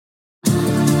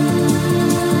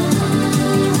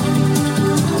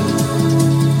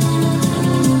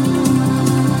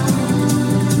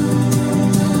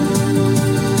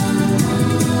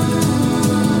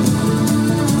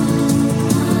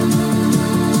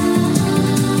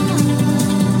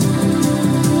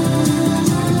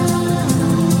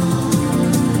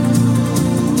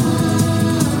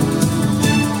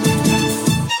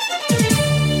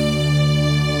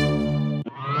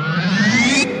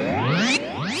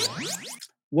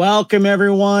Welcome,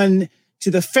 everyone, to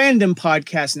the Fandom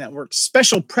Podcast Network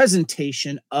special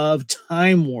presentation of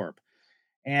Time Warp.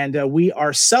 And we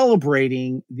are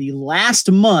celebrating the last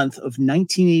month of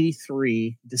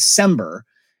 1983, December.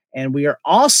 And we are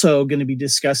also going to be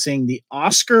discussing the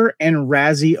Oscar and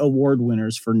Razzie Award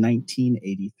winners for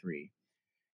 1983.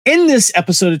 In this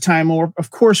episode of Time Warp, of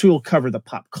course, we will cover the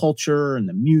pop culture and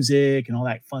the music and all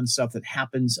that fun stuff that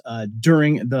happens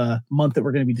during the month that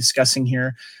we're going to be discussing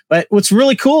here. But what's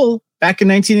really cool, back in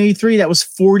 1983, that was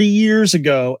 40 years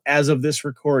ago as of this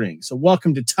recording. So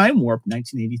welcome to Time Warp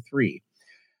 1983.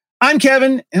 I'm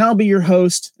Kevin, and I'll be your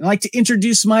host. I'd like to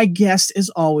introduce my guest, as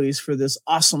always, for this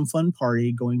awesome fun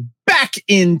party going back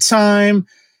in time.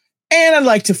 And I'd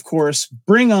like to, of course,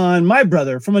 bring on my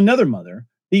brother from another mother,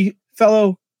 the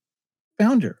fellow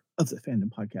founder of the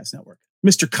Fandom Podcast Network,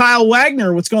 Mr. Kyle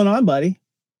Wagner. What's going on, buddy?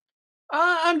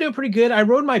 I'm doing pretty good. I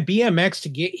rode my BMX to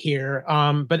get here,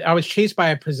 but I was chased by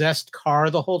a possessed car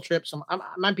the whole trip, so I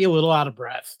might be a little out of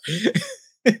breath.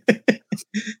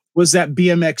 Was that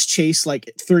BMX chase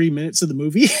like 30 minutes of the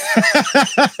movie?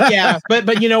 Yeah,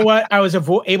 but you know what? I was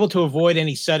able to avoid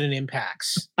any sudden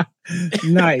impacts.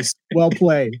 Nice. Well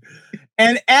played.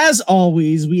 And as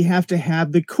always, we have to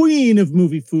have the queen of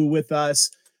movie foo with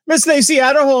us, Miss Lacey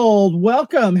Adderhold.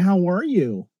 Welcome. How are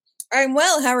you? I'm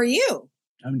well. How are you?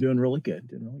 I'm doing really good.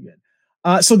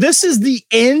 So this is the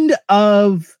end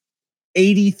of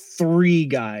 83,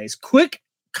 guys. Quick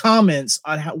comments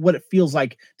on what it feels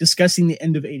like discussing the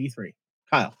end of 83.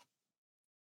 Kyle.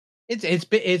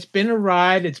 It's been a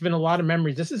ride. It's been a lot of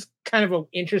memories. This is kind of an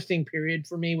interesting period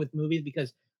for me with movies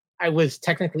because I was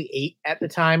technically 8 at the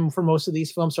time for most of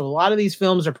these films. So a lot of these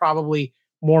films are probably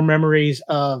more memories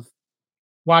of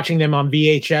watching them on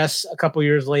VHS a couple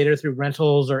years later through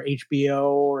rentals or HBO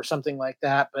or something like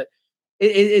that. But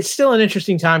it's still an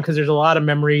interesting time because there's a lot of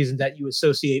memories that you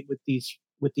associate with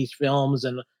these films,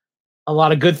 and a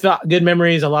lot of good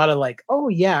memories, a lot of like, oh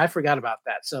yeah, I forgot about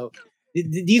that. So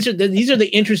these are the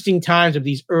interesting times of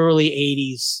these early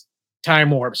 80s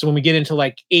time warp. So when we get into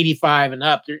like 85 and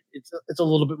up, it's a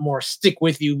little bit more stick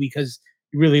with you because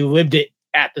you really lived it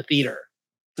at the theater.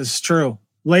 This is true.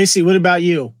 Lacey, what about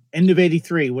you? End of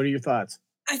 83. What are your thoughts?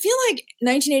 I feel like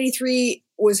 1983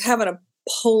 was having a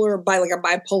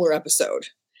bipolar episode.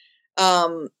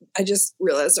 I just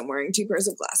realized I'm wearing 2 pairs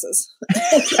of glasses.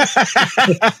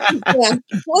 Yeah,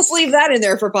 let's leave that in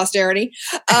there for posterity.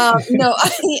 No, I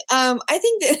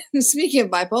think that speaking of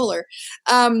bipolar,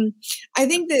 I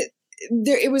think that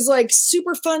it was like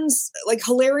super fun, like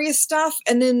hilarious stuff,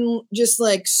 and then just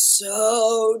like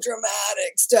so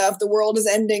dramatic stuff. The world is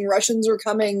ending, Russians are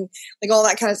coming, like all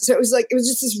that kind of stuff. So it was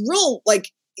just this real like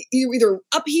either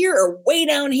up here or way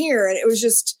down here, and it was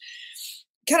just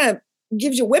kind of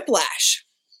gives you whiplash.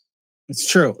 It's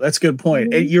true. That's a good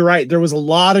point. Mm-hmm. You're right. There was a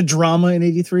lot of drama in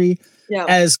 83. Yeah.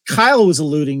 As Kyle was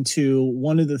alluding to,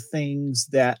 one of the things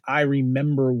that I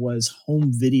remember was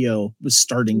home video was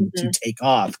starting to take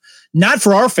off. Not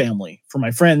for our family, for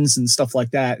my friends and stuff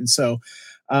like that. And so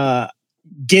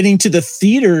getting to the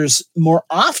theaters more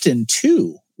often,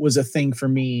 too, was a thing for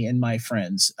me and my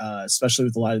friends, especially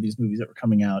with a lot of these movies that were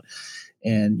coming out.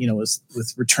 And,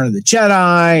 with Return of the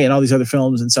Jedi and all these other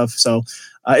films and stuff. So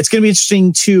it's going to be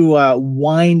interesting to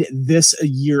wind this a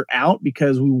year out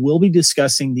because we will be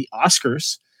discussing the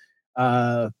Oscars.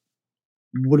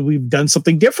 Would we've done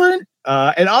something different?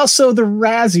 And also the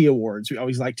Razzie Awards. We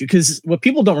always like to, because what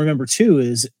people don't remember, too,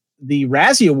 is the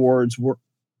Razzie Awards were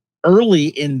early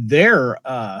in their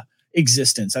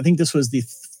existence. I think this was the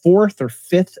 4th or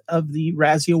 5th of the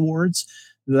Razzie Awards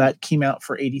that came out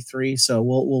for 83. So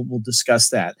we'll discuss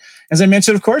that. As I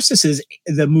mentioned, of course, this is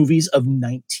the movies of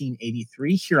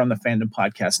 1983 here on the Fandom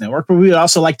Podcast Network, but we would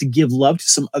also like to give love to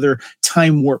some other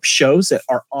Time Warp shows that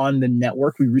are on the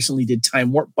network. We recently did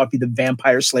Time Warp, Buffy the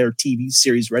Vampire Slayer TV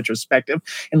series retrospective,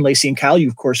 and Lacey and Kyle, you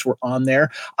of course were on there.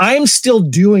 I'm still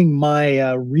doing my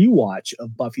rewatch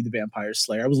of Buffy the Vampire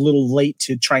Slayer. I was a little late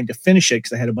to trying to finish it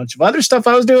because I had a bunch of other stuff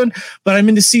I was doing, but I'm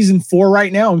into season 4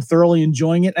 right now. I'm thoroughly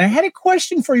enjoying it. And I had a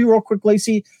question for you real quick,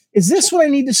 Lacey. Is this when I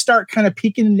need to start kind of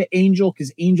peeking into Angel?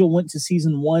 Because Angel went to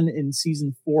season 1 and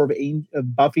season 4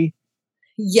 of Buffy.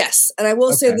 Yes, and I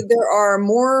will say that there are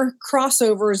more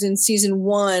crossovers in season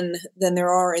 1 than there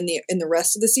are in the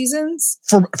rest of the seasons.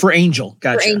 For Angel,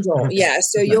 gotcha. For Angel, yeah.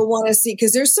 So you'll want to see,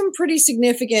 because there's some pretty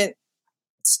significant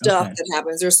stuff that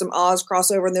happens. There's some Oz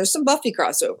crossover and there's some Buffy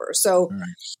crossover. So,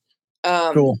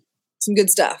 cool, some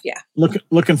good stuff. Yeah,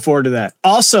 looking forward to that.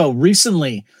 Also,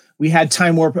 recently we had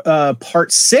Time Warp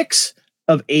Part 6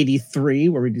 of 83,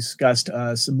 where we discussed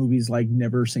some movies like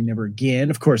Never Say Never Again,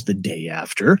 of course, The Day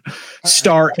After,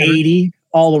 Star 80,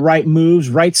 All the Right Moves,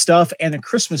 Right Stuff, and A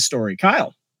Christmas Story.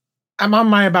 Kyle. I'm on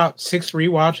my about 6th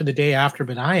rewatch of the day after,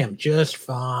 but I am just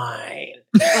fine.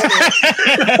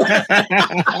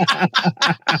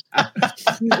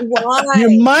 Why?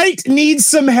 You might need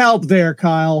some help there,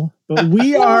 Kyle. But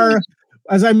we are,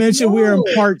 as I mentioned, we are in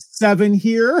part 7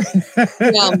 here.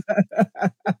 Yeah.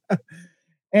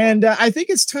 And I think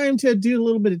it's time to do a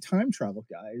little bit of time travel,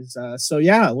 guys. So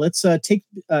yeah, let's take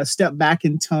a step back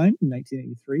in time in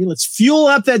 1983. Let's fuel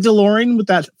up that DeLorean with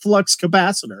that flux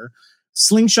capacitor,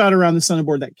 slingshot around the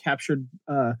centerboard that captured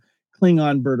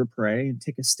Klingon bird of prey, and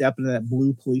take a step into that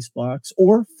blue police box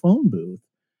or phone booth.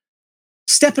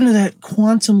 Step into that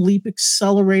quantum leap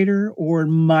accelerator, or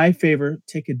my favorite,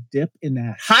 take a dip in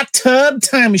that hot tub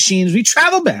time machine as we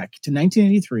travel back to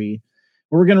 1983.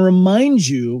 We're going to remind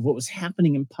you of what was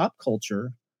happening in pop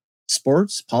culture,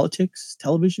 sports, politics,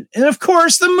 television, and of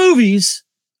course, the movies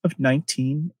of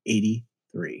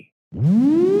 1983.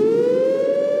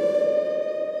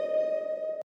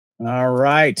 All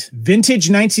right. Vintage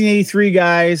 1983,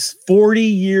 guys. 40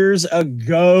 years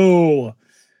ago. Of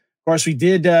course, we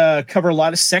did cover a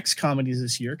lot of sex comedies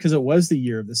this year because it was the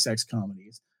year of the sex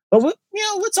comedies. But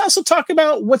let's also talk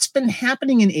about what's been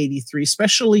happening in 83,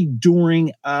 especially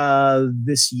during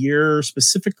this year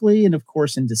specifically, and of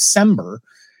course in December.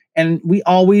 And we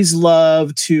always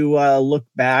love to look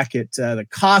back at the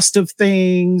cost of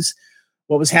things,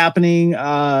 what was happening.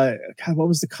 What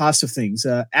was the cost of things?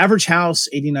 Average house,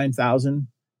 $89,000.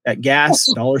 At gas,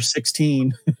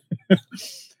 $1.16.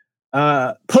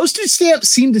 Postage stamps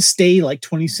seemed to stay like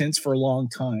 20 cents for a long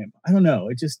time. I don't know.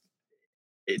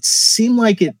 It seemed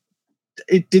like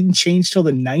it didn't change till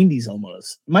the 90s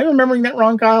almost. Am I remembering that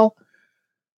wrong, Kyle?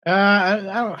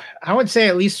 I would say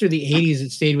at least through the 80s,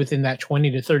 it stayed within that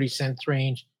 20 to 30 cents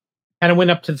range. Kind of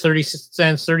went up to 30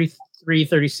 cents, 33,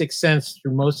 36 cents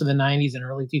through most of the 90s and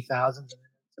early 2000s. And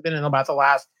it's been in about the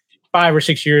last 5 or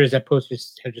 6 years that postage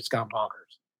have just gone bonkers.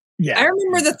 Yeah, I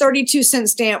remember the 32-cent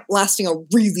stamp lasting a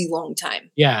really long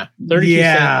time. Yeah,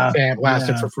 32-cent stamp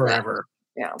lasted for forever.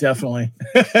 Yeah, definitely.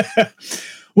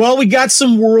 Well, we got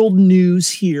some world news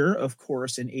here, of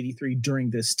course, in 83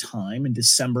 during this time in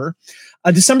December.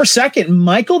 December 2nd,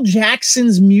 Michael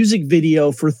Jackson's music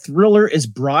video for Thriller is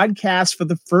broadcast for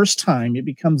the first time. It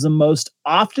becomes the most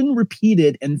often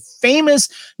repeated and famous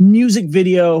music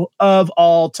video of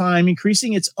all time,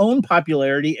 increasing its own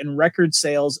popularity and record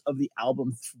sales of the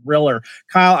album Thriller.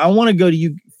 Kyle, I want to go to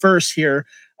you first here,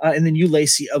 and then you,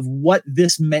 Lacey, of what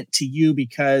this meant to you,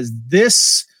 because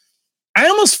this... I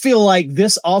almost feel like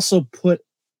this also put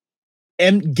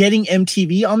getting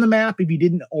MTV on the map if you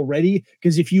didn't already,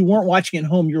 because if you weren't watching at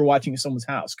home, you were watching at someone's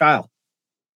house. Kyle.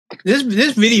 This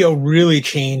video really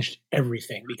changed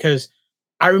everything, because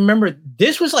I remember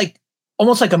this was like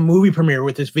almost like a movie premiere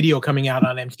with this video coming out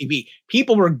on MTV.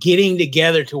 People were getting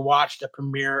together to watch the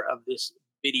premiere of this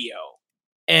video.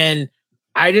 And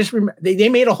I just remember they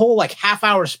made a whole like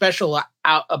half-hour special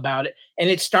out about it. And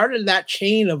it started that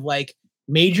chain of like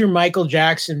major Michael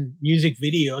Jackson music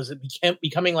videos that became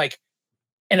becoming like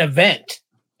an event,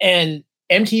 and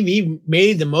MTV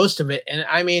made the most of it. And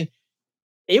I mean,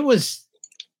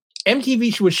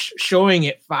 MTV was showing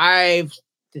it 5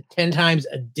 to 10 times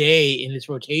a day in its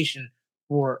rotation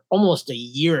for almost a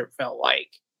year, it felt like.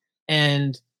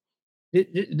 And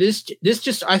this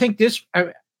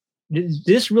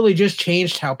really just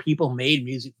changed how people made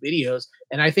music videos.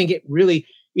 And I think it really,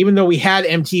 even though we had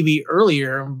MTV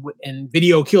earlier and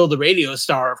video killed the radio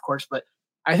star, of course, but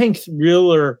I think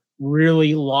Thriller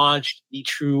really launched the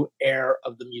true era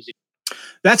of the music.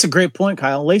 That's a great point,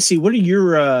 Kyle. Lacey, what are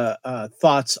your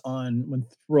thoughts on when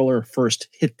Thriller first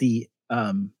hit the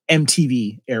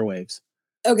MTV airwaves?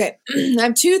 Okay, I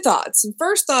have 2 thoughts. The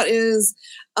first thought is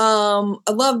I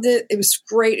loved it. It was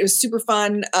great. It was super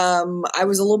fun. I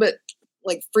was a little bit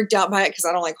like freaked out by it because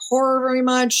I don't like horror very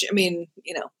much. I mean,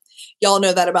 y'all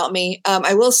know that about me.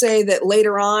 I will say that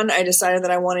later on, I decided that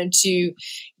I wanted to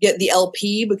get the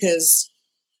LP because,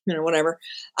 whatever.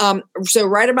 So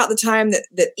right about the time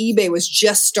that eBay was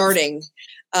just starting,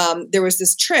 there was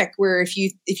this trick where if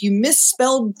you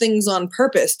misspelled things on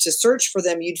purpose to search for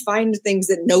them, you'd find things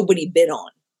that nobody bid on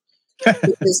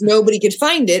because nobody could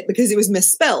find it because it was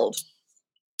misspelled.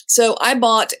 So I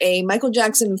bought a Michael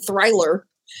Jackson Thriller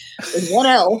with 1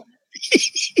 L.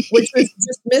 Which was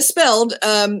just misspelled.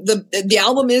 The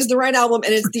album is the right album,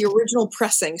 and it's the original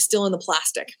pressing, still in the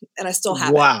plastic, and I still have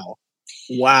it. Wow,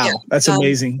 yeah. That's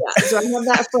amazing. Yeah, so I have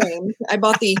that framed. I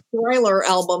bought the Thriller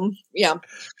album. Yeah,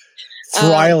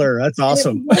 Thriller. That's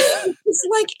awesome. It's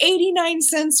like 89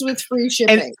 cents with free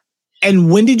shipping.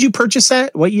 And when did you purchase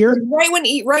that? What year? Right when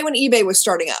eBay was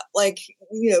starting up, like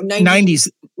 90s.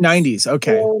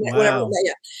 Okay. Whatever. Wow.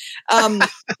 Yeah.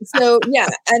 So yeah,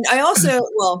 and I also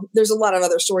there's a lot of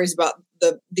other stories about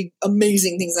the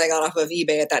amazing things I got off of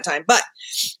eBay at that time, but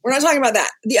we're not talking about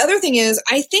that. The other thing is,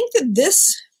 I think that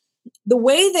the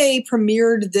way they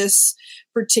premiered this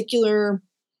particular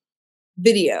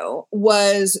video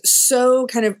was so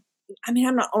kind of, I don't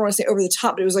want to say over the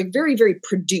top, but it was like very, very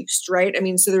produced, right? I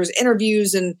mean, so there was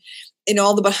interviews and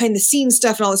all the behind the scenes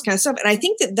stuff and all this kind of stuff. And I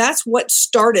think that that's what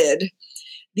started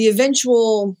the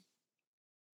eventual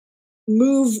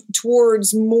move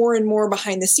towards more and more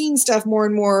behind the scenes stuff, more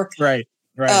and more right.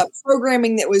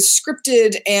 Programming that was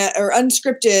scripted or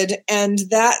unscripted. And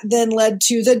that then led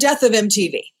to the death of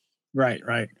MTV. Right.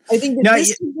 I think that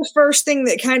this is the first thing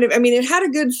that kind of, it had a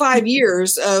good 5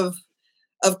 years of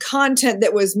content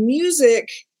that was music,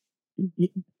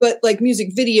 but like music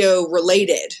video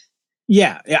related.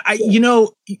 Yeah.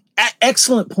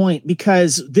 Excellent point,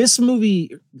 because this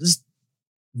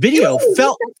video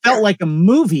felt like a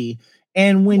movie.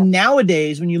 And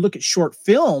nowadays, when you look at short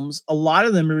films, a lot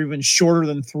of them are even shorter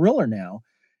than Thriller now.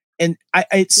 And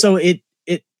so it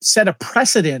set a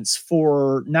precedence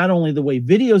for not only the way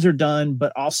videos are done,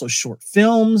 but also short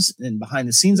films and behind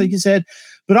the scenes, like you said,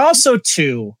 but also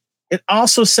it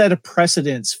also set a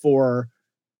precedence for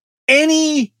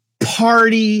any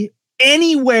party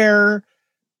anywhere.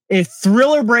 If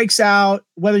Thriller breaks out,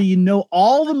 whether you know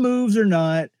all the moves or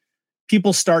not,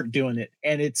 people start doing it.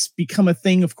 And it's become a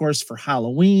thing, of course, for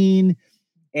Halloween.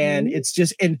 And it's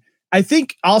just, and I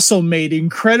think also made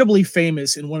incredibly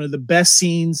famous in one of the best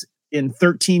scenes in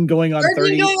 13 going on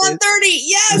 30.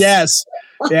 Yes.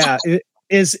 Yeah. It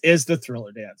is the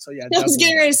Thriller dance. So yeah. I was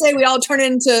getting ready to say we all turn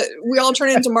into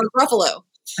Mark Ruffalo.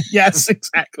 Yes,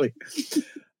 exactly.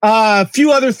 A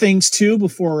few other things too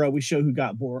before we show who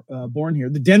got born here.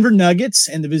 The Denver Nuggets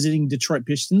and the visiting Detroit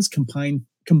Pistons combined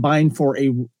for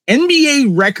a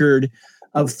NBA record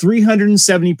of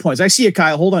 370 points. I see it,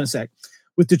 Kyle. Hold on a sec.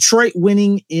 With Detroit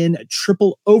winning in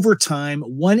triple overtime,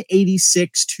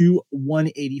 186 to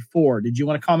 184. Did you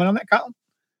want to comment on that, Kyle?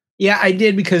 Yeah, I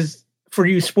did, because for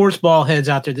you sports ball heads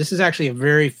out there, this is actually a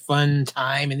very fun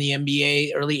time in the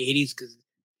NBA, early 80s, because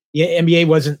the NBA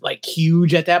wasn't like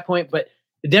huge at that point, but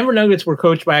the Denver Nuggets were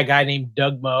coached by a guy named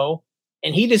Doug Moe,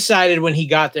 and he decided when he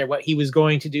got there what he was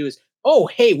going to do is,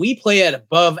 we play at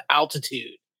above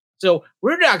altitude. So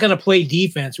we're not going to play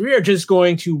defense. We are just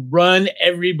going to run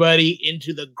everybody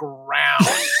into the ground.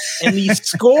 And the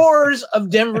scores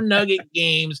of Denver Nugget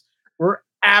games were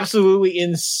absolutely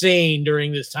insane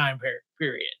during this time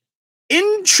period.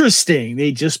 Interesting.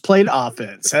 They just played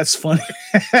offense. That's funny.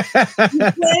 You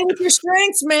play with your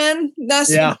strengths, man. You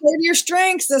play to your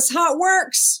strengths. That's how it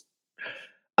works.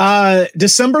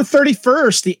 December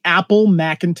 31st, the Apple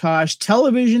Macintosh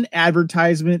television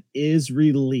advertisement is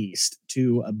released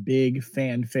to a big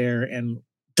fanfare and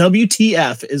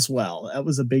WTF as well. That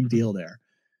was a big deal there.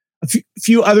 A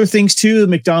few other things too.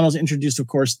 McDonald's introduced, of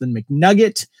course, the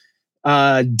McNugget.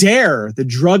 DARE, the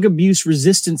Drug Abuse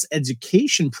Resistance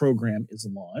Education Program, is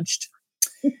launched.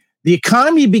 The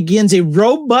economy begins a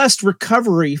robust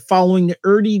recovery following the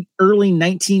early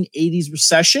 1980s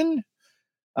recession.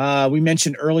 We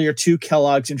mentioned earlier, too,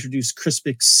 Kellogg's introduced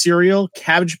Crispix cereal.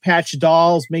 Cabbage Patch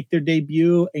dolls make their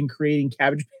debut and creating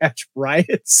Cabbage Patch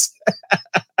riots.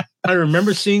 I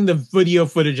remember seeing the video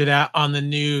footage of that on the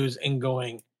news and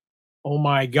going, oh,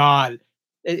 my God.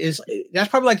 That's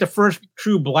probably like the first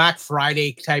true Black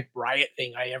Friday type riot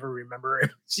thing I ever remember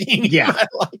seeing. Yeah,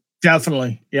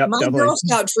 definitely. Yeah, my Girl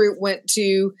Scout troop went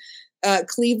to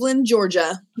Cleveland,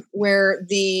 Georgia, where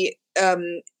the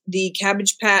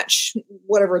Cabbage Patch,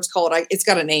 whatever it's called, it's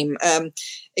got a name.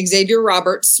 Xavier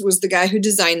Roberts was the guy who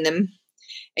designed them.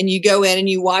 And you go in and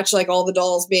you watch like all the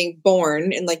dolls being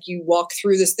born, and like you walk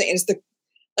through this thing. And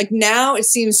it's now it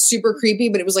seems super creepy,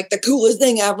 but it was like the coolest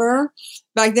thing ever.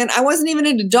 Back then, I wasn't even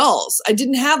into dolls. I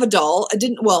didn't have a doll. I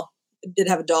did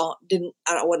have a doll.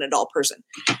 I wasn't a doll person.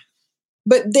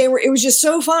 But it was just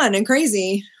so fun and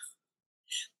crazy.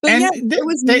 But and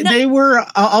yeah, they were,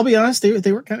 I'll be honest,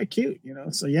 they were kind of cute,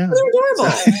 so yeah. They're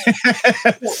adorable. Yeah.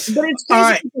 But it's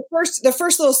crazy. The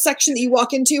first little section that you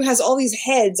walk into has all these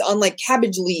heads on like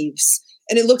cabbage leaves,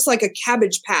 and it looks like a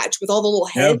cabbage patch with all the little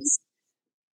heads. Yep.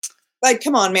 Like,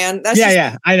 come on, man. That's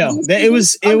I know. It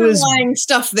was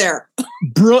stuff there.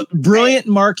 Brilliant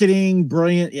marketing,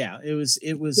 brilliant. Yeah, it was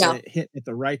a hit at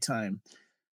the right time.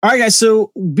 All right, guys.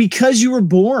 So because you were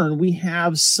born, we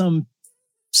have some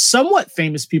somewhat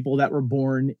famous people that were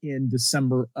born in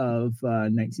December of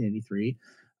 1983.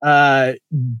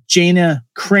 Jana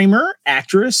Kramer,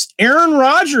 actress. Aaron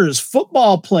Rodgers,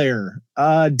 football player,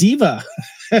 diva.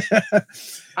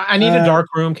 I need a dark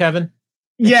room, Kevin.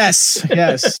 Yes.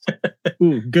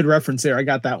 Ooh, good reference there. I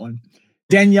got that one.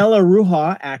 Daniela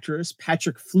Ruha, actress.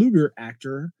 Patrick Fluger,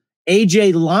 actor.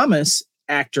 AJ Lamas,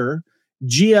 actor.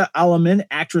 Gia Alaman,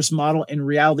 actress, model, and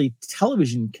reality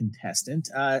television contestant.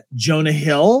 Jonah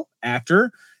Hill,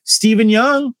 actor. Stephen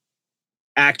Young,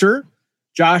 actor.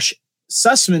 Josh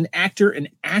Sussman, actor, and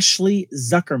Ashley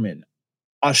Zuckerman,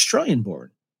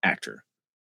 Australian-born actor,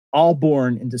 all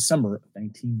born in December of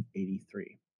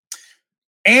 1983.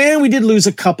 And we did lose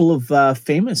a couple of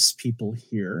famous people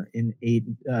here in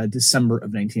December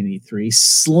of 1983.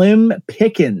 Slim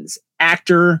Pickens,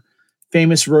 actor,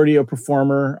 famous rodeo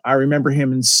performer. I remember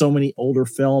him in so many older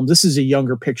films. This is a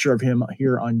younger picture of him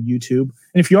here on YouTube.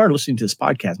 And if you are listening to this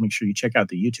podcast, make sure you check out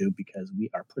the YouTube because we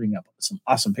are putting up some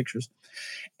awesome pictures.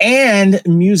 And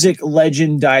music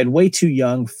legend died way too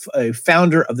young.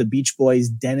 Founder of the Beach Boys,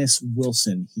 Dennis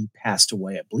Wilson. He passed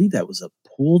away. I believe that was a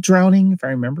pool drowning, if I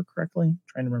remember correctly. I'm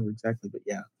trying to remember exactly, but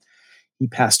yeah, he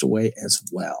passed away as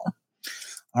well.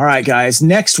 All right, guys.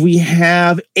 Next, we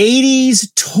have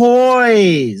 80s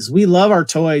toys. We love our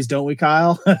toys, don't we,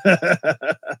 Kyle?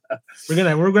 We're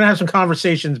gonna have some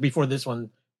conversations before this one.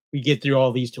 We get through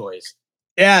all these toys.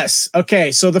 Yes.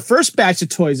 Okay. So the first batch of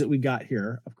toys that we got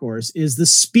here, of course, is the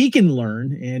Speak and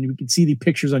Learn, and we can see the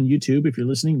pictures on YouTube. If you're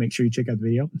listening, make sure you check out the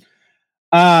video.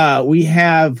 We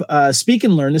have Speak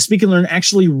and Learn. The Speak and Learn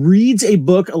actually reads a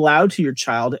book aloud to your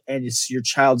child, and your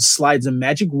child slides a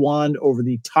magic wand over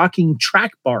the talking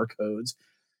track barcodes,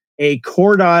 a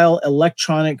Cordial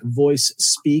electronic voice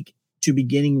speak to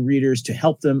beginning readers to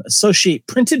help them associate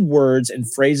printed words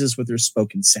and phrases with their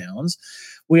spoken sounds.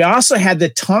 We also had the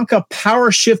Tonka Power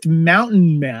Shift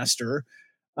Mountain Master.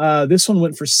 This one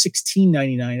went for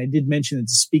 $16.99. I did mention that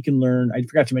the Speak and Learn. I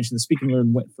forgot to mention the Speak and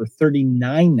Learn went for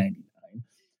 $39.99.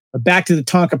 But back to the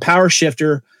Tonka Power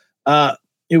Shifter.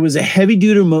 It was a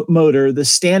heavy-duty motor. The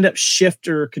stand-up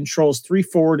shifter controls 3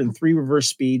 forward and 3 reverse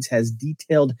speeds, has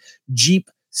detailed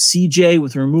Jeep CJ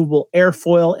with removable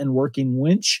airfoil and working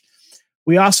winch.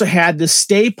 We also had the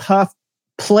Stay Puft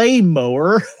Play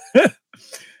Mower.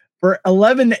 For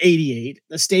 $11.88,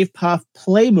 the Stay Puft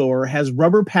Play Mower has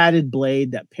rubber padded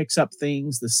blade that picks up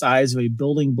things the size of a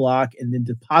building block and then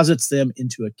deposits them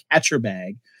into a catcher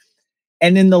bag.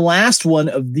 And then the last one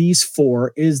of these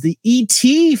 4 is the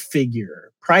ET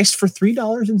figure, priced for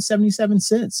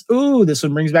 $3.77. Ooh, this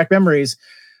one brings back memories.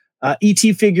 ET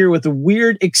figure with a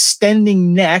weird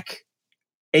extending neck.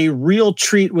 A real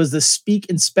treat was the Speak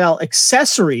and Spell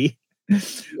accessory. Yep.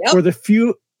 For the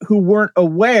few who weren't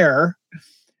aware,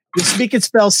 the Speak and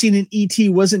Spell scene in E.T.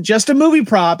 wasn't just a movie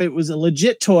prop. It was a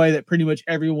legit toy that pretty much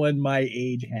everyone my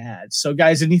age had. So,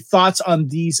 guys, any thoughts on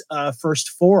these first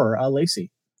 4,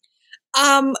 Lacey?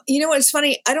 You know what's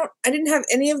funny? I didn't have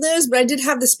any of those, but I did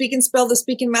have the Speak and Spell, the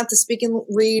Speak and Math, the Speak and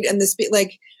Read, and the Speak.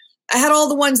 Like, I had all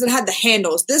the ones that had the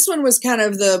handles. This one was kind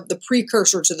of the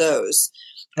precursor to those.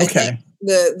 Okay.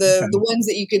 The ones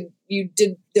that you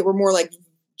did that were more like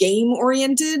game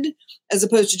oriented as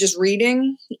opposed to just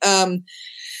reading.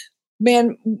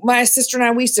 Man, my sister and I,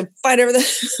 we used to fight over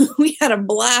we had a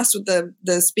blast with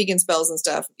the Speak and Spells and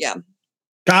stuff. Yeah.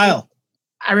 Kyle.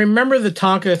 I remember the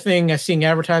Tonka thing, seeing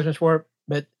advertisements for it,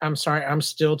 but I'm sorry, I'm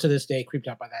still to this day creeped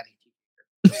out by that.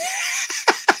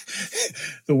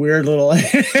 The weird little,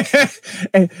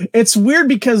 it's weird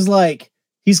because like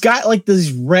he's got like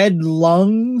these red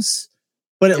lungs,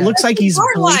 but it looks like he's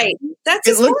light. That's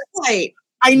his heart light.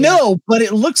 I know, but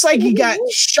it looks like he got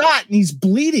shot and he's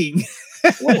bleeding.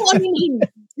 Well, I mean, he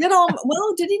did all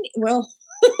well. Did he? Well,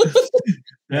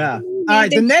 yeah. All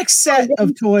right. The next set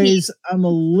of toys I'm a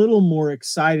little more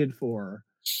excited for.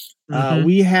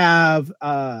 We have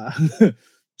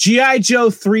G.I. Joe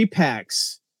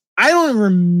 3-packs. I don't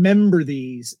remember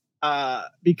these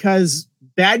because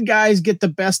bad guys get the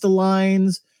best of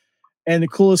lines and the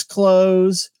coolest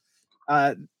clothes.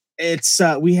 We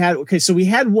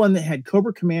had one that had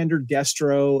Cobra Commander,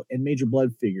 Destro, and Major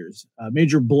Blood figures.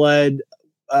 Major Blood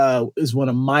is one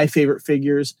of my favorite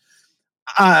figures.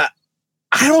 I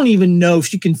don't even know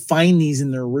if you can find these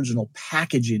in their original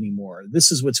package anymore.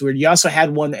 This is what's weird. You also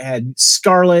had one that had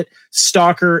Scarlet,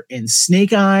 Stalker, and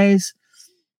Snake Eyes.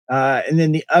 And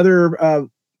then the other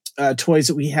toys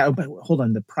that we have, but hold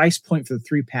on, the price point for the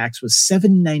 3-packs was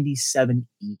 $7.97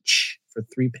 each for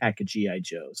 3-pack of G.I.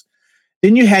 Joes.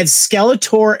 Then you had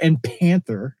Skeletor and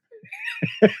Panther.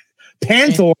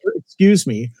 Panther, excuse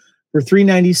me, for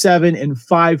 $3.97 and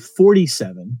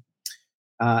 $5.47.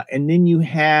 And then you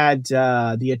had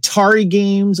the Atari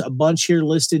games, a bunch here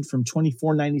listed from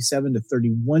 $24.97 to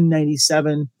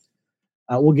 $31.97.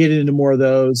 We'll get into more of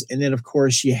those. And then, of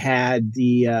course, you had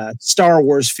the Star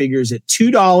Wars figures at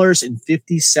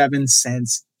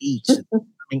 $2.57 each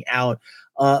coming out.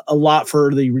 A lot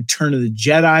for the Return of the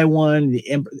Jedi one.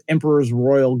 The Emperor's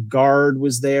Royal Guard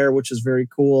was there, which was very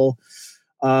cool.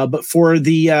 But for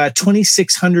the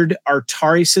 2600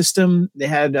 Atari system, they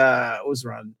had it was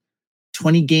around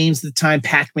 20 games at the time.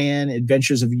 Pac-Man,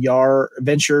 Adventure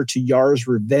to Yar's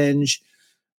Revenge,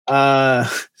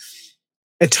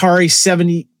 Atari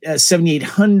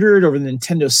 7800 over the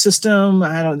Nintendo system.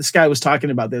 I don't know. This guy was talking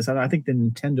about this. I think the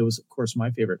Nintendo is, of course, my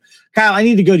favorite. Kyle, I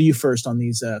need to go to you first on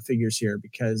these figures here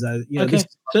because okay.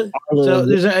 So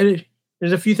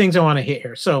there's a few things I want to hit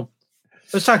here. So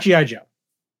let's talk G.I. Joe.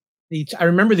 I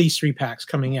remember these 3-packs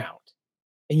coming out.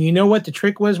 And you know what the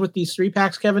trick was with these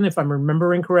 3-packs, Kevin, if I'm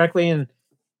remembering correctly, and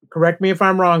correct me if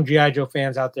I'm wrong, G.I. Joe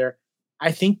fans out there.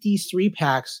 I think these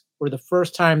 3-packs were the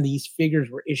first time these figures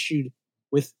were issued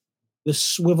with the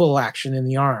swivel action in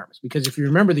the arms. Because if you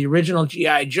remember, the original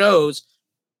G.I. Joes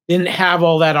didn't have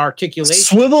all that articulation.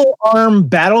 Swivel arm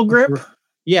battle grip?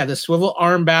 Yeah, the swivel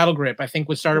arm battle grip, I think,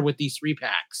 was started with these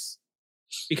 3-packs.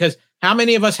 Because how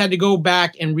many of us had to go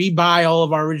back and rebuy all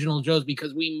of our original Joes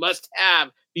because we must have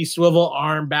the swivel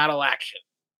arm battle action?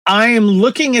 I am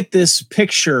looking at this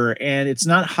picture, and it's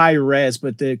not high res,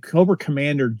 but the Cobra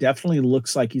Commander definitely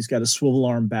looks like he's got a swivel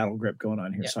arm battle grip going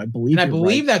on here. Yeah. So I believe,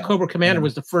 that Cobra Commander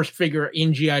was the first figure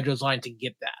in G.I. Joe's line to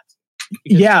get that.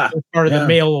 Yeah, part of the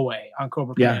mail away on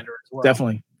Cobra Commander as well.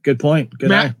 Definitely, good point.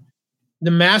 Good eye.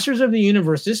 The Masters of the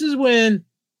Universe. This is when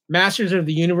Masters of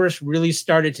the Universe really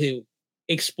started to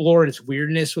explore its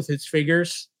weirdness with its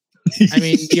figures. I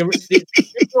mean, the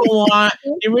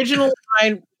original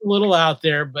line a little out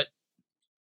there, but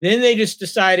then they just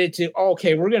decided to,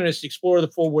 okay, we're going to just explore the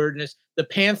full weirdness. The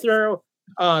Panther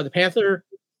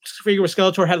figure with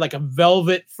Skeletor had like a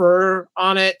velvet fur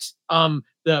on it.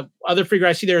 The other figure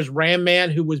I see there is Ram Man,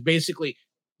 who was basically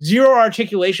zero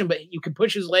articulation, but you could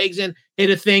push his legs in, hit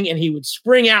a thing, and he would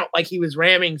spring out like he was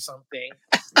ramming something.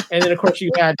 And then, of course,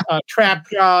 you had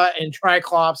Trapjaw and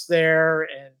Triclops there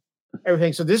and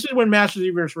everything. So this is when Masters of the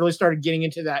Universe really started getting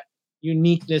into that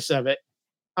uniqueness of it.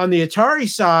 On the Atari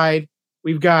side,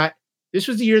 we've got, this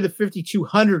was the year the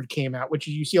 5200 came out, which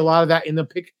you see a lot of that in the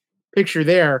picture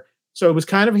there. So it was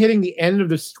kind of hitting the end of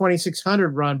this 2600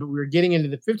 run, but we were getting into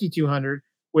the 5200,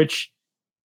 which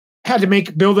had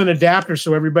to build an adapter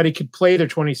so everybody could play their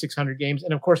 2600 games.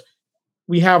 And of course,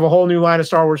 we have a whole new line of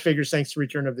Star Wars figures thanks to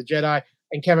Return of the Jedi.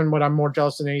 And Kevin, what I'm more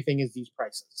jealous than anything is these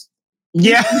prices.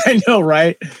 Yeah, I know,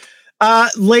 right?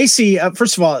 Lacey,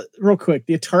 first of all, real quick,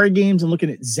 the Atari games, I'm looking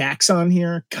at Zaxxon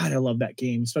here. God, I love that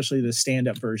game, especially the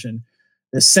stand-up version.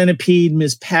 The Centipede,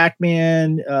 Ms.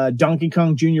 Pac-Man, Donkey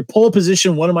Kong Jr., Pole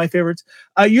Position, one of my favorites.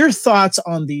 Your thoughts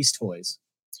on these toys?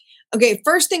 Okay,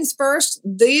 first things first,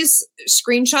 these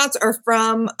screenshots are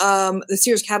from the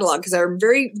Sears catalog because I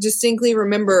very distinctly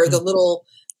remember the little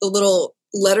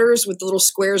letters with the little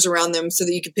squares around them so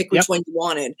that you could pick which one you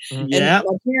wanted. And my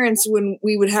parents, when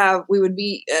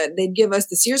they'd give us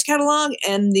the Sears catalog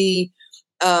and the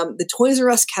Toys R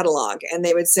Us catalog, and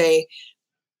they would say,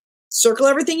 circle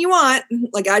everything you want.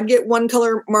 Like I'd get one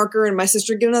color marker and my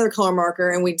sister would get another color marker,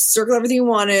 and we'd circle everything you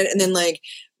wanted, and then like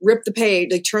rip the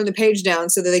page, like turn the page down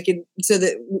so that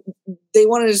they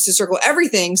wanted us to circle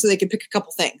everything so they could pick a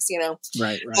couple things, you know?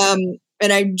 Right.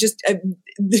 And I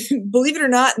believe it or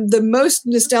not, the most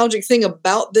nostalgic thing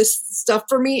about this stuff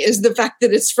for me is the fact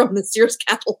that it's from the Sears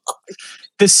catalog.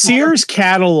 The Sears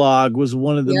catalog was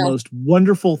one of the most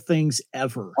wonderful things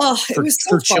ever it was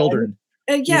so for children.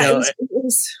 It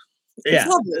was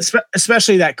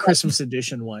especially that Christmas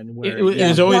edition one. Where it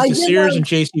was always the Sears and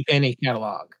JCPenney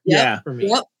catalog. For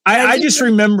me. I just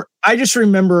remember I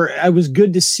was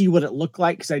good to see what it looked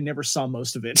like because I never saw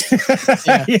most of it.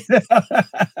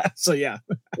 So we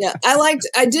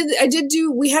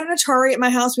had an Atari at my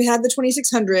house. We had the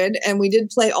 2600 and we did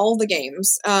play all the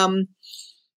games.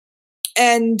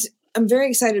 And I'm very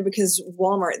excited because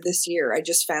Walmart this year, I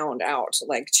just found out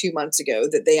like 2 months ago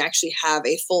that they actually have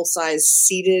a full size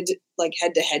seated like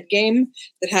head to head game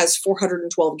that has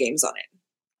 412 games on it.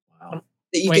 Wow.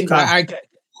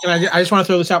 I just want to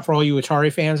throw this out for all you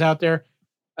Atari fans out there.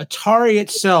 Atari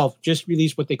itself just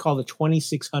released what they call the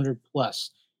 2600 Plus.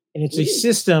 And it's a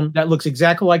system that looks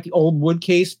exactly like the old wood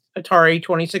case Atari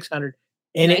 2600.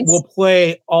 And it will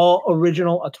play all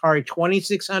original Atari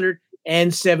 2600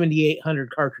 and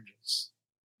 7800 cartridges.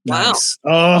 Wow. Nice.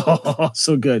 Oh,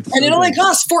 so good. And it only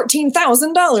costs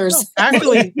 $14,000.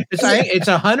 Actually, it's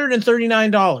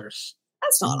 $139.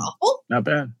 That's not awful. Not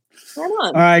bad. Right on.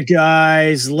 All right,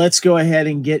 guys, let's go ahead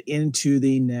and get into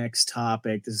the next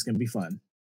topic. This is going to be fun.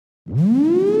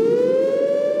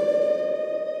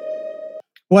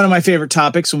 One of my favorite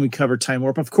topics when we cover Time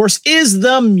Warp, of course, is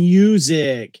the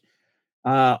music.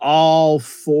 All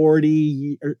 40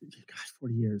 years.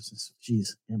 Jeez,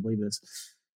 I can't believe this.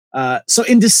 So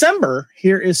in December,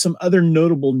 here is some other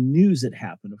notable news that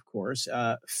happened, of course.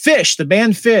 Fish, the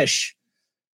band Fish,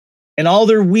 and all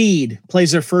their weed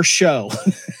plays their first show.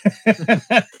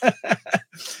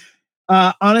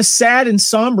 On a sad and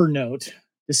somber note,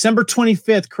 December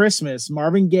 25th, Christmas,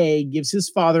 Marvin Gaye gives his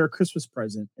father a Christmas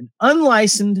present, an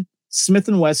unlicensed Smith &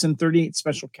 Wesson 38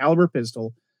 special caliber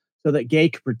pistol, so that Gaye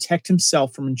could protect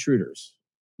himself from intruders.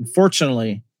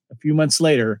 Unfortunately, a few months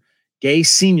later, Gaye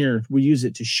Sr. would use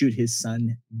it to shoot his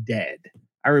son dead.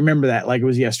 I remember that like it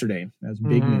was yesterday. That was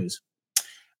big news.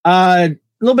 A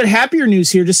little bit happier news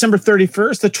here. December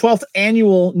 31st, the 12th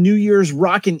annual New Year's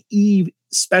Rockin' Eve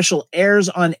special airs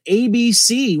on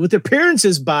ABC with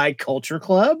appearances by Culture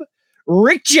Club,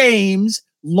 Rick James,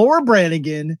 Laura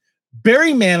Branigan,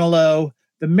 Barry Manilow,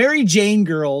 the Mary Jane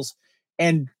Girls,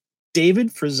 and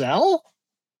David Frizzell.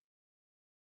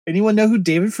 Anyone know who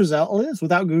David Frizzell is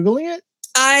without Googling it?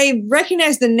 I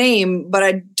recognize the name, but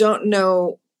I don't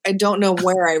know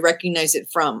where I recognize it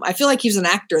from. I feel like he's an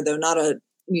actor, though, not a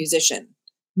musician.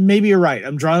 Maybe you're right.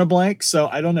 I'm drawing a blank, so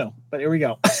I don't know. But here we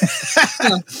go.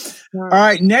 All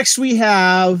right. Next, we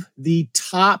have the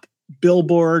top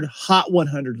Billboard Hot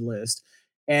 100 list.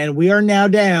 And we are now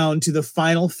down to the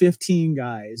final 15,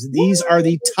 guys. These are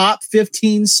the top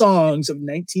 15 songs of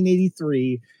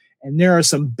 1983. And there are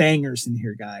some bangers in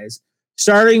here, guys.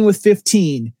 Starting with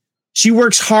 15, She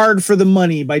Works Hard for the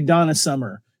Money by Donna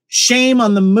Summer. Shame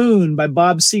on the Moon by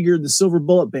Bob Seger, the Silver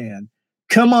Bullet Band.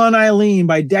 Come On Eileen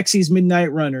by Dexy's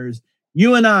Midnight Runners.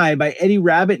 You and I by Eddie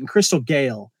Rabbitt and Crystal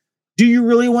Gale. Do You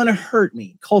Really Want to Hurt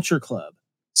Me? Culture Club.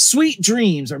 Sweet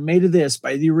Dreams Are Made of This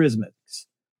by the Eurythmics.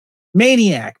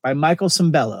 Maniac by Michael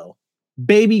Sembello.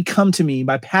 Baby Come to Me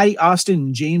by Patty Austin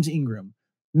and James Ingram.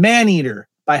 Maneater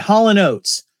by Hall &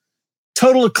 Oates.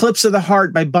 Total Eclipse of the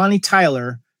Heart by Bonnie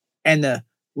Tyler. And the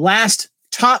last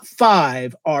top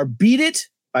 5 are Beat It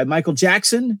by Michael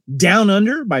Jackson, Down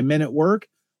Under by Men at Work,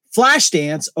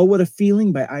 Flashdance, Oh What a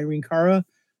Feeling by Irene Cara,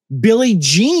 Billie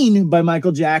Jean by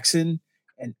Michael Jackson,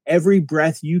 and Every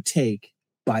Breath You Take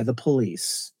by The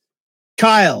Police.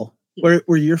 Kyle, what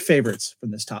were your favorites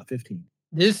from this top 15?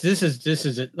 This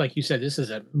is a, like you said, this is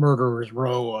a murderer's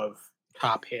row of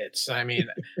top hits. I mean,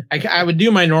 I would do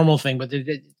my normal thing, but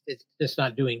it's just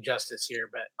not doing justice here.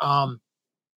 But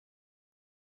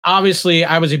obviously,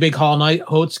 I was a big Hall &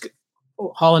 Oates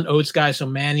guy, so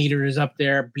Maneater is up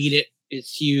there. Beat It is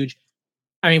huge.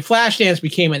 I mean, Flashdance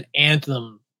became an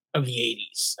anthem of the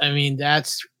 80s. I mean,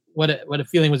 that's what a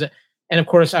feeling was. And of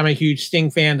course, I'm a huge Sting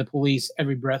fan. The Police,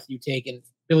 Every Breath You Take, and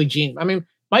Billie Jean. I mean,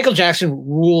 Michael Jackson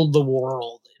ruled the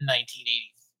world in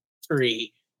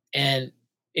 1983, and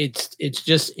it's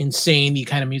just insane the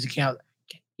kind of music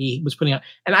he was putting out.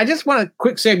 And I just want to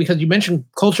quick say, because you mentioned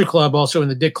Culture Club also in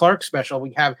the Dick Clark special,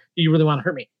 we have Do You Really Want to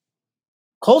Hurt Me?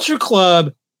 Culture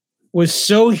Club was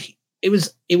so huge,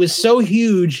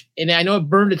 and I know it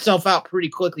burned itself out pretty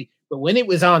quickly, but when it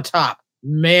was on top,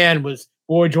 man, was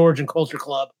Boy George and Culture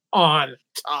Club on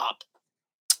top.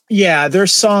 Yeah, their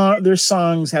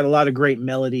songs had a lot of great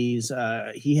melodies.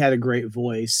 He had a great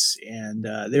voice, and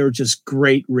they were just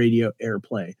great radio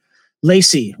airplay.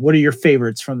 Lacey, what are your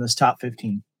favorites from this top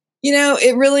 15? You know,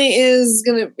 it really is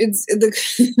it's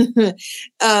the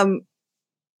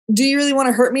Do You Really Want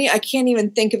to Hurt Me? I can't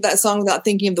even think of that song without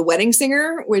thinking of The Wedding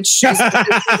Singer, which is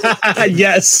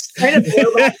yes, kind of you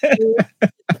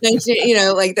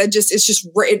know, like that. It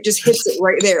just hits it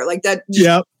right there, like that.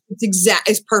 Yep.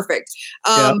 It's perfect.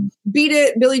 Beat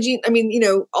It, Billie Jean. I mean, you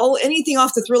know, anything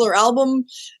off the Thriller album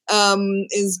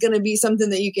is going to be something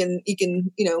that you can,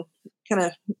 you know, kind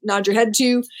of nod your head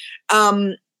to.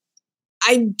 I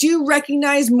do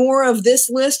recognize more of this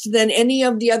list than any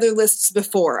of the other lists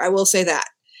before. I will say that.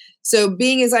 So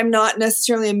being as I'm not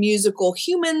necessarily a musical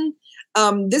human,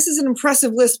 this is an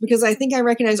impressive list because I think I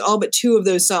recognize all but 2 of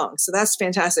those songs. So that's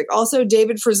fantastic. Also,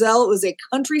 David Frizzell was a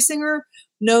country singer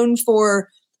known for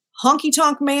Honky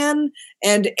Tonk Man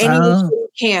and Anyone Who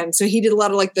Can. So he did a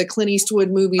lot of like the Clint Eastwood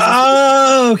movies.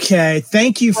 Oh, okay.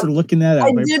 Thank you for looking that up.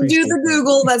 I did do the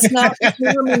Google. That's not what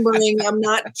you're remembering. I'm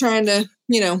not trying to,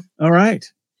 you know. All right.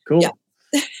 Cool. Yeah.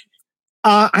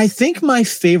 I think my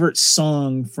favorite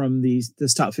song from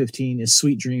this top 15 is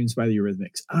Sweet Dreams by the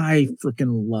Eurythmics. I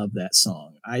freaking love that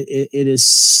song.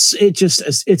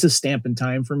 It's a stamp in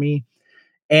time for me.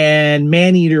 and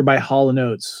Maneater by Hall &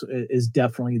 Oates is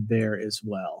definitely there as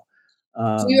well.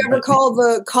 Do you ever call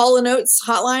the Call & Oates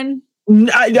hotline?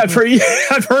 I've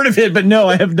heard of it, but no,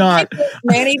 I have not.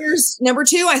 Maneater's number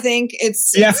 2, I think.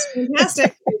 It's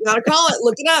fantastic. You gotta call it.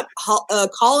 Look it up.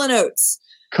 Call & Oates.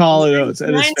 Call & Oates.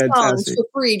 That is fantastic. For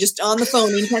free, just on the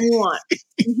phone anytime you want.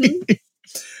 Mm-hmm.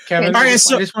 Kevin, All right, I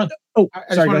just want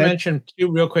to mention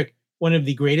too, real quick, one of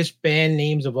the greatest band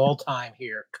names of all time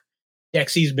here,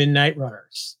 Dexy's Midnight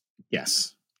Runners.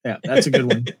 Yes. Yeah, that's a good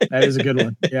one. That is a good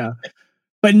one. Yeah.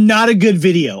 But not a good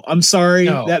video. I'm sorry.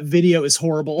 No. That video is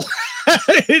horrible.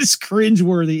 It's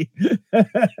cringeworthy.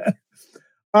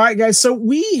 All right, guys. So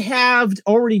we have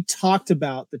already talked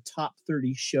about the top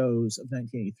 30 shows of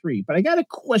 1983, but I got a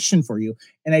question for you.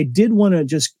 And I did want to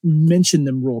just mention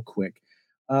them real quick.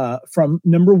 From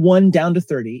number 1 down to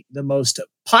 30, the most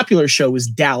popular show was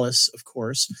Dallas, of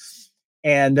course.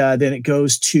 And then it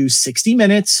goes to 60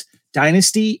 Minutes,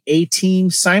 Dynasty, A-Team,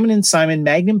 Simon & Simon,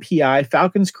 Magnum P.I.,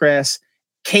 Falcon's Crest,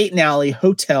 Kate and Alley,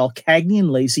 Hotel, Cagney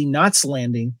and Lacey, Knots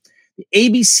Landing, the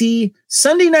ABC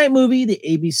Sunday Night Movie, the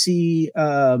ABC,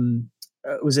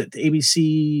 was it the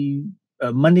ABC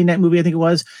Monday Night Movie, I think it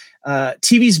was,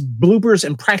 TV's Bloopers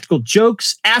and Practical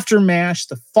Jokes, Aftermash,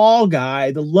 The Fall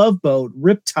Guy, The Love Boat,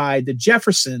 Riptide, The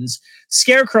Jeffersons,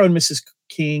 Scarecrow and Mrs.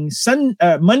 King,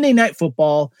 Monday Night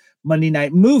Football, Monday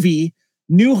Night Movie,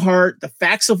 Newhart, The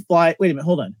Facts of Life. Wait a minute,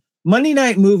 hold on. Monday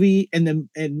Night Movie and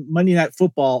Monday Night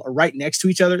Football are right next to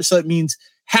each other. So it means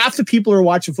half the people are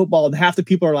watching football and half the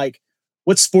people are like,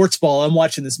 what's sports ball? I'm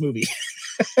watching this movie.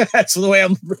 That's the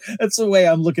way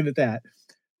I'm looking at that.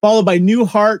 Followed by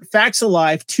Newhart, Facts of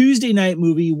Life, Tuesday Night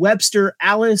Movie, Webster,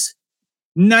 Alice,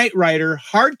 Knight Rider,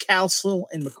 Hardcastle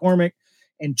and McCormick,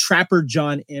 and Trapper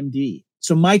John MD.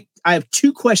 So I have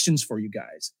 2 questions for you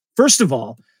guys. First of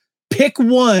all, pick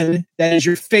one that is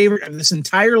your favorite of this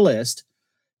entire list.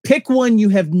 Pick one you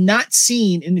have not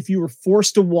seen, and if you were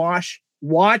forced to watch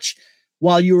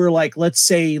while you were like, let's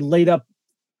say, laid up,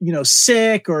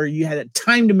 sick, or you had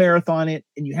time to marathon it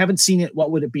and you haven't seen it,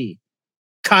 what would it be?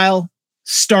 Kyle,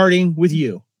 starting with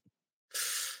you.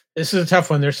 This is a tough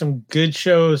one. There's some good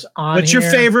shows on. What's your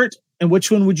favorite, and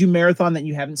which one would you marathon that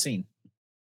you haven't seen?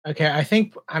 Okay, I'm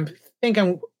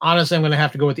honestly I'm going to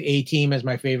have to go with the A-Team as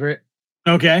my favorite.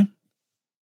 Okay.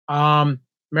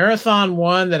 Marathon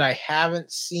one that I haven't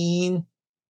seen.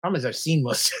 Problem is I've seen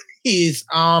most of these.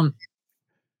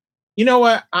 You know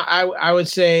what? I would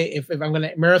say if I'm going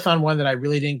to marathon one that I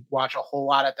really didn't watch a whole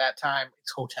lot at that time,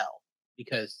 it's Hotel,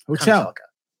 because Hotel.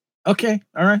 Okay.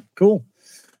 All right. Cool.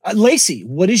 Lacey,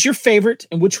 what is your favorite,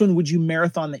 and which one would you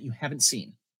marathon that you haven't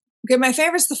seen? Okay, my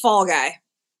favorite's The Fall Guy.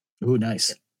 Ooh,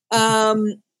 nice.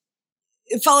 Followed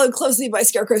closely by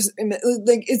Scarecrow's.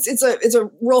 Like it's a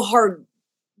real hard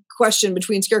question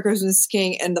between Scarecrow's Mrs.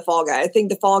 King and The Fall Guy. I think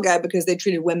The Fall Guy because they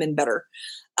treated women better.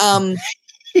 But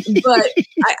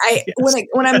I yes,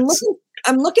 when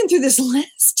I'm looking through this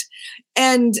list,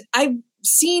 and I've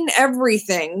seen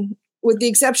everything with the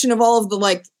exception of all of the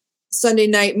like Sunday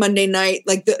night, Monday night,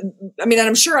 and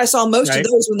I'm sure I saw most of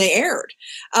those when they aired.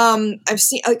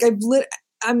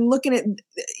 I'm looking at,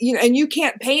 and you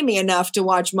can't pay me enough to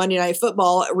watch Monday Night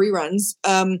Football reruns.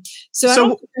 So I don't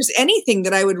think there's anything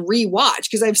that I would rewatch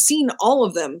because I've seen all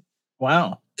of them.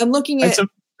 Wow. I'm looking at.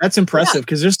 That's impressive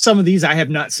because there's some of these I have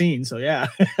not seen. So yeah.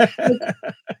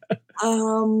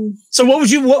 So what would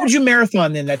you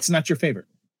marathon then? That's not your favorite.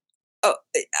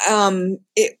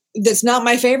 That's not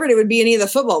my favorite. It would be any of the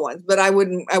football ones, but I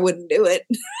wouldn't do it.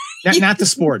 not the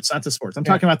sports. I'm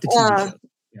talking about the TV shows.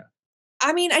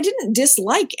 I mean, I didn't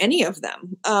dislike any of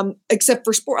them, except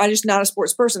for sport. I'm just not a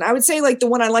sports person. I would say like the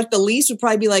one I liked the least would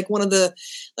probably be like one of the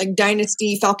like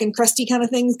Dynasty Falcon Cresty kind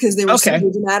of things because they were so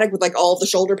dramatic with like all of the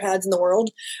shoulder pads in the world.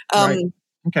 Right.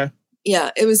 Okay. Yeah,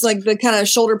 it was like the kind of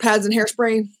shoulder pads and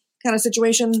hairspray kind of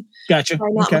situation. Gotcha.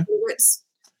 Not my favorites.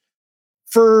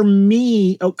 For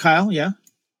me, Kyle, yeah.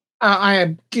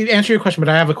 I answer your question, but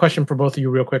I have a question for both of you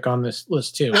real quick on this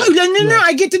list too. No,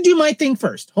 I get to do my thing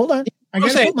first. Hold on. I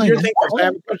got to your thing first. I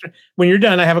have a question. When you're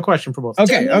done, I have a question for both.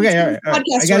 Okay, all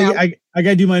right. I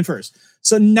got to do mine first.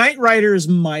 So Knight Rider is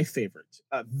my favorite.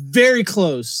 Very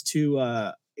close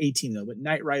to 18 though, but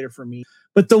Knight Rider for me.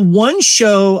 But the one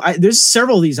show, there's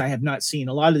several of these I have not seen.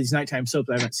 A lot of these nighttime soaps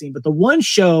I haven't seen. But the one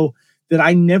show that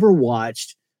I never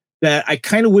watched that I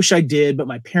kind of wish I did, but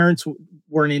my parents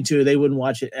weren't into it, they wouldn't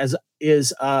watch it,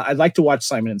 I'd like to watch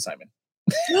Simon & Simon.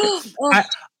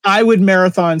 I would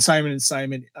marathon Simon &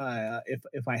 Simon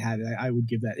if I had it. I would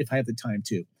give that if I had the time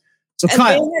to. So and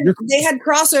Kyle, they had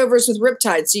crossovers with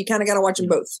Riptide, so you kind of got to watch them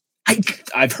both.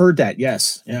 I've heard that.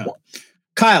 Yes, yeah.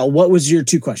 Kyle, what was your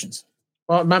 2 questions?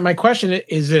 Well, my question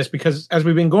is this, because as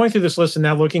we've been going through this list and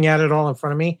now looking at it all in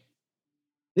front of me,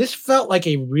 this felt like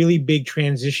a really big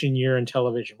transition year in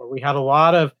television where we had a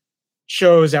lot of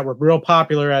shows that were real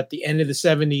popular at the end of the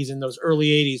 70s and those early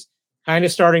 80s kind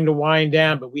of starting to wind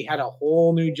down, but we had a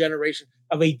whole new generation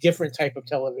of a different type of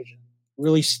television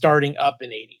really starting up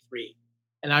in 83.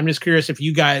 And I'm just curious if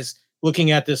you guys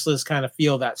looking at this list kind of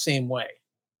feel that same way.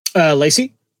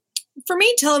 Lacey? For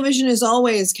me, television is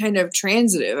always kind of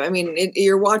transitive. I mean,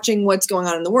 you're watching what's going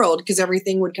on in the world because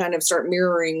everything would kind of start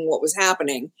mirroring what was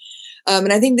happening.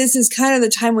 And I think this is kind of the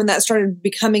time when that started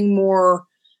becoming more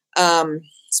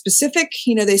specific.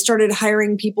 You know, they started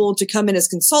hiring people to come in as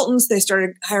consultants. They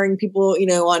started hiring people,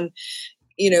 on,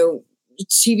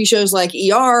 TV shows like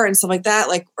ER and stuff like that.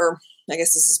 Or I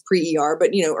guess this is pre-ER,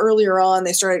 but, earlier on,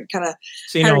 they started kind of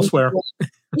Seen Elsewhere.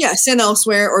 Seen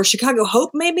Elsewhere or Chicago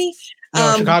Hope, maybe.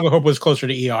 No, Chicago Hope was closer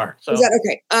to ER. So. Is that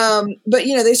okay? But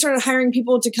they started hiring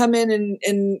people to come in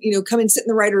and come and sit in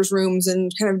the writers' rooms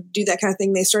and kind of do that kind of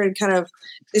thing. They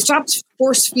stopped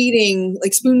force feeding,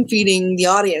 like spoon feeding the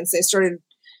audience. They started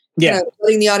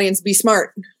letting the audience be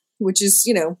smart, which is,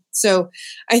 so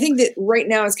I think that right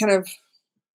now it's kind of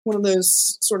one of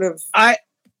those sort of. I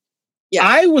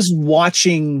was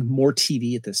watching more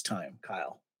TV at this time,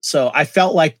 Kyle. So I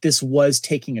felt like this was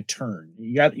taking a turn.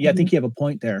 I think you have a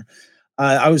point there.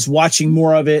 I was watching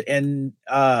more of it, and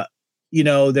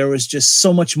there was just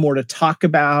so much more to talk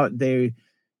about.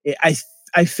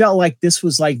 I felt like this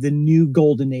was like the new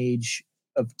golden age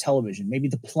of television, maybe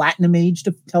the platinum age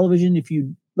of television. If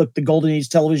you look, the golden age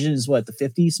television is what, the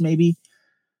 50s, maybe.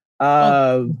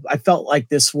 I felt like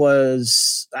this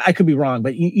was. I could be wrong,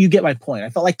 but you get my point.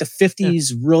 I felt like the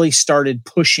 50s really started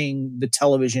pushing the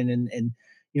television,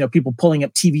 and people pulling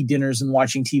up TV dinners and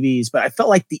watching TVs. But I felt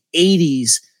like the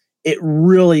 80s. It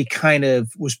really kind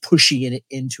of was pushing it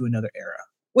into another era.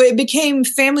 Well, it became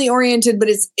family oriented, but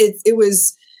it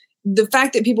was the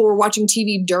fact that people were watching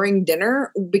TV during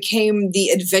dinner became the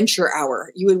adventure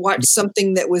hour. You would watch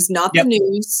something that was not the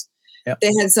news. Yep.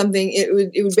 They had something. It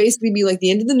would basically be like the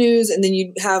end of the news, and then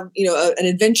you'd have an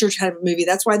adventure kind of movie.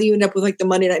 That's why they end up with like the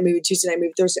Monday night movie, Tuesday night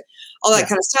movie, Thursday, all that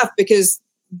kind of stuff, because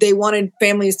they wanted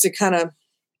families to kind of.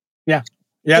 Yeah,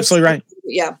 you're absolutely right.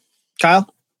 Yeah,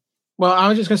 Kyle. Well, I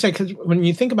was just going to say, because when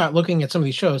you think about looking at some of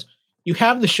these shows, you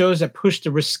have the shows that push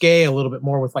the risque a little bit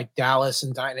more with like Dallas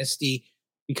and Dynasty,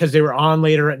 because they were on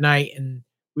later at night, and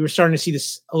we were starting to see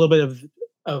this a little bit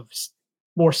of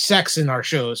more sex in our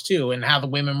shows too, and how the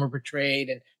women were portrayed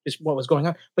and just what was going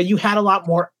on. But you had a lot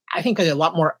more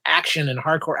action and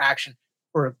hardcore action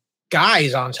for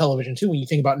guys on television too. When you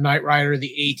think about Knight Rider,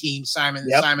 the A-Team, Simon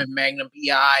Magnum,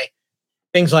 PI,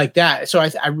 things like that. So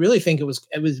I really think it was.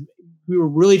 We were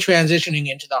really transitioning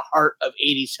into the heart of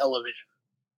 80s television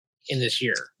in this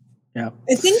year. Yeah.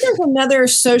 I think there's another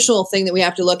social thing that we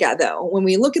have to look at, though. When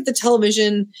we look at the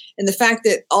television and the fact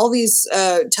that all these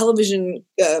television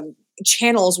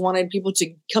channels wanted people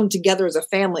to come together as a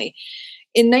family.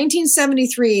 In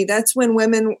 1973, that's when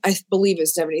women, I believe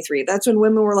it's 73, that's when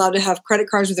women were allowed to have credit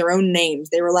cards with their own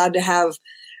names. They were allowed to have,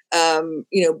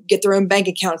 get their own bank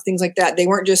accounts, things like that. They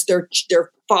weren't just their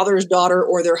father's daughter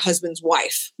or their husband's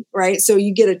wife, right? So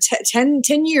you get 10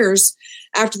 years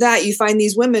after that, you find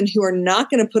these women who are not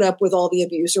going to put up with all the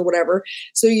abuse or whatever.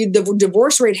 So the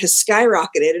divorce rate has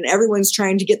skyrocketed, and everyone's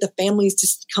trying to get the families to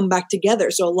come back together.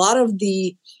 So a lot of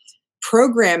the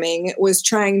programming was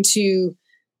trying to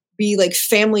be like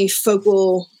family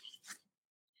focal.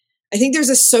 I think there's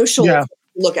a social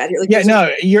look at it. Like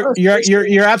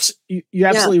you're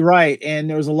absolutely right. And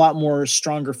there was a lot more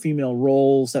stronger female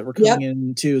roles that were coming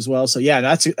in too as well. So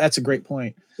that's a great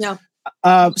point. Yeah.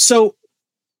 So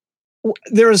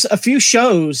there's a few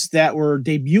shows that were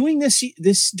debuting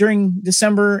this during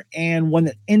December, and one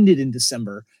that ended in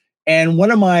December. And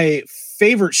one of my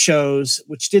favorite shows,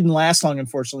 which didn't last long,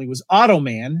 unfortunately, was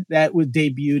Automan, that was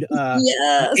debuted on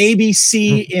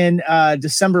ABC in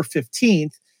December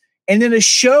 15th. And then a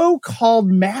show called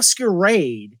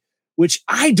Masquerade, which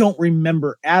I don't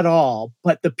remember at all,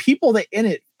 but the people that in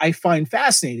it I find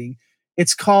fascinating.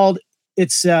 It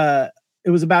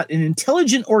was about an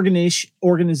intelligent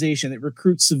organization that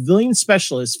recruits civilian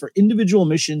specialists for individual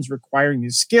missions requiring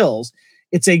these skills.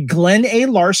 It's a Glenn A.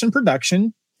 Larson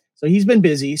production, so he's been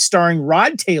busy, starring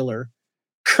Rod Taylor,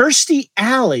 Kirstie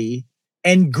Alley,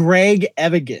 and Greg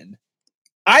Evigan.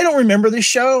 I don't remember this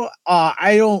show.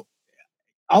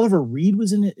 Oliver Reed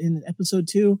was in it in an episode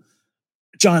too.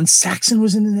 John Saxon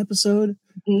was in an episode.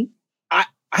 Mm-hmm.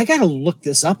 I got to look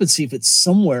this up and see if it's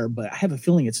somewhere, but I have a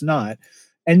feeling it's not.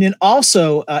 And then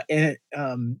also,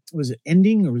 was it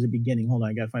ending or was it beginning? Hold on,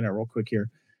 I got to find out real quick here.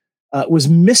 Was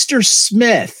Mr.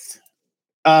 Smith.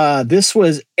 This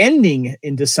was ending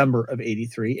in December of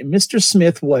 83, and Mr.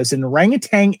 Smith was an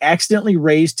orangutan accidentally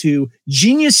raised to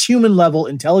genius human level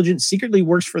intelligence, secretly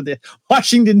works for the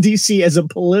Washington, D.C. as a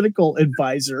political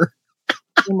advisor.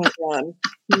 Oh my God.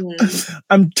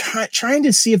 I'm trying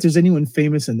to see if there's anyone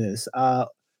famous in this. Oh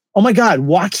my God,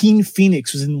 Joaquin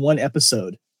Phoenix was in one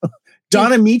episode.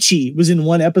 Don Amici was in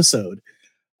one episode.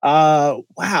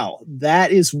 Wow,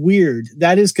 that is weird.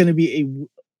 That is going to be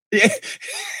a... I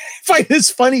find this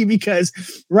funny because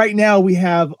right now we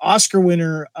have Oscar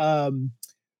winner,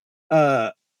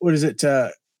 what is it?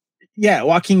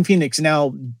 Joaquin Phoenix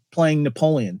now playing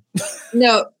Napoleon.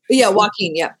 No, yeah,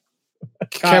 Joaquin, yeah.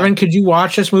 Kevin, could you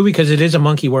watch this movie? Because it is a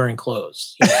monkey wearing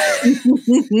clothes.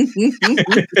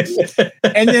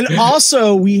 And then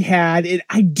also we had it.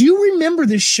 I do remember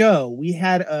the show. We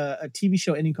had a TV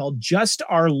show ending called Just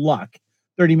Our Luck,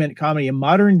 30-minute comedy. A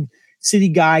modern city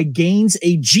guy gains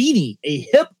a genie, a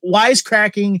hip,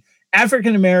 wisecracking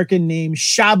African-American named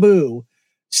Shabu.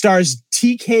 Stars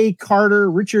T.K. Carter,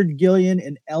 Richard Gillian,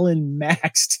 and Ellen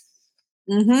Maxt.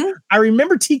 Mm-hmm. I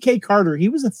remember T.K. Carter. He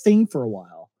was a thing for a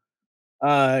while.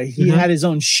 He had his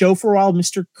own show for a while.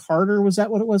 Mr. Carter, was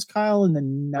that what it was, Kyle? In the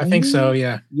 90s? I think so,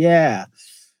 yeah. Yeah.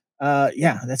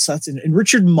 That's and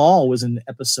Richard Mall was in the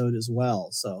episode as well.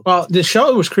 So, well, the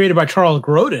show was created by Charles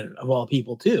Grodin of all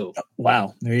people too.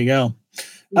 Wow, there you go.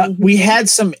 We had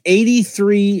some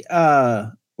 83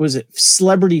 was it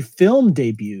celebrity film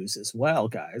debuts as well,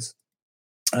 guys.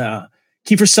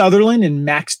 Kiefer Sutherland and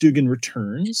Max Dugan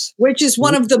Returns, which is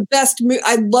one of the best.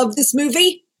 I love this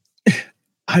movie.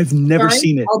 I've never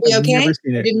seen it. I'll be okay. I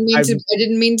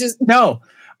didn't mean to. No,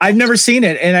 I've never seen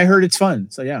it, and I heard it's fun.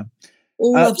 So yeah.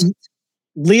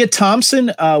 Leah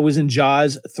Thompson was in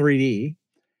Jaws 3D.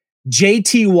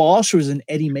 J.T. Walsh was in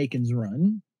Eddie Macon's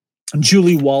Run.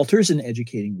 Julie Walters in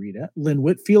Educating Rita. Lynn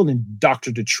Whitfield in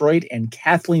Dr. Detroit. And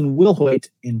Kathleen Wilhoit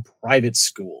in Private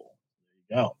School.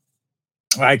 There you go.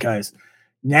 All right, guys.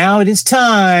 Now it is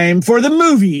time for the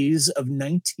movies of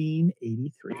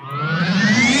 1983.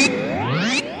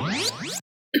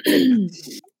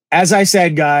 As I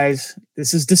said, guys,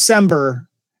 this is December,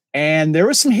 and there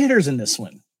were some hitters in this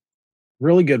one.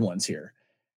 Really good ones here.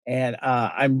 And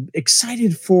I'm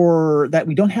excited for that.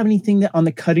 We don't have anything on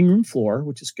the cutting room floor,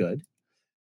 which is good.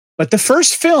 But the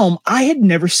first film I had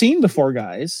never seen before,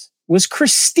 guys, was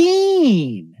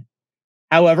Christine.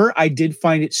 However, I did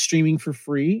find it streaming for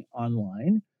free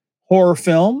online. Horror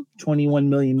film, $21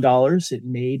 million it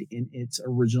made in its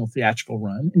original theatrical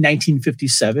run. In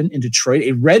 1957 in Detroit,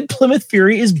 a red Plymouth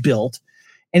Fury is built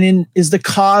and is the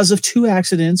cause of 2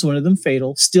 accidents, one of them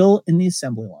fatal, still in the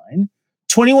assembly line.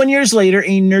 21 years later,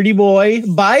 a nerdy boy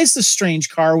buys the strange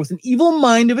car with an evil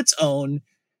mind of its own,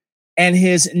 and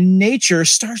his nature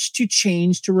starts to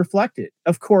change to reflect it.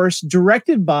 Of course,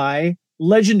 directed by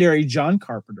legendary John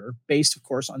Carpenter, based, of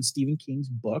course, on Stephen King's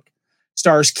book.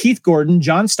 Stars Keith Gordon,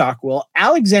 John Stockwell,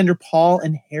 Alexander Paul,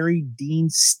 and Harry Dean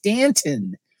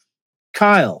Stanton.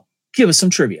 Kyle, give us some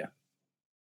trivia.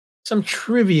 Some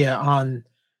trivia on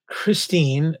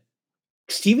Christine.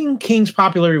 Stephen King's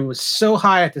popularity was so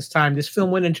high at this time, this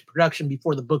film went into production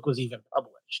before the book was even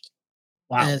published.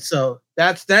 Wow. And so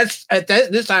that's at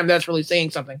this time, that's really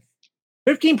saying something.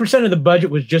 15% of the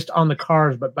budget was just on the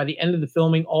cars, but by the end of the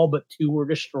filming, all but 2 were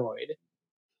destroyed.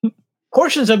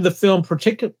 Portions of the film,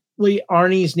 particularly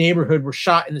Arnie's neighborhood, were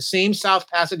shot in the same South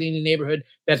Pasadena neighborhood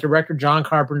that director John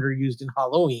Carpenter used in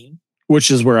Halloween.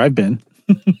 Which is where I've been.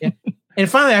 Yeah. And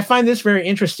finally, I find this very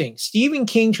interesting. Stephen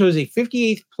King chose a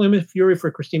 58th Plymouth Fury for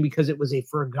Christine because it was a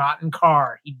forgotten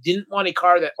car. He didn't want a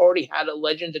car that already had a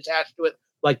legend attached to it,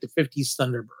 like the 50s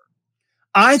Thunderbird.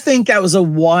 I think that was a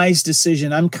wise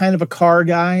decision. I'm kind of a car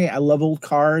guy. I love old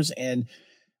cars, and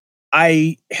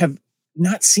I have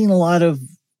not seen a lot of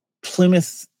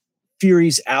Plymouth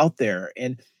Furies out there.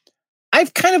 And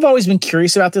I've kind of always been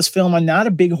curious about this film. I'm not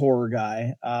a big horror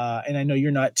guy, and I know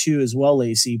you're not too as well,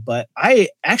 Lacey, but I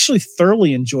actually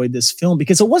thoroughly enjoyed this film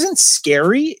because it wasn't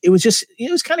scary. It was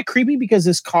kind of creepy because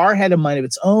this car had a mind of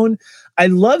its own. I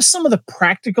love some of the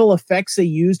practical effects they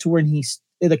used to when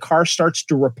the car starts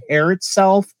to repair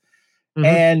itself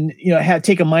and,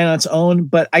 take a mind on its own.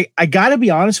 But I got to be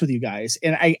honest with you guys,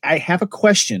 and I have a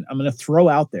question I'm going to throw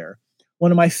out there.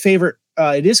 One of my favorite,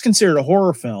 it is considered a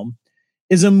horror film,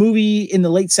 is a movie in the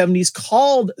late 70s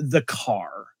called The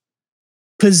Car.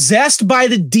 Possessed by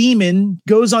the demon,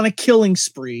 goes on a killing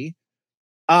spree.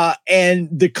 And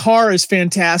the car is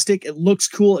fantastic. It looks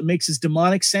cool. It makes this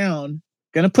demonic sound.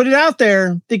 Gonna put it out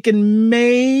there, thinking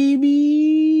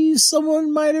maybe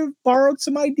someone might have borrowed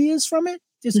some ideas from it.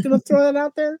 Just gonna throw that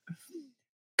out there.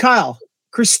 Kyle,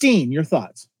 Christine, your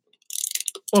thoughts?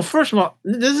 Well, first of all,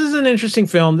 this is an interesting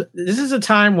film. This is a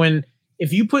time when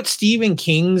if you put Stephen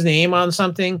King's name on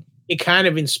something, it kind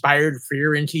of inspired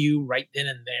fear into you right then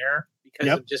and there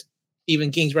because of just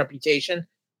Stephen King's reputation.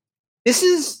 This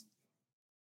is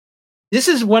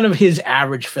one of his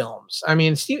average films. I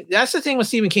mean, that's the thing with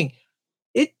Stephen King.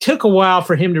 It took a while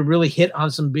for him to really hit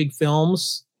on some big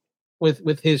films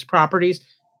with his properties.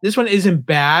 This one isn't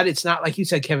bad. It's not like you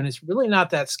said, Kevin. It's really not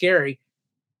that scary.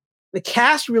 The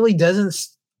cast really doesn't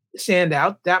stand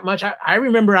out that much. I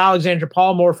remember Alexandra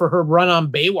Paul more for her run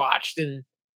on Baywatch than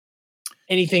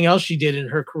anything else she did in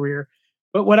her career.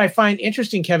 But what I find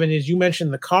interesting, Kevin, is you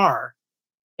mentioned the car,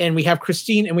 and we have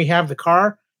Christine and we have the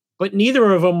car, but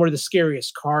neither of them were the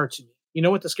scariest car to me. You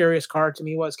know what the scariest car to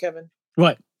me was, Kevin?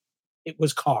 What? It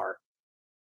was Car.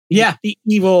 Yeah. The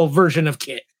evil version of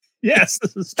Kit. Yes,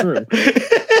 this is true.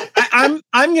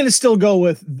 I'm going to still go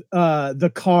with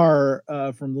the Car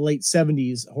from the late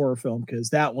 70s horror film because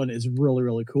that one is really,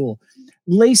 really cool.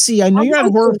 Lacey, I know you're not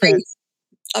a horror fan.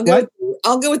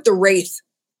 I'll go with the Wraith.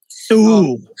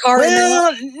 Ooh. Car.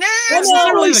 Well, that's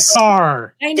not really the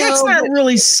Car. I know. That's not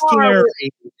really scary.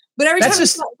 But every time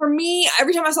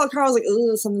I saw the Car, I was like,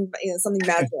 "Ooh, something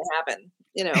bad's gonna happen."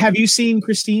 You know. Have you seen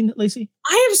Christine, Lacey?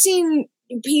 I have seen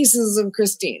pieces of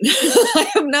Christine. I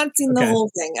have not seen the whole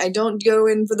thing. I don't go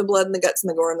in for the blood and the guts and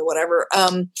the gore and the whatever.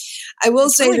 I will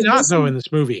say really not though in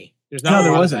this movie.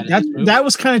 There wasn't. That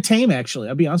was kind of tame, actually.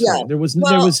 I'll be honest with you.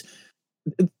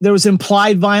 There was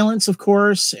implied violence, of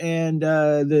course, and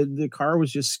the car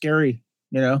was just scary.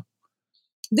 You know.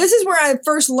 This is where I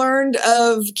first learned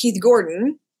of Keith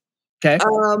Gordon. Okay.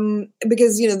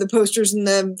 Because the posters and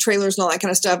the trailers and all that kind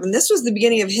of stuff, and this was the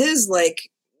beginning of his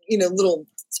little.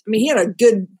 I mean, he had a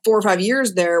good 4 or 5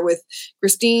 years there with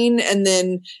Christine, and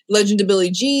then Legend of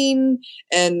Billie Jean,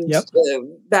 and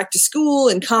Back to School,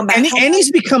 and Combat. And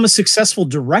he's become a successful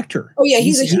director. Oh yeah,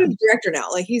 he's a huge director now.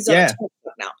 Like he's on top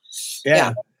stuff now.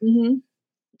 Yeah. Mm-hmm.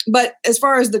 But as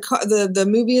far as the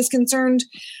movie is concerned,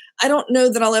 I don't know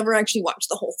that I'll ever actually watch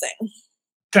the whole thing.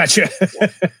 Gotcha.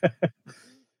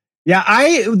 Yeah,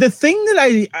 the thing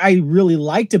that I really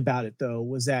liked about it though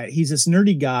was that he's this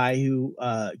nerdy guy who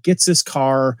gets this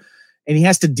car and he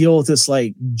has to deal with this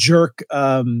like jerk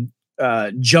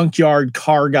junkyard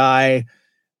car guy,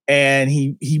 and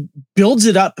he builds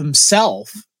it up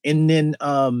himself, and then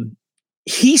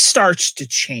he starts to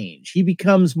change. He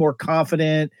becomes more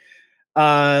confident,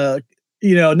 not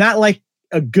like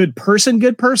a good person,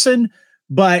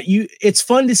 but it's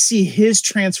fun to see his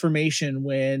transformation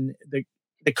when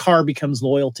the car becomes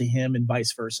loyal to him and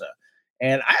vice versa.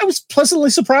 And I was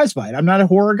pleasantly surprised by it. I'm not a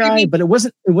horror guy, but it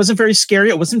wasn't very scary.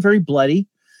 It wasn't very bloody,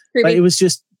 but it was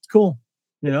just cool,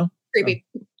 Creepy.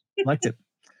 So, liked it.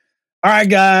 All right,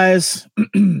 guys,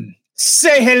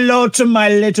 say hello to my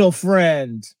little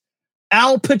friend.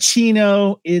 Al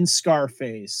Pacino in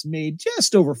Scarface made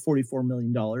just over $44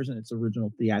 million in its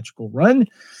original theatrical run.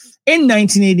 In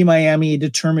 1980 Miami, a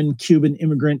determined Cuban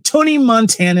immigrant, Tony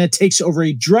Montana, takes over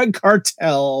a drug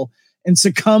cartel and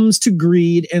succumbs to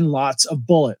greed and lots of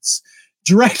bullets.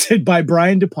 Directed by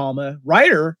Brian De Palma,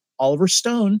 writer Oliver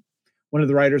Stone, one of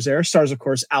the writers there, stars, of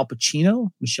course, Al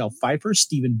Pacino, Michelle Pfeiffer,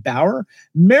 Stephen Bauer,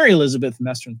 Mary Elizabeth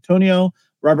Mastrantonio,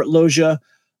 Robert Loggia,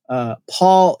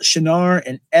 Paul Shinar,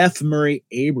 and F. Murray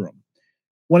Abram.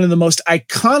 One of the most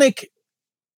iconic,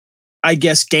 I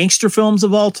guess, gangster films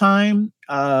of all time,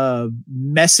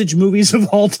 message movies of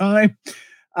all time.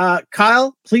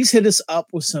 Kyle, please hit us up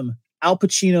with some Al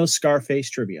Pacino Scarface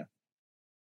trivia.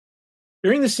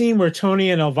 During the scene where Tony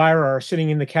and Elvira are sitting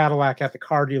in the Cadillac at the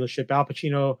car dealership, Al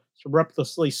Pacino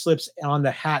surreptitiously slips on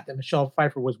the hat that Michelle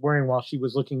Pfeiffer was wearing while she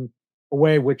was looking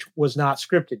away, which was not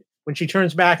scripted. When she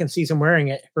turns back and sees him wearing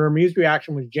it, her amused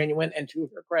reaction was genuine, and to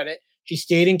her credit, she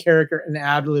stayed in character and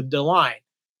ad-libbed a line.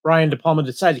 Brian De Palma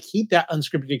decided to keep that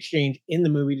unscripted exchange in the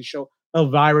movie to show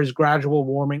Elvira's gradual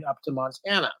warming up to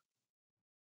Montana.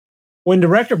 When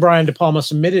director Brian De Palma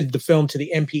submitted the film to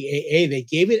the MPAA, they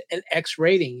gave it an X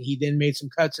rating. He then made some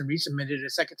cuts and resubmitted it a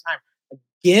second time.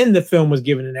 Again, the film was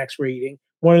given an X rating.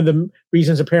 One of the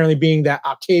reasons apparently being that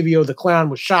Octavio the Clown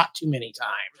was shot too many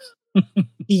times.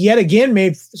 He yet again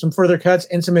made some further cuts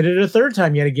and submitted it a third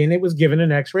time. Yet again, it was given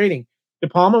an X rating. De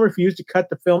Palma refused to cut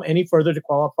the film any further to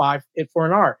qualify it for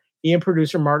an R. He and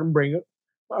producer Martin Brigham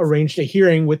arranged a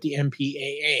hearing with the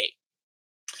MPAA.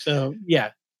 So,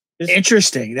 yeah.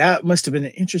 Interesting. That must have been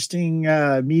an interesting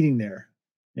meeting there.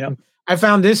 Yeah. I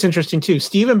found this interesting, too.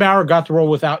 Stephen Bauer got the role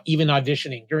without even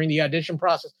auditioning. During the audition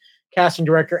process, casting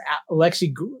director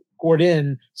Alexi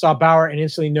Gordon saw Bauer and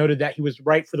instantly noted that he was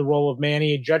right for the role of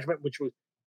Manny, a judgment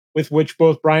with which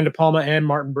both Brian De Palma and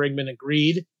Martin Brigman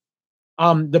agreed.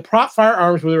 The prop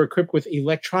firearms were equipped with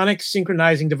electronic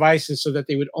synchronizing devices so that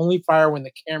they would only fire when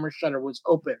the camera shutter was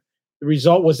open. The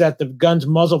result was that the gun's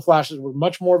muzzle flashes were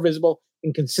much more visible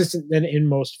and consistent than in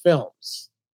most films.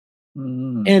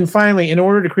 Mm. And finally, in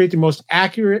order to create the most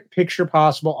accurate picture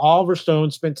possible, Oliver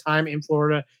Stone spent time in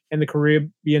Florida and the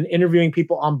Caribbean interviewing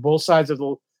people on both sides of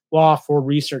the law for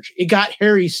research. It got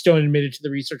Harry Stone admitted to the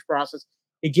research process.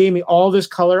 It gave me all this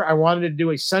color. I wanted to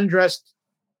do a sundressed,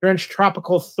 drenched,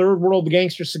 tropical, third world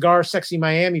gangster cigar, sexy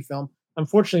Miami film.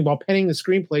 Unfortunately, while penning the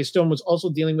screenplay, Stone was also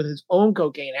dealing with his own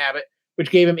cocaine habit, which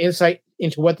gave him insight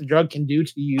into what the drug can do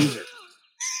to the user.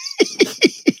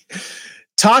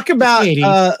 Talk about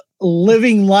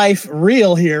living life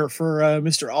real here for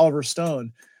Mr. Oliver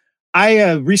Stone.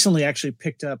 I recently actually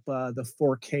picked up the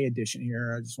 4K edition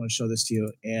here. I just want to show this to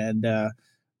you, and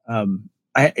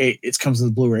it comes with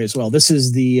the Blu-ray as well. This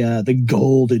is the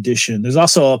gold edition. There's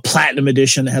also a platinum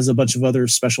edition that has a bunch of other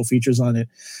special features on it.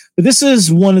 But this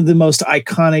is one of the most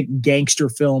iconic gangster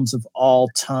films of all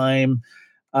time,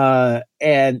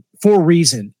 and for a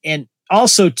reason. And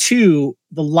also, too,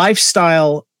 the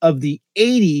lifestyle of the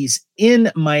 80s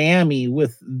in Miami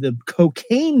with the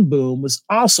cocaine boom was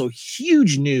also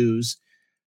huge news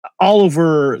all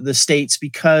over the States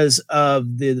because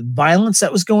of the violence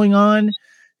that was going on,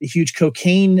 the huge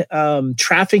cocaine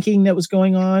trafficking that was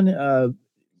going on.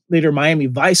 Later, Miami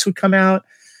Vice would come out.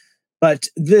 But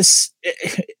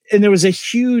and there was a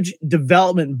huge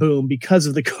development boom because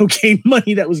of the cocaine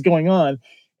money that was going on.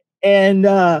 And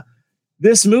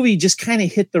this movie just kind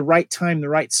of hit the right time, the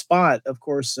right spot, of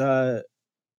course,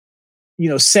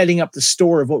 setting up the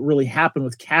story of what really happened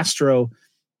with Castro,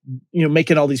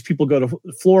 making all these people go to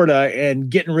Florida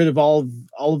and getting rid of all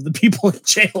of the people in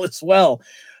jail as well.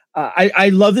 I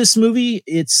love this movie.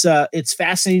 It's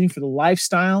fascinating for the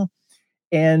lifestyle.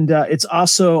 And it's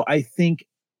also, I think,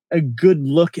 a good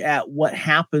look at what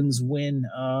happens when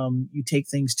you take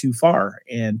things too far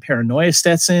and paranoia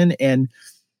sets in. And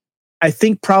I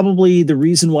think probably the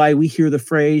reason why we hear the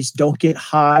phrase, don't get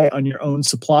high on your own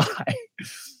supply.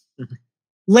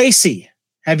 Lacey,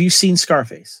 have you seen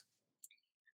Scarface?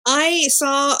 I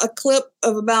saw a clip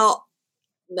of about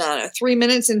 3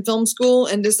 minutes in film school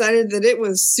and decided that it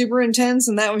was super intense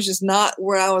and that was just not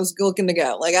where I was looking to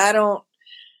go. Like,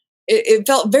 it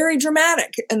felt very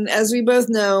dramatic. And as we both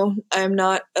know, I'm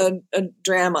not a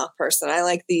drama person. I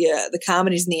like the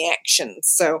comedies and the action.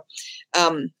 So,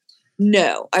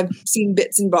 no, I've seen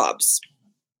bits and bobs.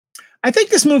 I think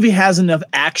this movie has enough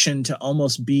action to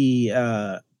almost be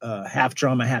a half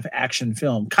drama, half action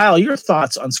film. Kyle, your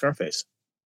thoughts on Scarface?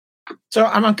 So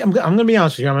I'm going to be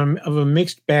honest with you. I'm of a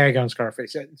mixed bag on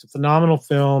Scarface. It's a phenomenal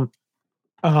film.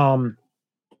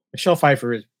 Michelle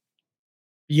Pfeiffer is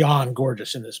beyond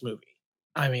gorgeous in this movie.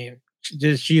 I mean,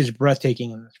 she is breathtaking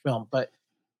in this film. But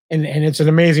and it's an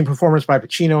amazing performance by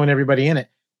Pacino and everybody in it.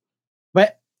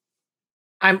 But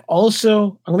I'm going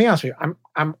to be honest with you.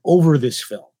 I'm over this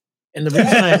film, and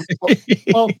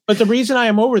the reason I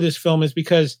am over this film is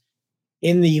because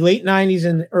in the late 90s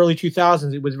and early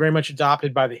 2000s, it was very much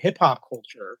adopted by the hip hop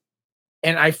culture.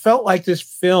 And I felt like this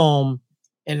film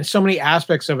and so many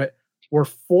aspects of it were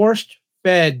forced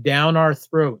fed down our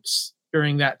throats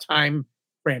during that time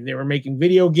frame. They were making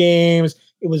video games.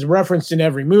 It was referenced in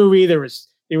every movie. They were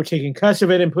taking cuts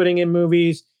of it and putting in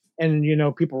movies, and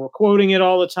people were quoting it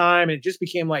all the time. And it just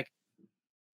became like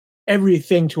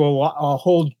everything to a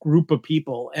whole group of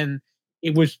people. And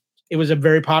it was a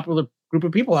very popular group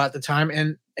of people at the time.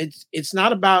 And it's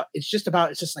just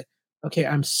like, okay,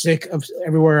 I'm sick of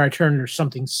everywhere I turn, there's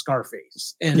something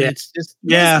Scarface. And it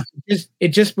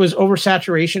just was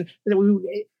oversaturation.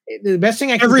 The best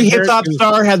thing I can every hip hop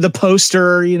star had the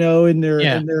poster, in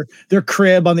their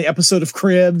crib on the episode of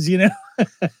Cribs, I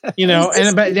think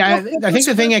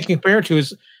the thing I can compare it to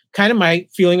is kind of my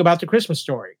feeling about the Christmas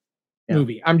Story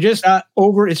movie. I'm just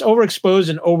it's overexposed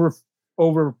and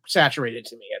oversaturated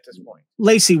to me at this point.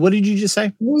 Lacey, what did you just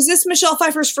say? Was this Michelle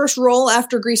Pfeiffer's first role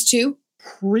after Grease 2?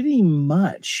 Pretty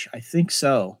much. I think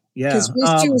so. Yeah. Because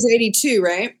Grease 2 was 82,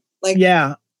 right?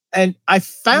 Yeah. And I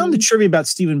found the trivia about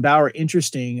Stephen Bauer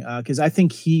interesting because I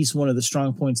think he's one of the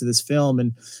strong points of this film.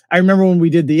 And I remember when we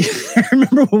did the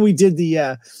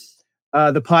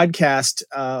podcast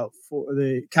for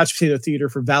the Couch Potato Theater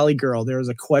for Valley Girl, there was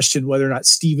a question whether or not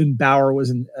Stephen Bauer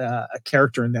was a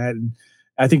character in that. And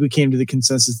I think we came to the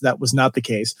consensus that was not the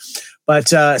case.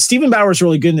 But Stephen Bauer is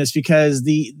really good in this because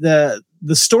the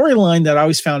storyline that I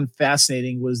always found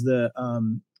fascinating was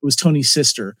was Tony's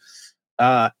sister.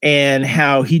 And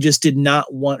how he just did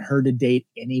not want her to date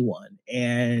anyone.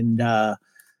 And,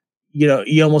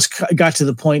 he almost got to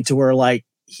the point to where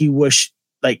he wished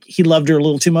he loved her a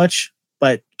little too much,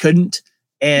 but couldn't.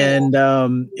 And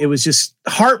it was just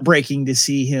heartbreaking to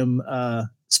see him,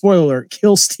 spoiler alert,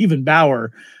 kill Stephen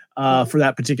Bauer for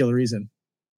that particular reason.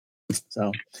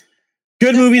 So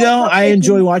good movie, though. I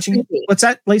enjoy watching it. What's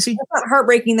that, Lacey? That's not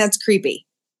heartbreaking. That's creepy.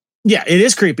 Yeah, it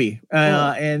is creepy.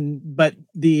 But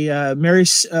the Mary,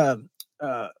 was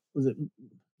it?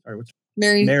 Sorry, what's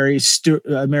Mary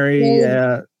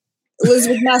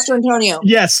Elizabeth Master Antonio.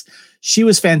 Yes, she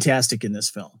was fantastic in this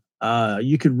film.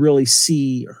 You could really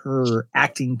see her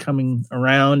acting coming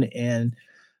around, and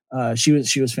she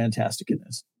was fantastic in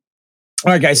this.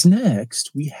 All right, guys.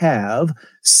 Next, we have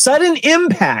Sudden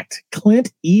Impact.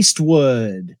 Clint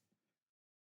Eastwood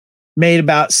made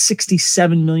about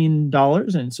 $67 million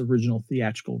in its original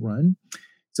theatrical run.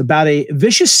 It's about a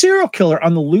vicious serial killer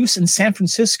on the loose in San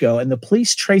Francisco, and the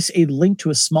police trace a link to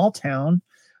a small town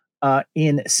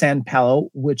in San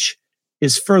Paulo, which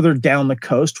is further down the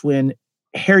coast, when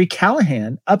Harry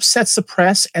Callahan upsets the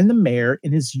press and the mayor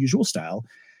in his usual style.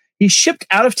 He's shipped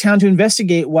out of town to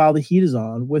investigate while the heat is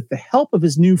on. With the help of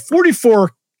his new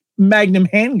 44 Magnum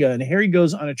handgun, Harry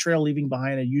goes on a trail, leaving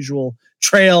behind a usual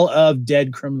trail of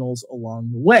dead criminals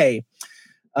along the way.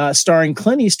 Starring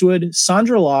Clint Eastwood,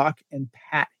 Sandra Locke, and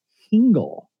Pat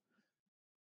Hingle.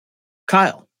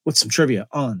 Kyle, what's some trivia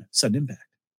on Sudden Impact?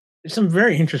 There's some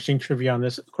very interesting trivia on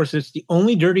this. Of course, it's the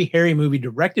only Dirty Harry movie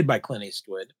directed by Clint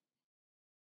Eastwood.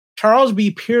 Charles B.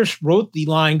 Pierce wrote the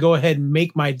line, "Go ahead and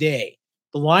make my day."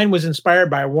 The line was inspired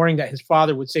by a warning that his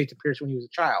father would say to Pierce when he was a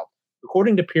child.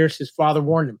 According to Pierce, his father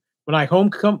warned him, "When I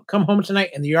come home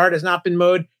tonight and the yard has not been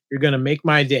mowed, you're going to make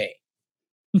my day."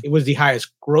 It was the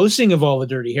highest grossing of all the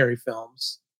Dirty Harry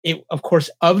films. Of course,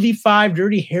 of the 5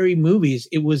 Dirty Harry movies,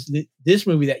 it was this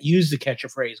movie that used the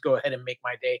catchphrase, "Go ahead and make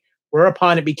my day,"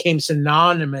 whereupon it became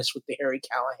synonymous with the Harry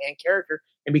Callahan character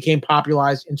and became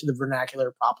popularized into the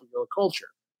vernacular popular culture.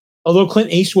 Although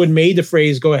Clint Eastwood made the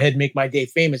phrase "Go ahead and make my day"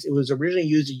 famous, it was originally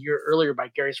used a year earlier by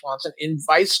Gary Swanson in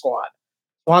Vice Squad.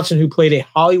 Swanson, who played a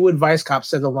Hollywood vice cop,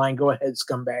 said the line, "Go ahead,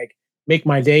 scumbag, make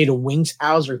my day," to Wings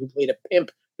Hauser, who played a pimp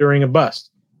during a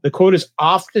bust. The quote is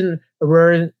often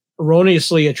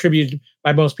erroneously attributed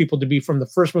by most people to be from the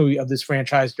first movie of this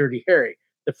franchise, Dirty Harry.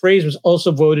 The phrase was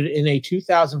also voted in a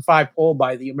 2005 poll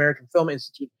by the American Film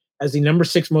Institute as the number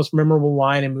 6 most memorable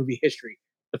line in movie history.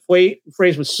 The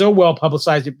phrase was so well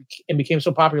publicized and became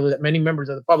so popular that many members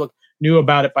of the public knew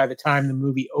about it by the time the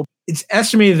movie opened. It's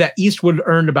estimated that Eastwood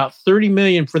earned about $30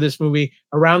 million for this movie.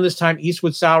 Around this time,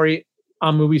 Eastwood's salary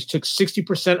on movies took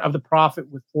 60% of the profit,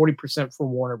 with 40% for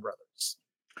Warner Brothers.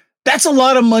 That's a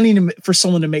lot of money for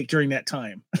someone to make during that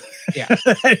time. Yeah.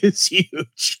 That is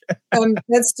huge.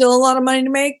 That's still a lot of money to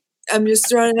make. I'm just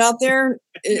throwing it out there.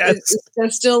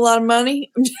 That's still a lot of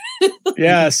money.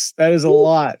 Yes, that is a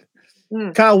lot.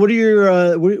 Kyle, what do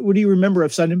you remember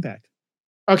of Sudden Impact?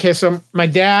 Okay, so my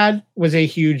dad was a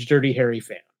huge Dirty Harry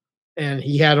fan, and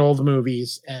he had all the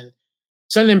movies. And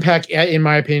Sudden Impact, in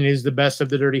my opinion, is the best of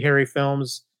the Dirty Harry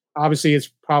films. Obviously, it's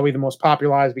probably the most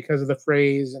popularized because of the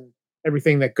phrase and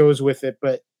everything that goes with it.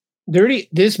 But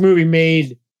this movie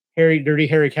made Dirty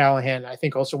Harry Callahan, I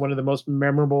think, also one of the most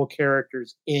memorable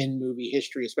characters in movie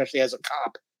history, especially as a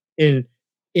cop in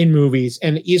movies.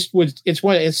 And Eastwood,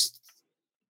 it's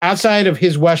outside of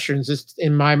his westerns, this,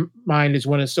 in my mind, is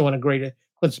still one of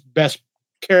Clint's best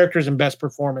characters and best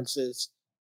performances.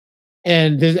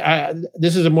 And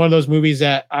this is one of those movies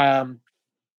that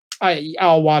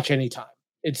I'll watch anytime.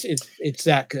 It's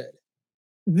that good.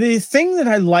 The thing that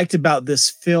I liked about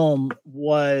this film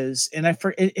was, and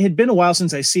it had been a while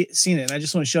since I seen it, and I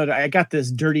just want to show it. I got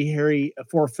this Dirty Harry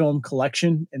 4-film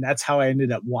collection, and that's how I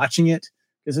ended up watching it.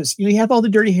 Because you have all the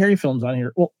Dirty Harry films on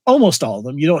here. Well, almost all of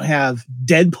them. You don't have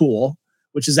Deadpool,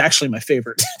 which is actually my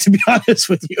favorite, to be honest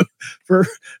with you, for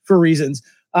reasons.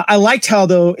 I liked how,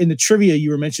 though, in the trivia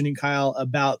you were mentioning, Kyle,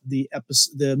 about the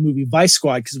movie Vice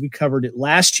Squad, because we covered it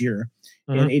last year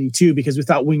in '82, because we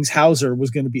thought Wings Hauser was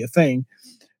going to be a thing.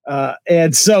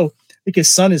 And so I think his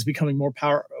son is becoming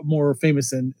more famous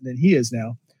than he is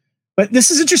now. But this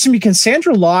is interesting because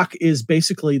Sandra Locke is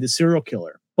basically the serial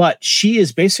killer, but she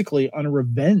is basically on a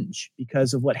revenge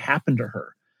because of what happened to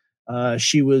her.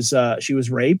 She was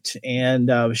raped,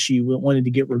 and she wanted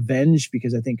to get revenge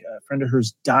because I think a friend of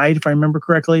hers died, if I remember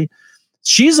correctly.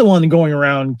 She's the one going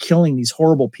around killing these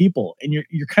horrible people, and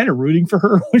you're kind of rooting for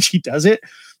her when she does it.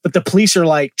 But the police are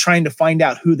like trying to find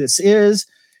out who this is,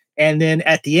 and then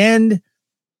at the end,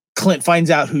 Clint finds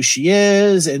out who she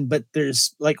is, but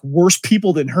there's like worse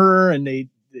people than her, and they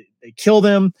kill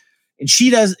them, and he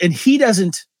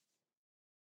doesn't.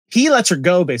 He lets her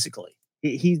go basically.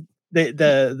 The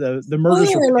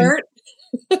murders were alert.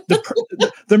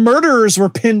 the murderers were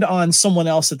pinned on someone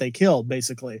else that they killed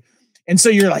basically, and so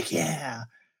you're like, yeah.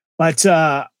 But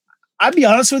I'll be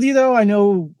honest with you, though. I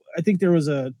think there was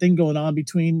a thing going on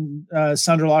between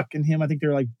Sandra Locke and him. I think they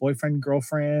were like boyfriend,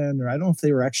 girlfriend, or I don't know if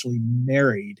they were actually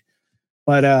married.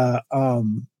 But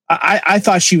I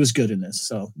thought she was good in this.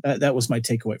 So that was my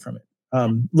takeaway from it.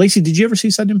 Lacey, did you ever see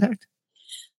Sudden Impact?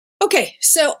 Okay,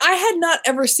 so I had not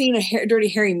ever seen a Dirty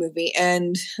Harry movie,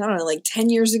 and I don't know, like 10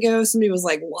 years ago, somebody was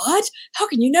like, "What? How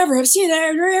can you never have seen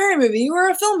a Dirty Harry movie? You are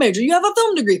a film major. You have a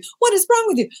film degree. What is wrong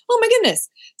with you? Oh my goodness!"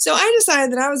 So I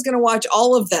decided that I was going to watch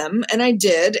all of them, and I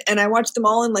did, and I watched them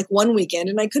all in like one weekend,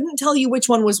 and I couldn't tell you which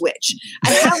one was which. I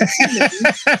have seen them,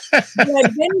 but I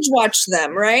binge watched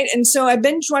them, right? And so I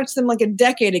binge watched them like a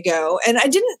decade ago, and I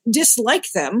didn't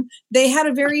dislike them. They had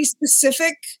a very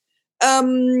specific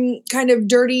kind of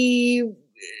dirty,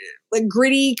 like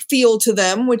gritty feel to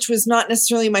them, which was not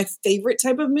necessarily my favorite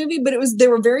type of movie, but they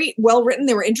were very well written.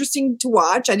 They were interesting to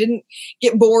watch. I didn't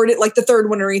get bored at like the third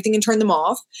one or anything and turn them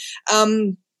off.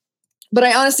 But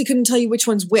I honestly couldn't tell you which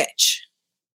one's which.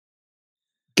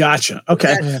 Gotcha.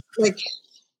 Okay. Like,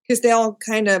 because they all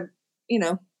kind of,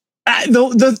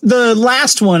 the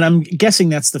last one, I'm guessing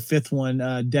that's the fifth one.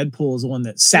 Deadpool is the one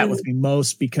that sat with me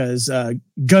most because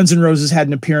Guns N' Roses had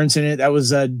an appearance in it. That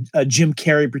was Jim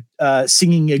Carrey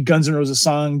singing a Guns N' Roses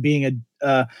song, being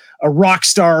a rock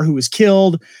star who was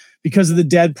killed because of the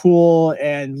Deadpool,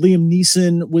 and Liam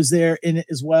Neeson was there in it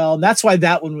as well. And that's why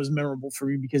that one was memorable for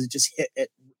me, because it just hit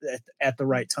it at the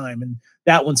right time. And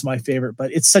that one's my favorite,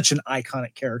 but it's such an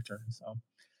iconic character. So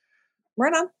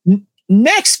right on.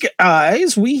 Next,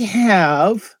 guys, we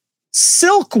have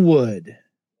Silkwood.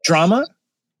 Drama,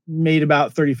 made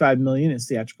about $35 million in its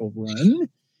theatrical run.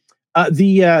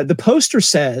 The poster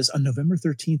says, on November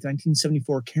 13th,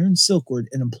 1974, Karen Silkwood,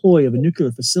 an employee of a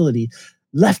nuclear facility,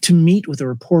 left to meet with a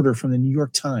reporter from the New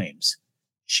York Times.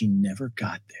 She never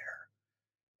got there.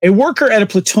 A worker at a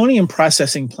plutonium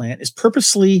processing plant is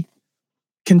purposely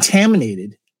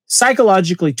contaminated,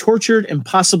 psychologically tortured, and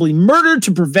possibly murdered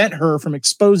to prevent her from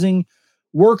exposing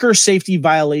worker safety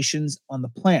violations on the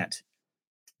plant.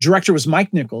 Director was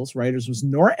Mike Nichols. Writers was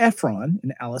Nora Ephron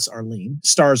and Alice Arlene.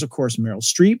 Stars, of course, Meryl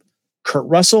Streep, Kurt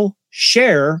Russell,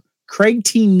 Cher, Craig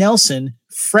T. Nelson,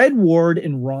 Fred Ward,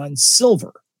 and Ron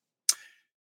Silver.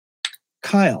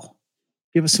 Kyle,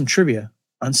 give us some trivia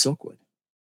on Silkwood.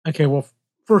 Okay, well,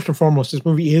 first and foremost, this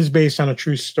movie is based on a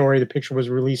true story. The picture was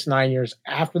released 9 years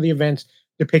after the events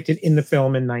depicted in the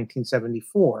film in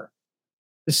 1974.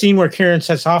 The scene where Karen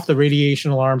sets off the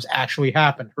radiation alarms actually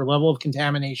happened. Her level of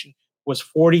contamination was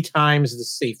 40 times the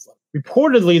safe level.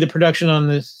 Reportedly, the production on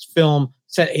this film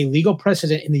set a legal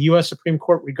precedent in the U.S. Supreme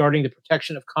Court regarding the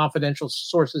protection of confidential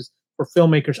sources for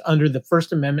filmmakers under the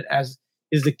First Amendment, as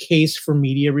is the case for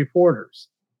media reporters.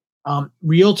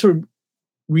 Real to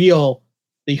real,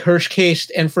 the Hirsch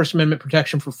case and First Amendment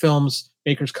protection for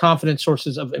filmmakers' confident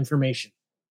sources of information.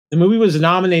 The movie was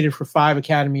nominated for 5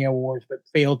 Academy Awards, but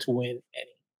failed to win any.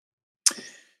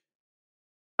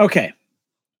 Okay.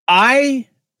 I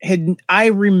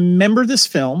remember this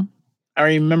film. I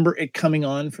remember it coming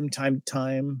on from time to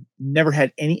time. Never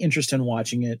had any interest in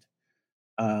watching it.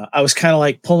 I was kind of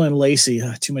like pulling Lacey.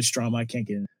 Too much drama. I can't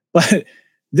get in. But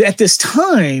at this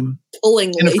time,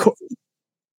 pulling Lacey.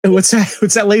 What's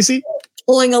that, Lacey?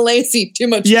 Pulling a Lacey. Too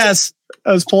much. Yes,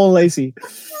 I was pulling Lacey.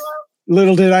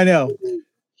 Little did I know.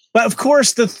 But of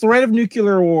course, the threat of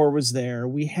nuclear war was there.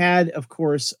 We had, of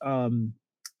course,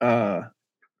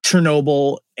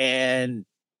 Chernobyl, and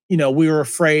we were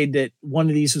afraid that one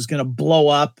of these was going to blow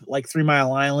up, like 3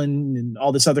 Mile Island and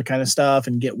all this other kind of stuff,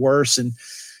 and get worse. And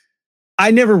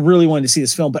I never really wanted to see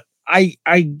this film, but I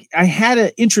had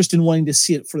an interest in wanting to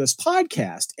see it for this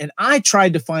podcast, and I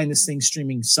tried to find this thing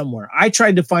streaming somewhere. I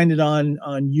tried to find it on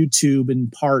YouTube in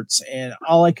parts, and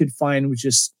all I could find was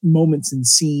just moments and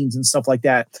scenes and stuff like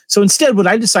that. So instead, what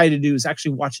I decided to do is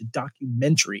actually watch a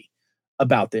documentary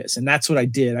about this, and that's what I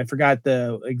did. I forgot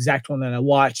the exact one that I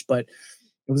watched, but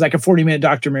it was like a 40-minute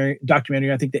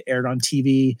documentary. I think that aired on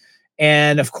TV,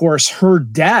 and of course, her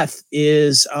death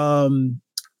is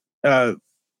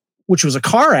which was a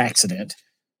car accident,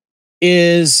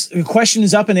 the question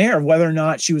is up in the air of whether or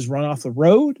not she was run off the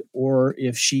road or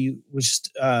if she was just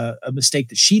a mistake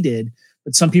that she did.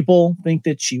 But some people think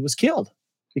that she was killed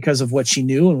because of what she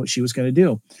knew and what she was going to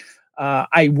do.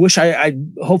 I wish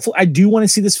hopefully I do want to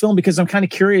see this film, because I'm kind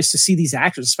of curious to see these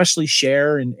actors, especially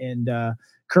Cher and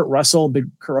Kurt Russell, big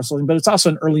Kurt Russell, but it's also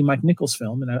an early Mike Nichols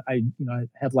film. And I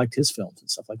have liked his films and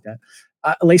stuff like that.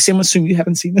 Lacey, I'm assuming you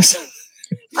haven't seen this.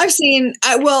 I've seen,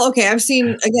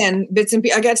 again, bits and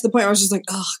pieces. I got to the point where I was just like,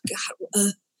 oh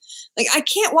God. Like, I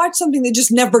can't watch something that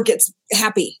just never gets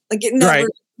happy. Like, it never,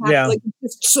 Yeah. Like,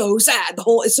 it's so sad. The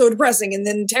whole, it's so depressing and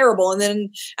then terrible. And then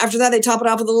after that, they top it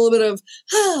off with a little bit of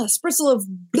spritzel of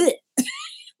bleh.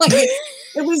 Like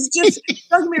it was just,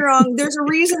 don't get me wrong. There's a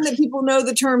reason that people know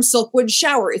the term Silkwood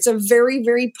Shower. It's a very,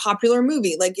 very popular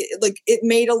movie. Like it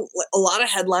made a lot of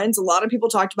headlines. A lot of people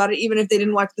talked about it. Even if they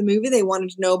didn't watch the movie, they wanted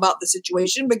to know about the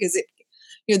situation because it,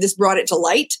 this brought it to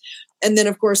light. And then,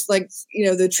 of course, like,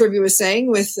 the trivia was saying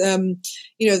with,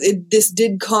 this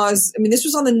did cause, this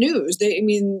was on the news.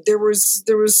 There was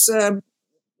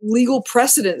legal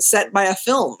precedent set by a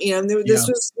film.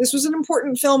 This was an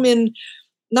important film in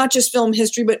not just film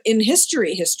history, but in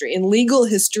history, in legal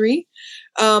history.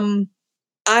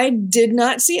 I did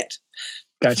not see it.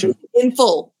 Gotcha. In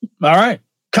full. All right.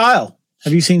 Kyle,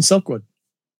 have you seen Silkwood?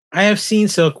 I have seen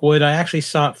Silkwood. I actually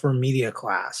saw it for media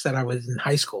class that I was in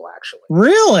high school, actually.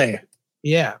 Really?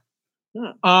 Yeah.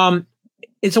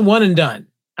 It's a one and done.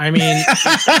 And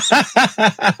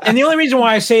the only reason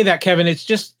why I say that, Kevin,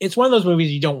 it's one of those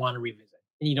movies you don't want to revisit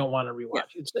and you don't want to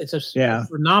rewatch. Yeah. It's a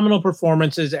phenomenal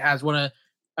performances. It has the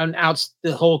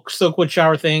whole Silkwood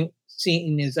Shower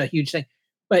scene is a huge thing,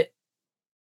 but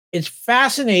it's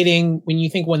fascinating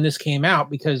when this came out,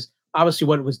 because obviously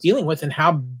what it was dealing with and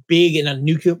how big in a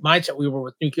nuclear mindset we were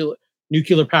with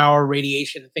nuclear power,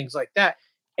 radiation, and things like that.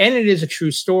 And it is a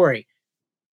true story.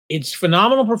 It's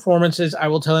phenomenal performances. I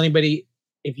will tell anybody,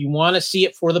 if you want to see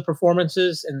it for the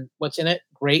performances and what's in it,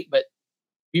 great, but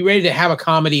be ready to have a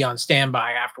comedy on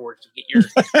standby afterwards to get your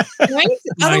right?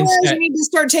 Otherwise, you need to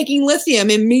start taking lithium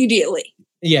immediately.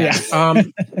 Yeah.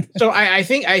 So I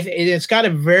think it's got a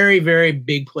very, very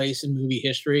big place in movie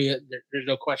history. There's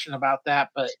no question about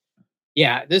that. But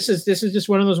yeah, this is just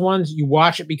one of those ones you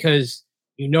watch it because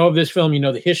you know of this film, you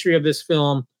know the history of this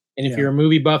film, and if you're a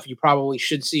movie buff, you probably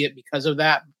should see it because of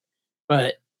that.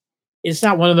 But it's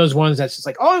not one of those ones that's just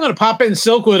like, oh, I'm going to pop in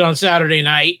Silkwood on Saturday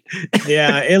night.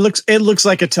 Yeah, it looks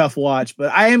like a tough watch,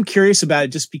 but I am curious about it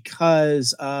just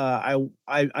because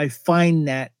I find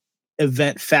that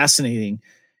event fascinating.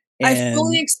 And I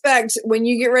fully expect when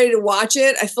you get ready to watch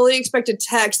it, I fully expect a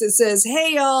text that says,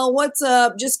 "Hey y'all, what's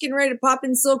up? Just getting ready to pop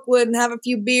in Silkwood and have a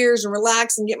few beers and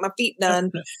relax and get my feet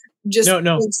done." Just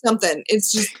something.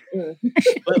 It's just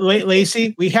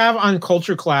Lacey, we have on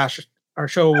Culture Clash, our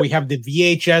show, we have the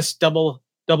VHS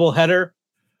double header.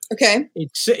 Okay.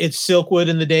 It's Silkwood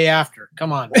and the day after.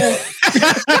 Come on. Man.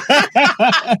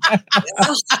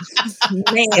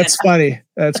 That's funny.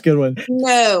 That's a good one.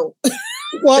 No.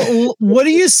 Well, what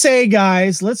do you say,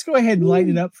 guys? Let's go ahead and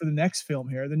lighten it up for the next film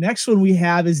here. The next one we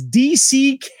have is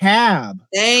DC Cab.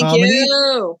 Thank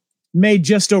you. Made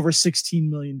just over $16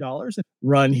 million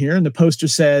run here. And the poster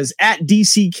says, at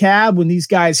DC Cab, when these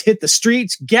guys hit the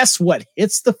streets, guess what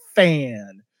hits the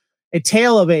fan? A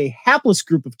tale of a hapless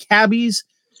group of cabbies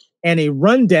and a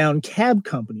rundown cab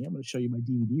company. I'm going to show you my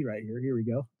DVD right here. Here we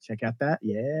go. Check out that.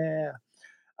 Yeah.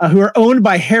 Who are owned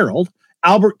by Harold.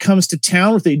 Albert comes to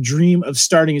town with a dream of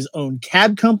starting his own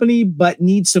cab company, but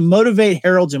needs to motivate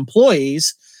Harold's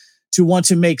employees to want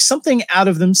to make something out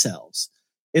of themselves.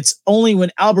 It's only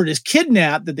when Albert is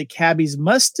kidnapped that the cabbies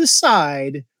must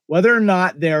decide whether or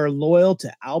not they're loyal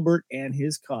to Albert and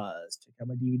his cause. Check out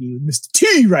my DVD with Mr.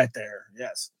 T right there.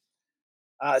 Yes.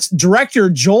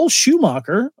 Director Joel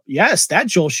Schumacher. Yes, that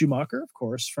Joel Schumacher, of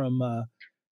course, from, I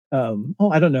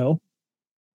don't know,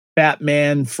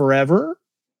 Batman Forever.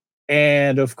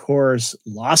 And of course,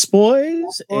 Lost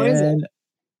Boys and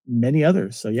many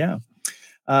others. So yeah,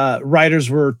 writers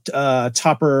were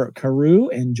Topper Carew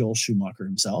and Joel Schumacher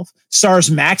himself.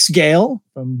 Stars Max Gale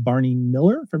from Barney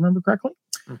Miller, if I remember correctly.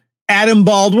 Adam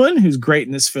Baldwin, who's great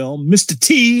in this film. Mr.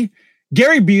 T,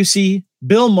 Gary Busey,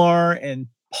 Bill Maher, and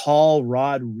Paul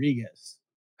Rodriguez.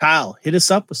 Kyle, hit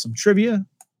us up with some trivia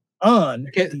on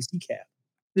DC Cab.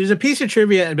 There's a piece of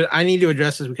trivia, but I need to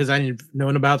address this because I've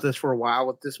known about this for a while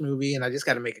with this movie, and I just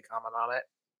got to make a comment on it.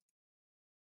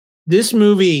 This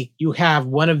movie, you have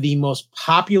one of the most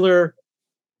popular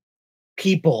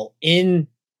people in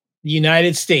the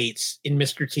United States in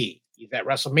Mr. T. He's at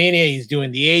WrestleMania. He's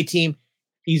doing the A-Team.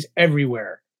 He's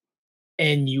everywhere.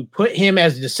 And you put him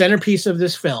as the centerpiece of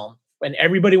this film, and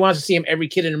everybody wants to see him. Every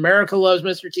kid in America loves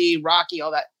Mr. T, Rocky,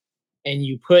 all that. And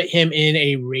you put him in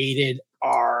a rated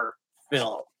R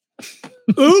film.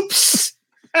 Oops.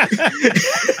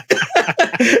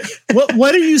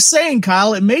 What are you saying,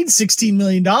 Kyle? It made $16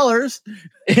 million.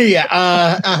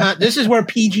 Yeah. This is where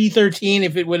PG-13,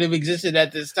 if it would have existed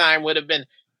at this time, would have been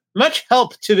much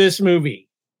help to this movie.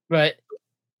 But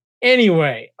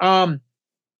anyway,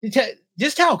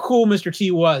 just how cool Mr.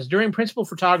 T was. During principal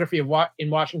photography in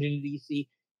Washington, D.C.,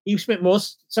 he spent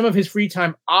some of his free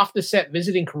time off the set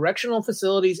visiting correctional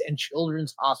facilities and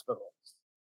children's hospitals.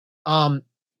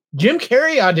 Jim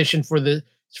Carrey auditioned for this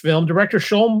film. Director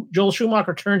Joel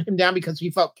Schumacher turned him down because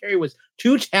he felt Carrey was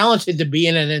too talented to be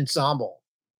in an ensemble.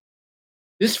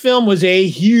 This film was a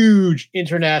huge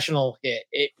international hit.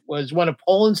 It was one of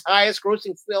Poland's highest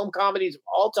grossing film comedies of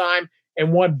all time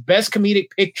and won Best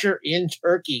Comedic Picture in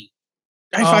Turkey.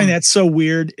 I find that so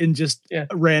weird and just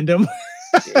random.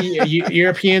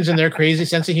 Europeans and their crazy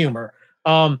sense of humor.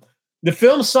 The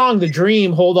film song, The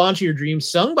Dream, Hold On to Your Dream,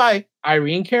 sung by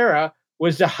Irene Cara,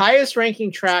 was the highest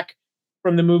ranking track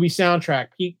from the movie soundtrack,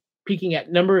 peaking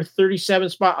at number 37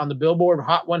 spot on the Billboard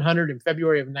Hot 100 in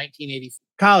February of 1984.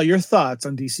 Kyle, your thoughts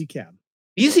on DC Cab?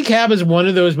 DC Cab is one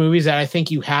of those movies that I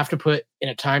think you have to put in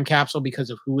a time capsule because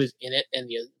of who is in it and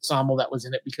the ensemble that was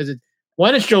in it. Because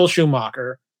one, it's Joel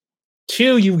Schumacher.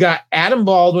 Two, you've got Adam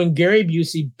Baldwin, Gary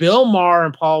Busey, Bill Maher,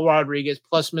 and Paul Rodriguez,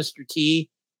 plus Mr. T.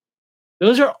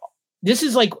 This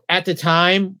is like, at the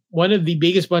time, one of the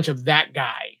biggest bunch of that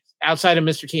guy outside of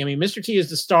Mr. T. I mean, Mr. T is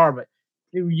the star, but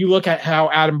you look at how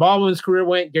Adam Baldwin's career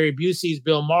went, Gary Busey's,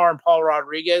 Bill Maher, and Paul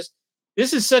Rodriguez.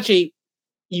 This is such a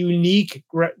unique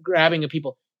grabbing of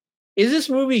people. Is this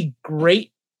movie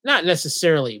great? Not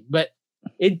necessarily, but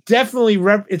it definitely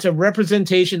it's a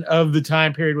representation of the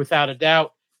time period without a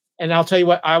doubt. And I'll tell you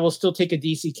what, I will still take a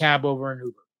DC Cab over an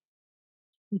Uber.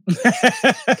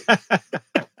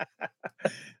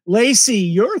 Lacey,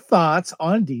 your thoughts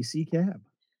on DC Cab?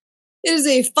 It is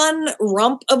a fun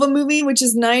romp of a movie, which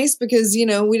is nice because,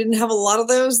 we didn't have a lot of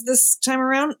those this time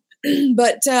around.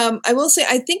 But I will say,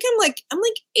 I think I'm like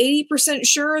 80%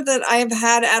 sure that I have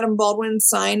had Adam Baldwin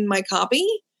sign my copy.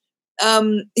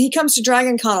 He comes to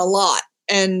Dragon Con a lot,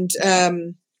 and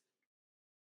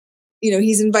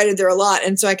he's invited there a lot.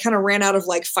 And so I kind of ran out of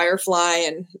like Firefly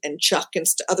and Chuck and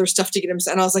other stuff to get him.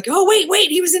 And I was like, oh,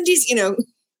 wait, he was in DC,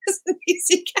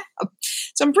 DC Cab.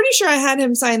 So I'm pretty sure I had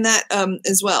him sign that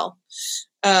as well.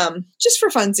 Just for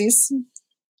funsies.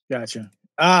 Gotcha.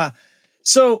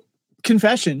 So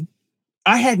confession,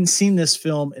 I hadn't seen this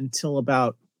film until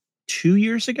about 2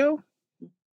 years ago.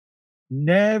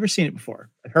 Never seen it before.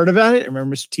 I heard about it. I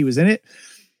remember Mr. T was in it.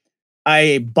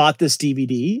 I bought this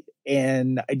DVD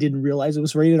and I didn't realize it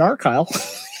was rated R, Kyle.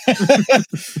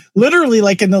 Literally,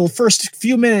 like in the first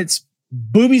few minutes,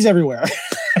 boobies everywhere.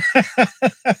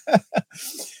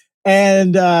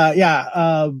 And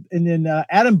then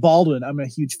Adam Baldwin, I'm a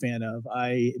huge fan of.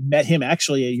 I met him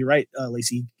actually. You're right,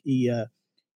 Lacey.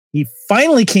 He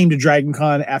finally came to Dragon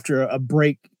Con after a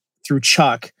break through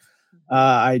Chuck.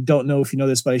 I don't know if you know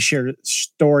this, but I shared a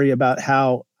story about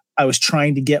how I was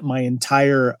trying to get my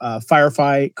entire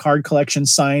Firefly card collection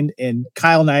signed, and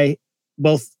Kyle and I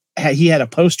both he had a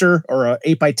poster or a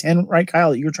 8x10, right,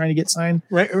 Kyle, that you were trying to get signed?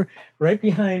 Right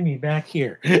behind me back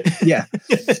here. Yeah.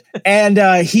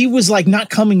 And he was like not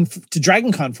coming to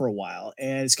Dragon Con for a while,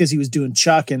 and it's because he was doing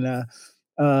Chuck, and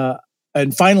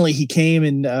finally he came,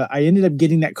 and I ended up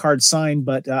getting that card signed,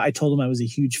 but I told him I was a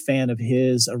huge fan of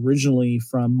his originally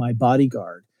from My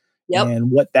Bodyguard. Yep.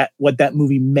 And what that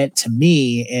movie meant to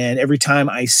me. And every time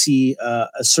I see a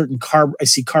certain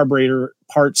carburetor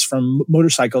parts from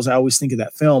motorcycles, I always think of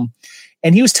that film.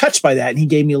 And he was touched by that, and he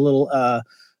gave me a little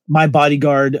My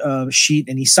Bodyguard sheet,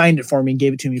 and he signed it for me and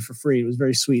gave it to me for free. It was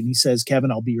very sweet. And he says,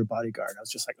 "Kevin, I'll be your bodyguard." I was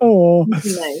just like, "Oh,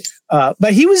 nice."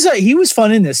 But he was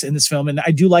fun in this film, and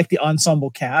I do like the ensemble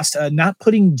cast. Not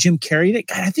putting Jim Carrey in it,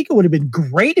 God, I think it would have been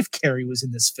great if Carrey was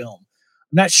in this film.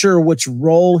 I'm not sure which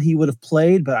role he would have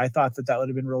played, but I thought that would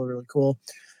have been really, really cool.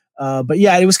 But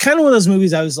yeah, it was kind of one of those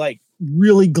movies I was like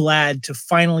really glad to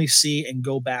finally see and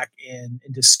go back and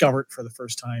discover it for the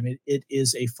first time. It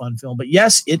is a fun film, but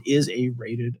yes, it is a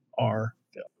rated R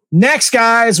film. Next,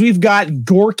 guys, we've got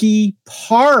Gorky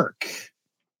Park.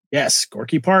 Yes,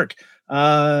 Gorky Park.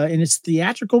 In its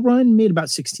theatrical run, made about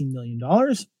 $16 million.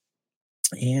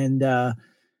 And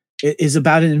it is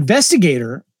about an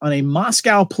investigator on a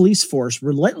Moscow police force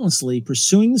relentlessly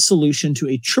pursuing the solution to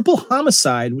a triple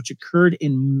homicide which occurred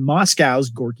in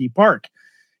Moscow's Gorky Park.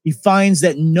 He finds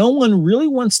that no one really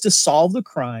wants to solve the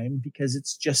crime because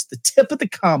it's just the tip of the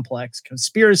complex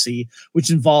conspiracy,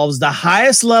 which involves the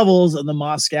highest levels of the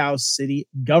Moscow city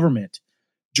government.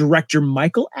 Director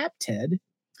Michael Apted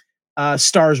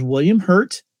stars William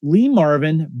Hurt, Lee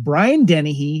Marvin, Brian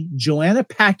Dennehy, Joanna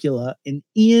Pacula, and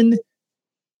Ian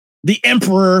the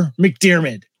Emperor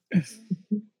McDiarmid.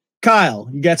 Kyle,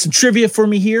 you got some trivia for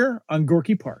me here on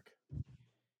Gorky Park.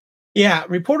 Yeah,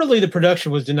 reportedly the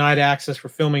production was denied access for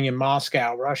filming in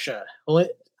Moscow, Russia.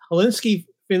 Helsinki,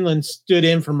 Finland stood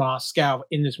in for Moscow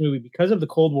in this movie. Because of the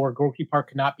Cold War, Gorky Park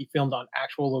could not be filmed on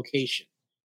actual location.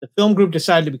 The film group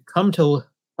decided to come to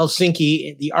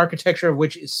Helsinki, the architecture of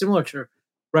which is similar to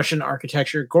Russian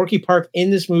architecture. Gorky Park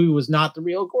in this movie was not the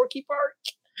real Gorky Park.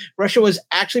 Russia was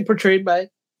actually portrayed by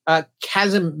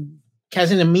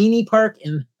Kazinamini Park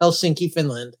in Helsinki,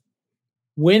 Finland.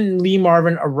 When Lee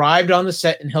Marvin arrived on the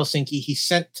set in Helsinki, he was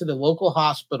sent to the local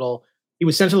hospital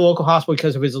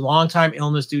because of his long-time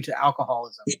illness due to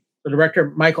alcoholism. The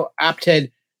director, Michael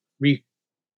Apted,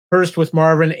 rehearsed with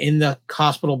Marvin in the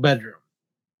hospital bedroom.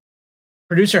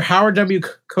 Producer Howard W.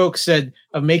 Koch said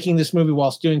of making this movie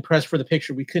whilst doing press for the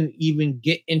picture, we couldn't even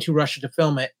get into Russia to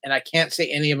film it, and I can't say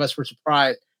any of us were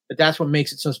surprised, but that's what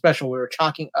makes it so special. We were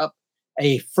chalking up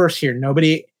a first here.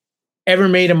 Nobody ever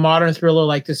made a modern thriller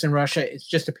like this in Russia. It's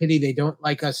just a pity they don't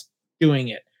like us doing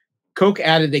it. Koch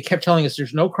added, they kept telling us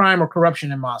there's no crime or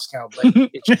corruption in Moscow, but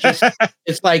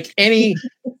it's like any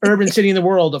urban city in the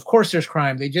world. Of course there's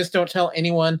crime. They just don't tell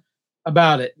anyone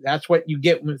about it. That's what you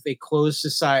get with a closed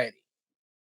society.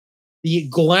 The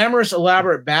glamorous,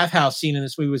 elaborate bathhouse scene in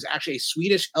this movie was actually a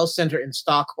Swedish health center in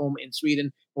Stockholm in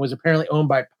Sweden and was apparently owned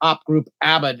by pop group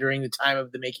ABBA during the time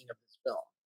of the making of this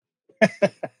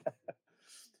film.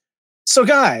 So,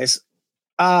 guys,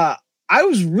 I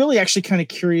was really actually kind of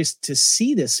curious to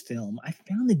see this film. I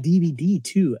found the DVD,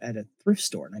 too, at a thrift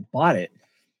store, and I bought it.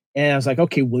 And I was like,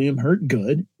 okay, William Hurt,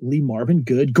 good. Lee Marvin,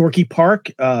 good. Gorky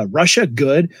Park, Russia,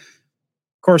 good.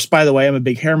 Of course, by the way, I'm a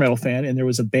big hair metal fan, and there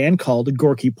was a band called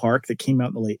Gorky Park that came out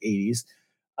in the late 80s.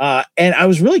 And I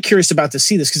was really curious about to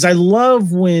see this because I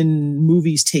love when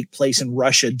movies take place in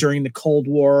Russia during the Cold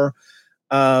War.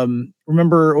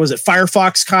 Remember, was it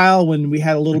Firefox, Kyle, when we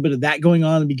had a little bit of that going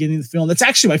on in the beginning of the film? That's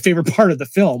actually my favorite part of the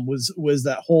film was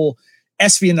that whole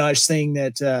espionage thing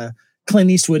that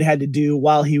Clint Eastwood had to do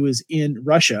while he was in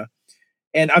Russia.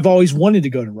 And I've always wanted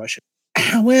to go to Russia.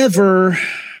 However,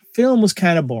 film was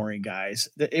kind of boring, guys.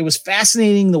 It was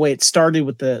fascinating the way it started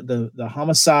with the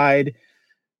homicide,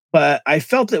 but I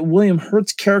felt that William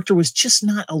Hurt's character was just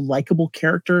not a likable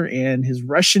character, and his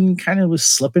Russian kind of was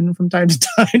slipping from time to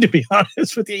time, to be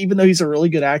honest with you, even though he's a really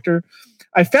good actor.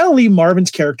 I found Lee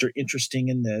Marvin's character interesting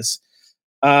in this,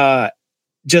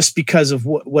 just because of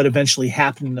what eventually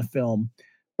happened in the film.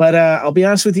 But I'll be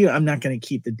honest with you, I'm not going to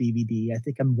keep the DVD. I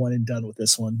think I'm one and done with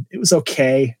this one. It was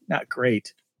okay, not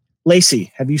great.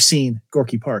 Lacey, have you seen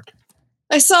Gorky Park?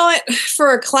 I saw it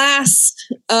for a class.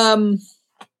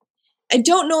 I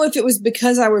don't know if it was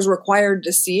because I was required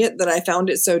to see it that I found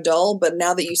it so dull, but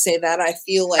now that you say that, I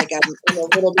feel like I'm a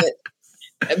little bit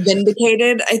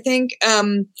vindicated, I think.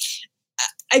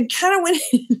 I kind of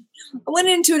went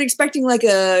into it expecting like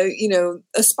a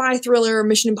spy thriller,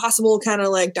 Mission Impossible kind of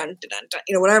like dun, dun,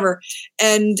 dun, whatever.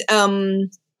 And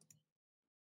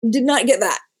did not get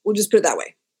that. We'll just put it that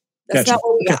way. That's Gotcha. not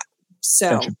what we got.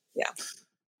 So, Gotcha. Yeah.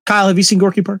 Kyle, have you seen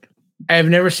Gorky Park? I have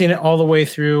never seen it all the way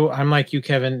through. I'm like you,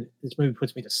 Kevin. This movie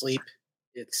puts me to sleep.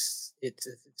 It's a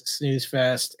snooze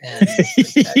fest, and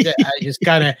I just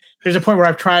kind of. There's a point where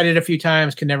I've tried it a few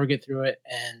times, can never get through it,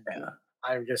 and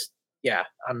I'm just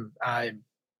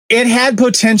It had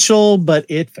potential, but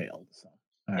it failed. So.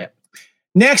 All right.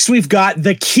 Next, we've got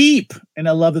The Keep, and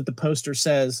I love that the poster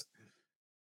says,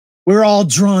 "We're all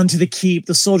drawn to the keep,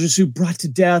 the soldiers who brought to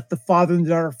death, the father and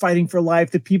daughter fighting for life,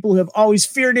 the people who have always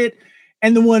feared it,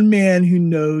 and the one man who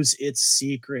knows its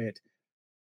secret."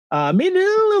 Made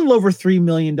a little over $3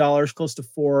 million, close to $4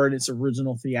 million in its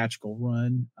original theatrical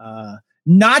run.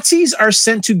 Nazis are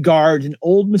sent to guard an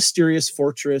old mysterious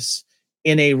fortress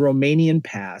in a Romanian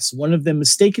pass. One of them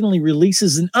mistakenly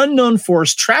releases an unknown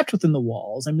force trapped within the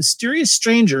walls. A mysterious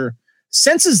stranger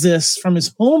senses this from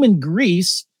his home in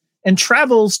Greece and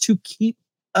travels to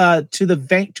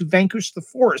vanquish the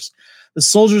force. The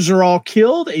soldiers are all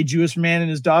killed. A Jewish man and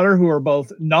his daughter, who are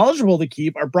both knowledgeable of the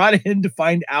keep, are brought in to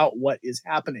find out what is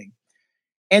happening.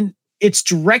 And it's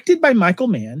directed by Michael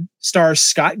Mann, stars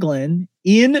Scott Glenn,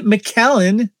 Ian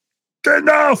McKellen,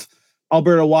 Gandalf,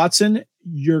 Alberta Watson,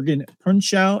 Jürgen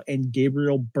Punchow, and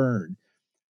Gabriel Byrne.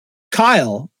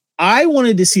 Kyle, I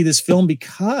wanted to see this film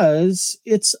because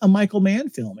it's a Michael Mann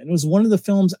film. And it was one of the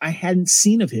films I hadn't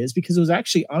seen of his because it was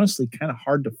actually honestly kind of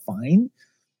hard to find.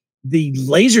 The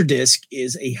Laserdisc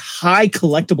is a high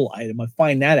collectible item. I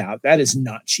find that out. That is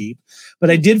not cheap.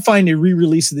 But I did find a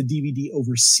re-release of the DVD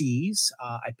overseas.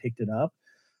 I picked it up.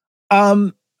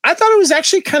 I thought it was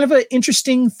actually kind of an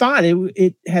interesting thought.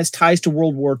 It has ties to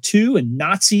World War II and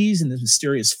Nazis and this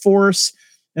mysterious force.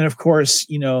 And of course,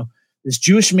 this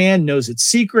Jewish man knows its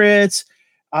secrets.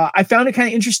 I found it kind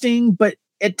of interesting, but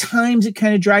at times it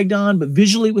kind of dragged on, but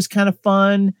visually it was kind of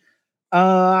fun.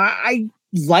 I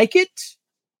like it.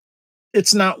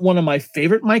 It's not one of my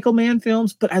favorite Michael Mann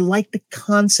films, but I like the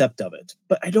concept of it.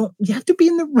 But you have to be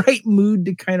in the right mood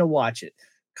to kind of watch it.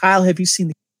 Kyle, have you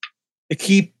seen The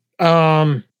Keep?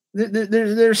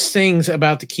 There's things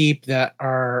about The Keep that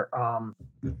are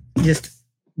just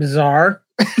bizarre.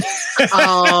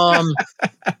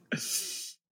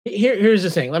 Here's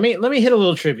the thing. Let me hit a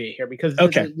little trivia here because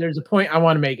there's a point I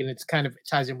want to make, and it's kind of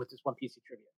ties in with this one piece of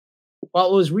trivia.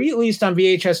 Well, it was released on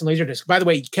VHS and Laserdisc. By the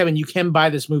way, Kevin, you can buy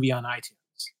this movie on iTunes.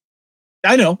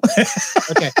 I know.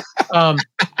 Okay.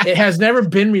 It has never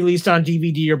been released on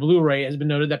DVD or Blu-ray. It has been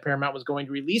noted that Paramount was going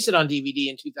to release it on DVD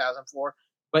in 2004,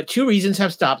 but two reasons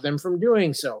have stopped them from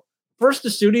doing so. First,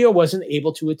 the studio wasn't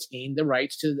able to attain the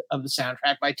rights of the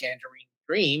soundtrack by Tangerine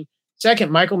Dream.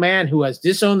 Second, Michael Mann, who has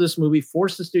disowned this movie,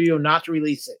 forced the studio not to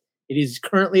release it. It is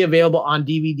currently available on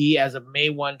DVD as of May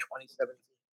 1, 2017.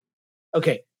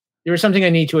 Okay, there is something I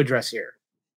need to address here.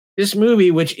 This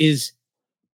movie, which is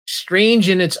strange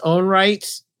in its own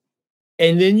rights,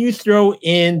 and then you throw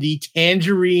in the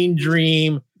Tangerine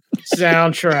Dream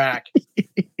soundtrack,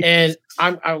 and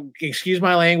I'm excuse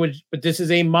my language, but this is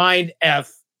a mind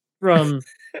F from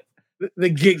the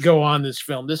get-go on this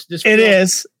film. This film, It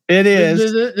is.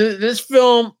 This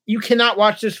film, you cannot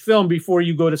watch this film before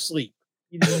you go to sleep.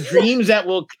 The dreams that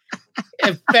will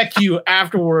affect you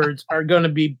afterwards are going to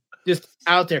be just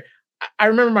out there. I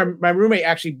remember my roommate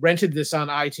actually rented this on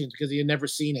iTunes because he had never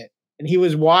seen it. And he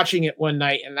was watching it one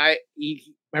night, and my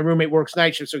roommate works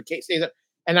night shift, so he stays up.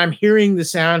 And I'm hearing the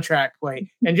soundtrack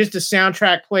play. And just the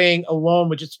soundtrack playing alone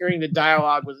with just hearing the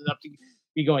dialogue was enough to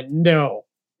be going, no.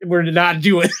 We're not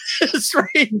doing this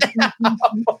right now.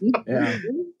 Yeah.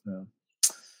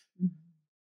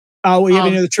 Oh, you have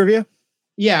any other trivia?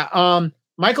 Yeah.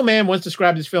 Michael Mann once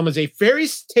described this film as a fairy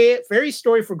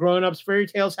story for grown-ups. Fairy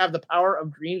tales have the power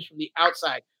of dreams from the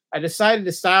outside. I decided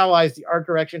to stylize the art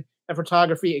direction and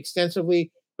photography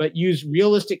extensively, but use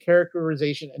realistic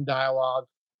characterization and dialogue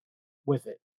with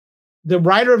it. The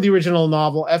writer of the original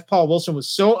novel, F. Paul Wilson, was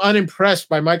so unimpressed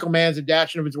by Michael Mann's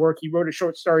adaptation of his work, he wrote a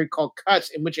short story called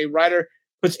Cuts, in which a writer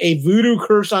puts a voodoo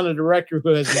curse on a director who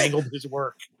has mangled his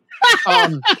work.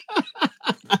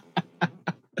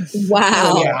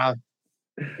 Wow.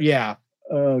 Yeah.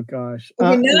 Oh, gosh.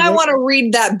 Okay, now I want to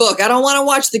read that book. I don't want to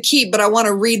watch The Keep, but I want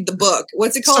to read the book.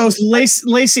 What's it called? So,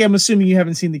 Lacey, I'm assuming you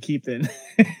haven't seen The Keep then.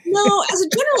 No, as a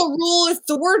general rule, if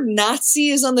the word Nazi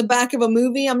is on the back of a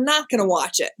movie, I'm not going to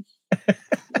watch it.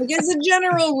 Like, as a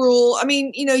general rule, I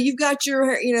mean, you've got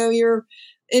your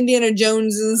Indiana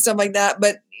Jones and stuff like that,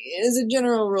 but as a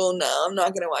general rule, no, I'm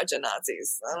not going to watch the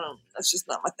Nazis. That's just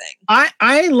not my thing.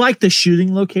 I like the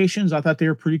shooting locations. I thought they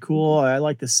were pretty cool. I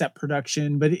like the set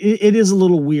production, but it is a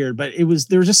little weird, but there was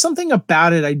just something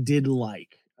about it I did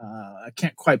like. I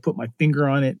can't quite put my finger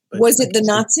on it. But was it the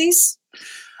Nazis?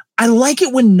 I like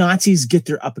it when Nazis get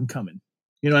their up and coming.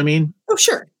 You know what I mean? Oh,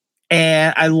 sure.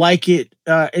 And I like it.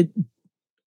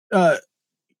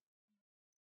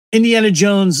 Indiana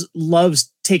Jones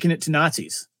loves taking it to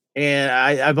Nazis. And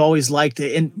I've always liked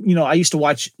it. And, I used to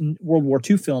watch World War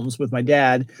II films with my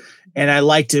dad, and I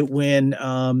liked it when,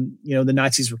 the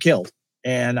Nazis were killed.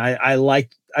 And I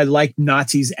liked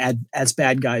Nazis as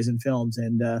bad guys in films.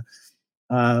 And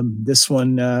this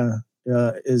one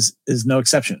is no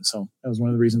exception. So that was one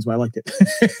of the reasons why I liked it.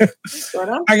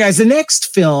 All right, guys, the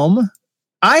next film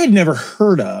I had never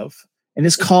heard of, and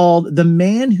it's called The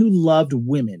Man Who Loved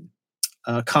Women.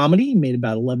 Comedy, made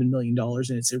about $11 million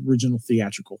in its original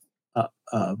theatrical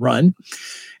run.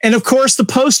 And of course, the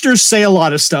posters say a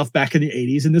lot of stuff back in the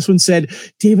 80s. And this one said,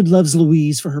 David loves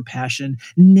Louise for her passion,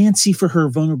 Nancy for her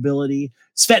vulnerability,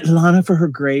 Svetlana for her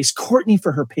grace, Courtney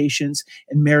for her patience,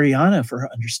 and Mariana for her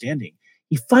understanding.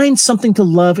 He finds something to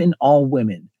love in all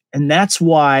women. And that's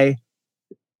why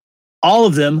all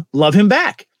of them love him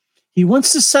back. He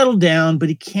wants to settle down, but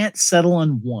he can't settle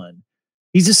on one.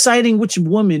 He's deciding which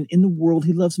woman in the world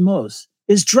he loves most.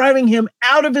 Is driving him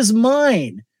out of his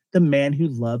mind. The Man Who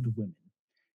Loved Women.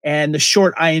 And the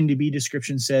short IMDb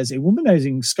description says, a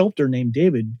womanizing sculptor named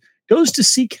David goes to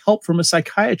seek help from a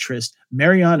psychiatrist,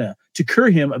 Mariana, to cure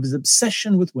him of his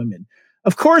obsession with women.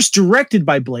 Of course, directed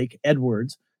by Blake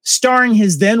Edwards, co-starring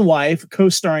his then wife,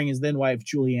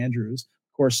 Julie Andrews.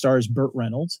 Of course, stars Burt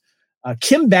Reynolds,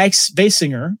 Kim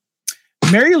Basinger,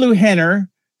 Mary Lou Henner,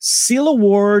 Celia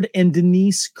Ward, and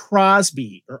Denise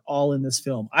Crosby are all in this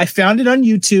film. I found it on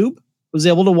YouTube, was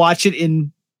able to watch it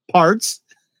in parts.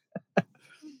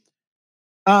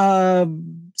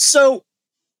 So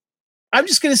I'm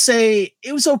just going to say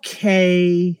it was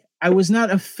okay. I was not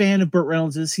a fan of Burt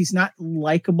Reynolds. He's not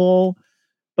likable,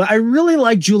 but I really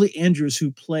like Julie Andrews,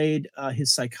 who played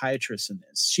his psychiatrist in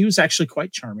this. She was actually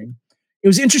quite charming. It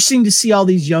was interesting to see all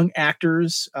these young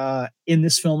actors in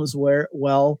this film as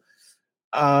well.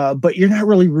 But you're not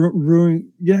really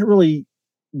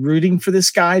rooting for this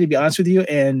guy, to be honest with you.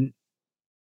 And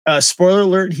spoiler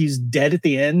alert, he's dead at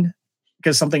the end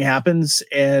because something happens.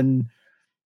 And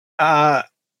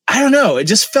I don't know. It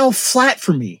just fell flat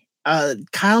for me.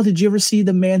 Kyle, did you ever see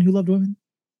The Man Who Loved Women?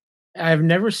 I've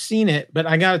never seen it, but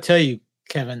I got to tell you,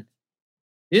 Kevin,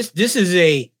 this is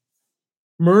a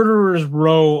murderer's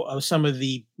row of some of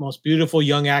the most beautiful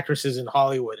young actresses in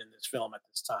Hollywood in this film at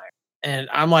this time. And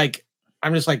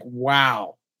I'm just like,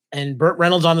 wow. And Burt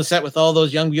Reynolds on the set with all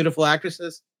those young, beautiful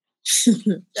actresses.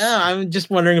 Yeah, I'm just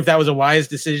wondering if that was a wise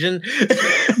decision.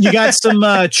 You got some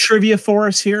trivia for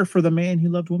us here for The Man Who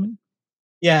Loved Women?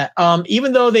 Yeah.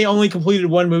 Even though they only completed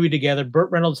one movie together,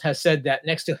 Burt Reynolds has said that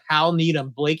next to Hal Needham,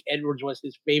 Blake Edwards was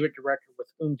his favorite director with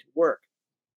whom to work.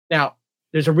 Now,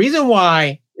 there's a reason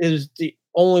why it was the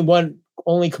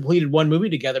only completed one movie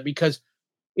together, because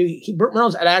Burt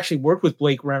Reynolds had actually worked with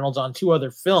Blake Reynolds on 2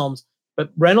 other films,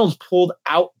 but Reynolds pulled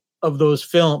out of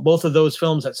both of those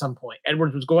films at some point.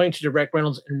 Edwards was going to direct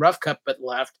Reynolds in Rough Cut, but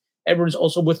left. Edwards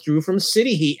also withdrew from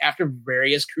City Heat after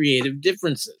various creative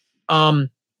differences.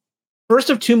 First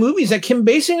of 2 movies that Kim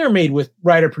Basinger made with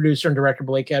writer, producer, and director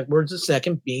Blake Edwards, the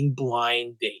second being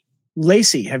Blind Date.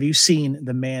 Lacey, have you seen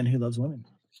The Man Who Loves Women?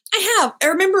 I have. I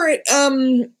remember it.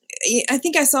 I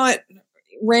think I saw it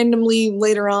randomly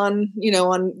later on,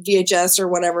 on VHS or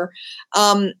whatever.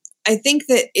 I think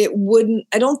that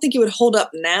I don't think it would hold up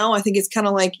now. I think it's kind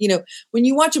of like, when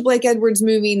you watch a Blake Edwards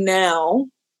movie now,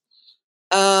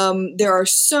 there are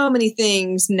so many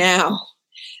things now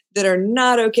that are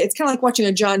not okay. It's kind of like watching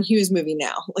a John Hughes movie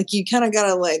now. Like, you kind of got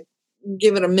to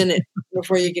give it a minute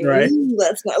before you can, right.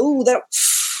 That's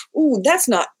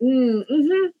not,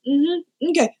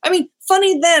 okay. I mean,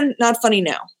 funny then, not funny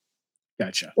now.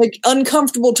 Gotcha. Like,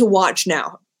 uncomfortable to watch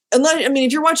now.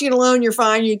 If you're watching it alone, you're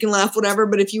fine. You can laugh, whatever.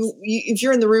 But if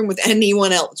you're in the room with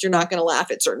anyone else, you're not going to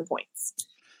laugh at certain points.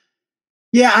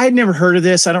 Yeah, I had never heard of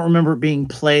this. I don't remember it being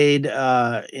played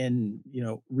in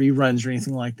reruns or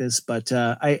anything like this. But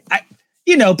Burt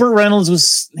Reynolds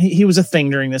was a thing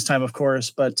during this time, of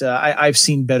course. But I've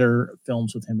seen better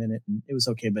films with him in it, and it was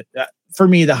okay. But for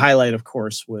me, the highlight, of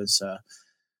course, was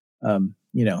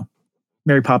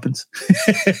Mary Poppins.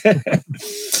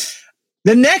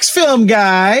 The next film,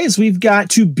 guys, we've got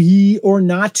To Be or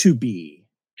Not to Be,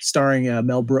 starring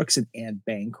Mel Brooks and Anne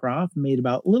Bancroft, made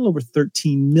about a little over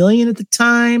 $13 million at the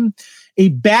time. A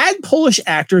bad Polish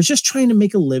actor is just trying to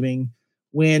make a living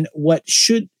when what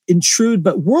should intrude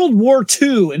but World War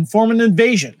II and form an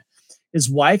invasion. His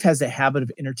wife has the habit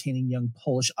of entertaining young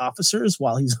Polish officers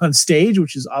while he's on stage,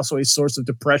 which is also a source of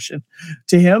depression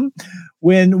to him.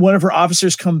 When one of her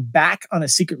officers come back on a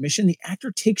secret mission, the actor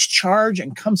takes charge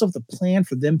and comes up with a plan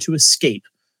for them to escape.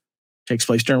 Takes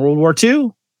place during World War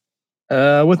II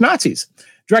with Nazis.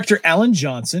 Director Alan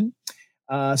Johnson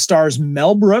stars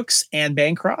Mel Brooks, Anne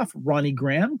Bancroft, Ronnie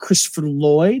Graham, Christopher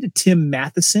Lloyd, Tim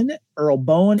Matheson, Earl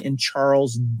Bowen, and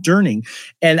Charles Durning.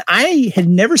 And I had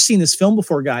never seen this film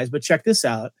before, guys, but check this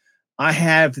out. I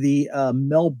have the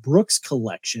Mel Brooks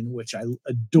collection, which I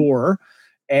adore.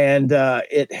 And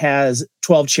it has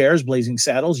 12 Chairs, Blazing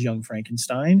Saddles, Young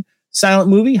Frankenstein, Silent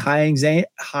Movie, High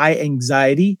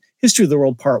Anxiety, History of the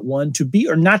World Part 1, To Be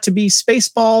or Not to Be,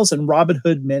 Spaceballs, and Robin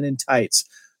Hood Men in Tights.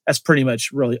 That's pretty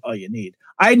much really all you need.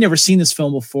 I had never seen this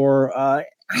film before. I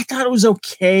thought it was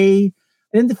okay.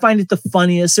 I didn't find it the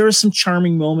funniest. There were some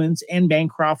charming moments. Anne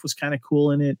Bancroft was kind of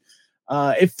cool in it.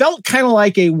 It felt kind of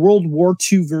like a World War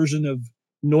II version of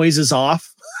Noises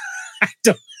Off.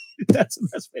 That's the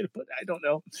best way to put it. I don't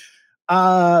know.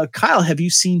 Kyle, have you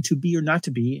seen To Be or Not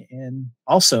to Be? And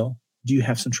also, do you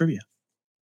have some trivia?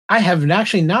 I have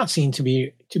actually not seen To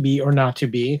Be or Not to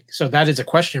Be. So that is a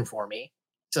question for me.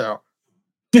 So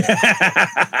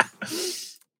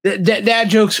dad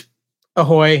jokes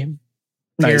ahoy.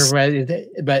 Nice.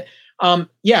 But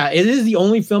it is the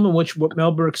only film in which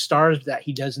Mel Brooks stars that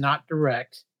he does not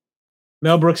direct.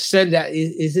 Mel Brooks said that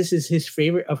this is his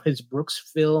favorite of his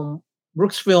Brooks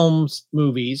Films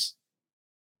movies.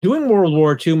 During World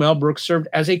War II, Mel Brooks served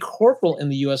as a corporal in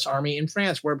the U.S. Army in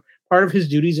France, where part of his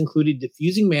duties included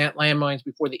defusing landmines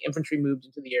before the infantry moved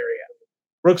into the area.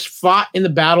 Brooks fought in the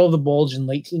Battle of the Bulge in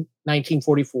late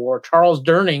 1944. Charles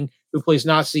Durning, who plays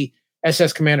Nazi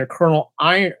SS Commander Colonel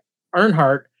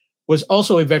Earnhardt, was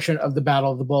also a veteran of the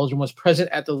Battle of the Bulge and was present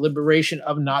at the liberation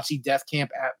of Nazi death camp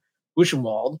at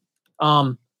Buchenwald.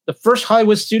 The first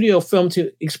Hollywood studio film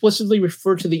to explicitly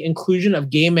refer to the inclusion of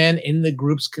gay men in the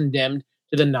groups condemned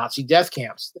to the Nazi death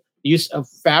camps. The use of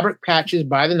fabric patches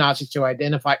by the Nazis to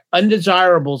identify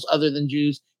undesirables other than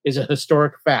Jews is a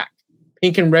historic fact.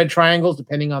 Pink and red triangles,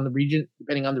 depending on the region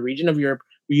of Europe,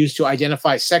 were used to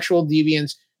identify sexual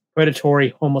deviants,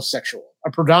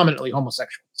 predominantly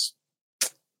homosexuals.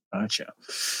 Gotcha.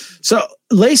 So,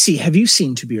 Lacey, have you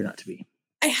seen To Be or Not to Be?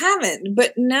 I haven't,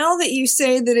 but now that you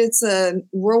say that it's a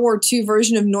World War II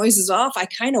version of Noises Off, I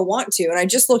kind of want to. And I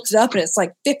just looked it up, and it's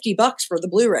like $50 for the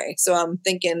Blu-ray. So I'm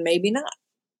thinking maybe not.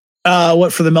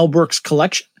 What, for the Mel Brooks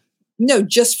collection? No,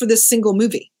 just for this single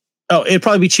movie. Oh, it'd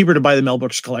probably be cheaper to buy the Mel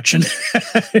Brooks collection.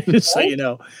 Just so you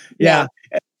know. Yeah.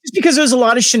 Just because there's a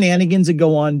lot of shenanigans that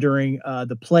go on during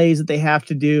the plays that they have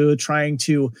to do, trying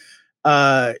to,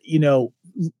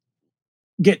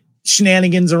 get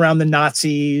shenanigans around the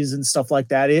Nazis and stuff like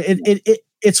that.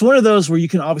 It's one of those where you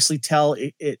can obviously tell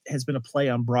it has been a play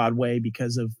on Broadway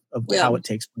because of how it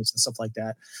takes place and stuff like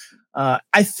that.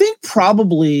 I think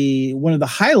probably one of the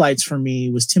highlights for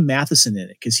me was Tim Matheson in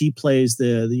it, because he plays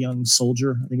the young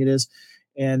soldier, I think it is.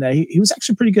 And he was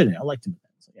actually pretty good in it. I liked him.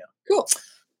 So, yeah. Cool.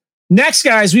 Next,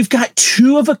 guys, we've got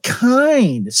Two of a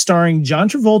Kind, starring John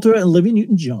Travolta and Olivia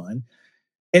Newton-John.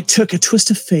 It took a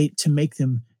twist of fate to make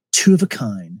them two of a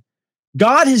kind.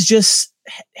 God has just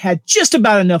had just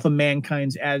about enough of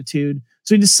mankind's attitude,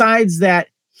 so he decides that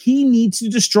he needs to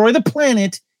destroy the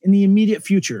planet in the immediate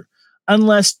future,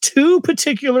 unless two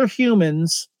particular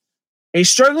humans, a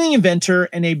struggling inventor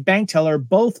and a bank teller,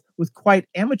 both with quite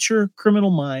amateur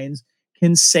criminal minds,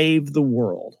 can save the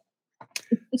world.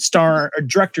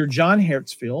 Director John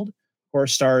Hertzfeld, of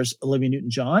course, stars Olivia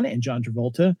Newton-John and John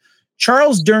Travolta,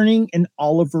 Charles Durning, and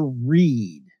Oliver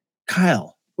Reed.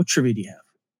 Kyle, what trivia do you have?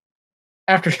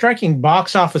 After striking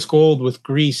box office gold with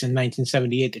Grease in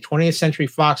 1978, the 20th Century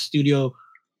Fox studio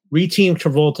reteamed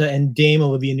Travolta and Dame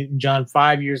Olivia Newton-John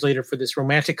 5 years later for this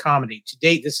romantic comedy. To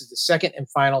date, this is the second and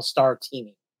final star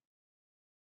teaming.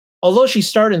 Although she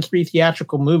starred in 3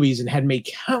 theatrical movies and had made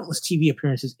countless TV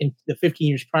appearances in the 15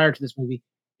 years prior to this movie,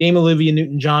 Dame Olivia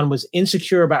Newton-John was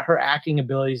insecure about her acting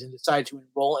abilities and decided to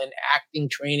enroll in acting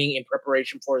training in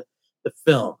preparation for the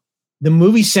film. The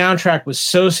movie soundtrack was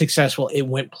so successful, it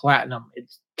went platinum.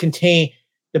 The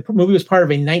movie was part of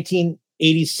a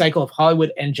 1980s cycle of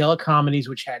Hollywood angelic comedies,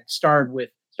 which had started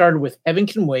with Heaven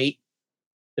Can Wait.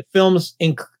 The films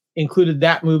included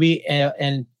that movie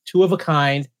and Two of a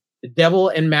Kind, The Devil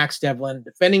and Max Devlin,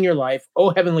 Defending Your Life,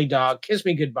 Oh Heavenly Dog, Kiss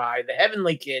Me Goodbye, The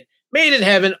Heavenly Kid, Made in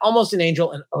Heaven, Almost an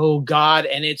Angel, and Oh God,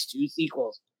 and its 2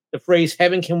 sequels. The phrase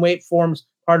Heaven Can Wait forms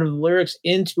part of the lyrics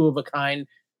in Two of a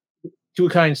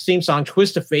Kind's theme song,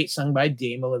 Twist of Fate, sung by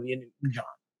Dame Olivia Newton-John.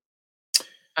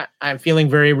 I'm feeling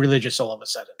very religious all of a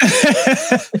sudden.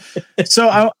 So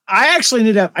I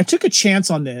actually I took a chance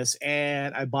on this,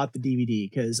 and I bought the DVD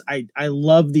because I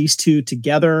love these two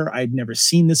together. I'd never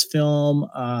seen this film.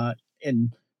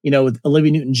 And, with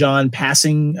Olivia Newton-John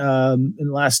passing in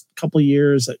the last couple of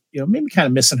years, maybe kind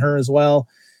of missing her as well.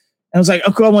 And I was like,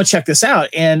 okay, I want to check this out.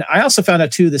 And I also found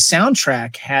out too, the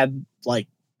soundtrack had like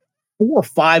 4 or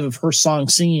 5 of her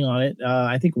songs singing on it.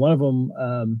 I think one of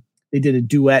them, they did a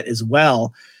duet as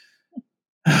well.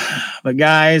 But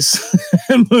guys,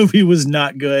 the movie was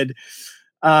not good.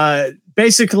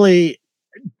 Basically,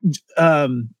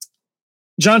 John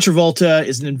Travolta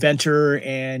is an inventor,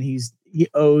 and he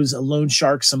owes a loan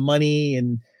shark some money,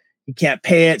 and he can't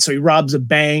pay it, so he robs a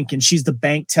bank, and she's the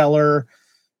bank teller.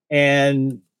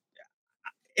 And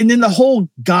then the whole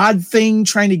God thing,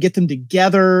 trying to get them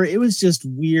together, it was just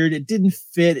weird. It didn't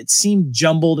fit. It seemed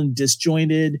jumbled and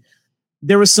disjointed.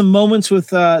 There was some moments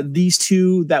with these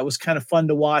two that was kind of fun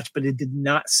to watch, but it did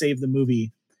not save the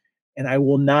movie. And I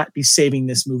will not be saving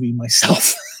this movie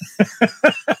myself.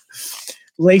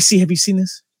 Lacey, have you seen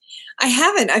this? I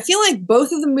haven't. I feel like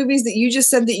both of the movies that you just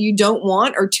said that you don't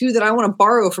want are 2 that I want to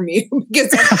borrow from you. Because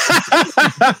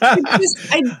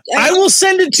I will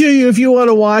send it to you if you want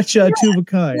to watch Two of a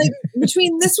Kind. Like,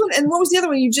 between this one and what was the other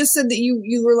one? You just said that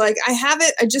you were like, I have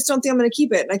it. I just don't think I'm going to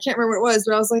keep it. And I can't remember what it was,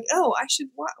 but I was like, oh, I should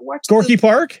watch Gorky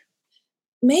Park?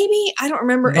 Maybe. I don't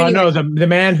remember. Oh, no, the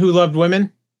Man Who Loved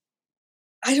Women.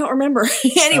 I don't remember.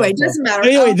 Anyway, doesn't matter.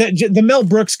 Anyway, the Mel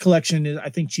Brooks collection is, I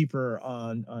think, cheaper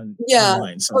on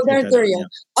online. So there you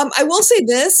go. I will say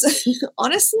this.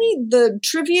 Honestly, the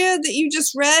trivia that you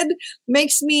just read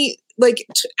makes me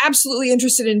absolutely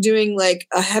interested in doing like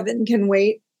a Heaven Can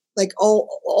Wait, like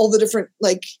all the different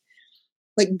like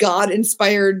God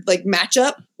inspired like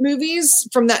matchup movies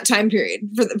from that time period.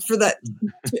 For that,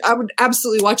 I would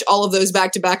absolutely watch all of those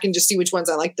back to back and just see which ones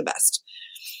I like the best.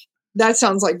 That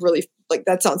sounds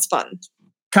that sounds fun.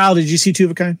 Kyle, did you see Two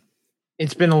of a Kind?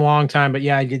 It's been a long time, but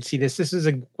yeah, I did see this. This is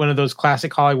one of those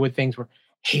classic Hollywood things where,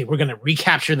 hey, we're going to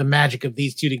recapture the magic of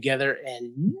these two together.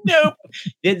 And nope,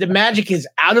 the magic is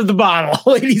out of the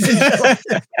bottle, ladies and gentlemen.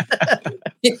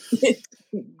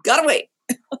 Gotta wait.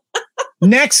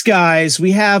 Next, guys,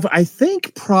 we have, I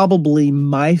think, probably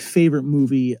my favorite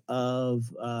movie of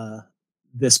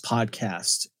this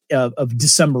podcast of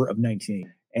December of 1980.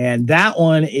 And that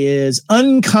one is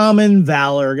Uncommon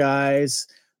Valor, guys.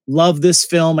 Love this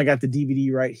film. I got the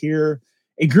DVD right here.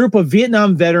 A group of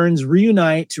Vietnam veterans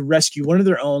reunite to rescue one of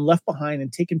their own left behind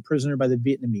and taken prisoner by the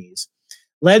Vietnamese.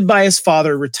 Led by his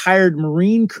father, retired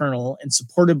Marine colonel, and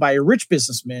supported by a rich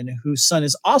businessman whose son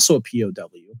is also a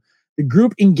POW, the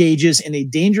group engages in a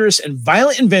dangerous and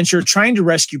violent adventure trying to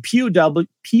rescue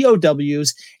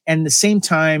POWs and at the same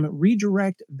time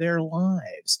redirect their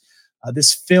lives.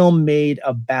 This film made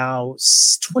about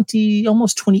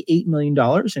almost $28 million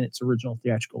in its original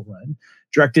theatrical run.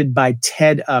 Directed by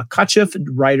Ted Kotcheff,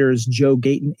 writers Joe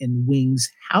Gayton and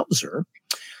Wings Hauser.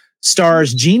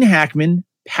 Stars Gene Hackman,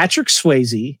 Patrick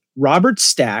Swayze, Robert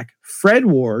Stack, Fred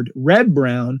Ward, Reb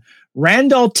Brown,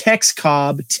 Randall Tex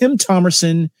Cobb, Tim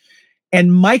Thomerson,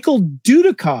 and Michael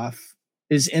Dudikoff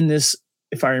is in this,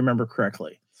 if I remember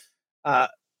correctly.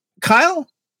 Kyle,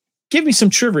 give me some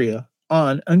trivia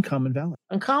on Uncommon Valor.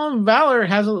 Uncommon Valor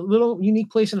has a little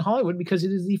unique place in Hollywood because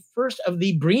it is the first of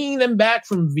the bringing them back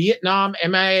from Vietnam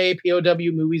MIA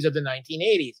POW movies of the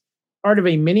 1980s. Part of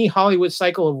a mini Hollywood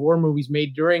cycle of war movies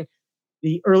made during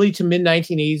the early to mid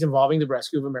 1980s involving the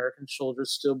rescue of American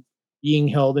soldiers still being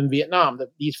held in Vietnam.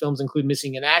 These films include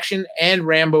Missing in Action and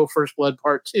Rambo First Blood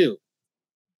Part 2.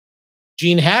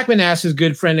 Gene Hackman asked his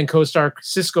good friend and co-star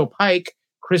Cisco Pike,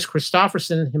 Chris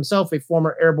Christopherson, himself a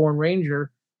former airborne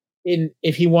ranger,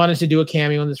 if he wanted to do a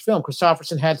cameo in this film.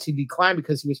 Christopherson had to decline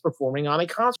because he was performing on a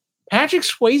concert. Patrick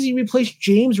Swayze replaced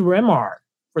James Remar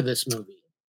for this movie.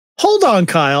 Hold on,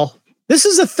 Kyle. This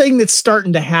is a thing that's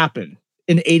starting to happen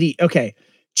in 80. Okay.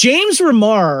 James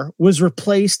Remar was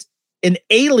replaced in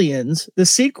Aliens, the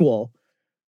sequel.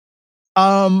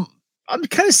 I'm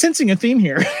kind of sensing a theme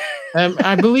here.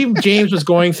 I believe James was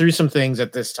going through some things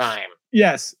at this time.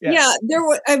 Yes. Yeah,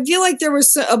 I feel like there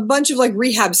was a bunch of like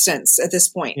rehab stints at this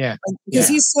point. Yeah, because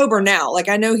he's sober now. Like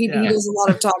I know he does a lot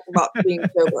of talk about being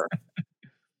sober.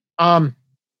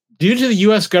 Due to the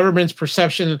U.S. government's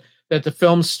perception that the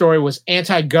film's story was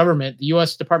anti-government, the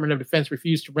U.S. Department of Defense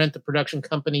refused to rent the production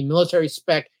company military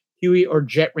spec Huey or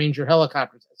Jet Ranger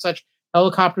helicopters. As such,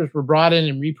 helicopters were brought in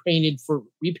and repainted for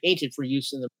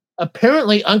use in the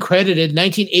apparently uncredited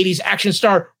 1980s action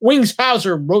star Wings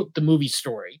Hauser wrote the movie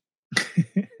story.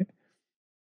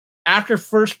 After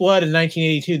First Blood in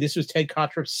 1982, this was Ted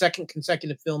Kotcheff's second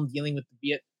consecutive film dealing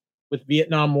with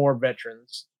Vietnam War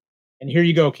veterans. And here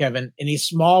you go, Kevin. In a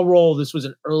small role, this was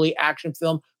an early action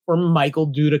film for Michael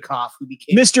Dudikoff, who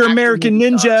became Mr. American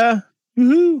Ninja.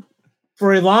 Woohoo!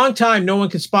 For a long time, no one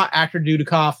could spot actor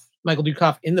Michael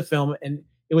Dudikoff, in the film, and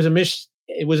it was a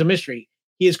mystery.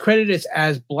 He is credited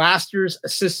as Blaster's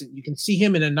assistant. You can see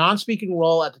him in a non-speaking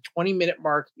role at the 20-minute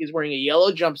mark. He is wearing a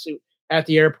yellow jumpsuit at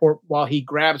the airport while he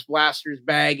grabs Blaster's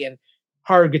bag and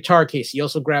hard guitar case. He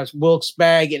also grabs Wilkes'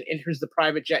 bag and enters the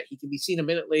private jet. He can be seen a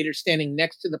minute later standing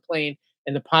next to the plane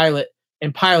and the pilot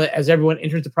as everyone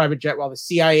enters the private jet while the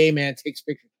CIA man takes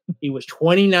pictures. He was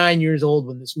 29 years old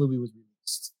when this movie was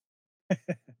released.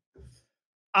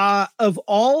 Of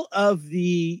all of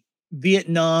the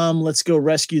Vietnam, let's go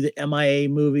rescue the MIA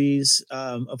movies.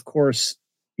 Of course,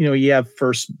 you have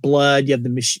First Blood, you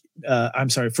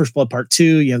have First Blood Part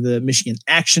 2, you have the Michigan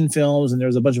action films, and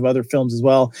there's a bunch of other films as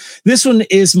well. This one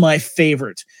is my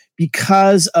favorite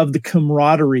because of the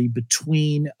camaraderie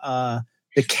between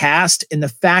the cast and the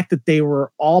fact that they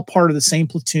were all part of the same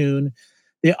platoon.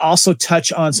 They also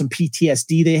touch on some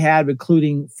PTSD they had,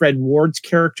 including Fred Ward's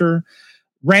character.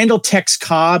 Randall Tex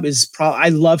Cobb I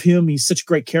love him. He's such a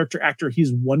great character actor.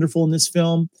 He's wonderful in this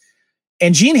film.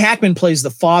 And Gene Hackman plays the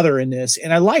father in this.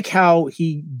 And I like how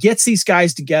he gets these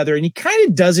guys together and he kind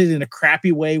of does it in a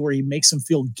crappy way where he makes them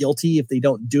feel guilty if they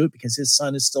don't do it because his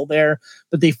son is still there.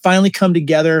 But they finally come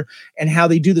together, and how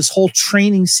they do this whole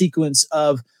training sequence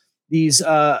of these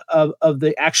of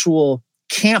the actual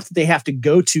camp that they have to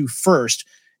go to first.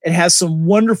 It has some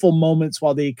wonderful moments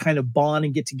while they kind of bond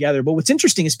and get together. But what's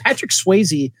interesting is Patrick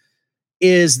Swayze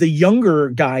is the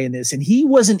younger guy in this, and he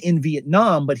wasn't in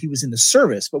Vietnam, but he was in the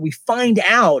service. But we find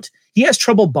out he has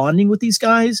trouble bonding with these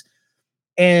guys,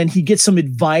 and he gets some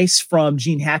advice from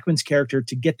Gene Hackman's character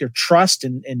to get their trust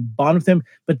and bond with them.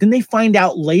 But then they find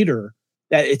out later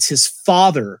that it's his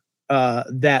father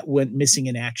that went missing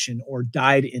in action or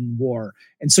died in war.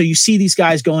 And so you see these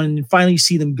guys going, and finally you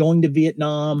see them going to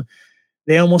Vietnam.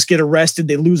 They almost get arrested.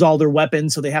 They lose all their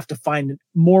weapons, so they have to find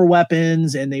more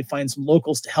weapons, and they find some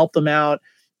locals to help them out.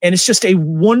 And it's just a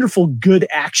wonderful, good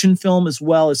action film, as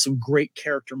well as some great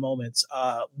character moments.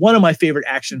 One of my favorite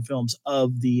action films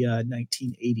of the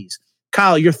 1980s.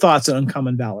 Kyle, your thoughts on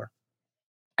Uncommon Valor?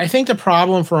 I think the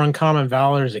problem for Uncommon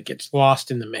Valor is it gets lost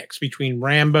in the mix between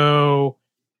Rambo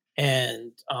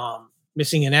and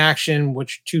Missing in Action,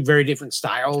 which two very different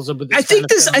styles of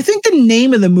this. I think the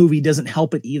name of the movie doesn't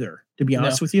help it either, to be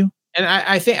honest with you. And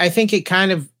I think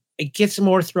it gets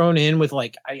more thrown in with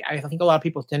like I think a lot of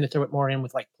people tend to throw it more in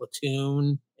with like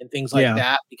Platoon and things like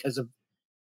that because of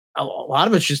a lot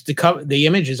of it's just the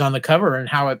images on the cover and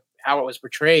how it was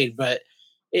portrayed. But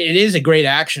it is a great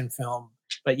action film.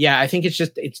 But yeah, I think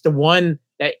it's the one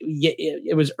that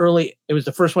it was early. It was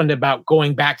the first one about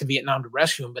going back to Vietnam to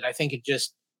rescue him. But I think it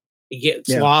gets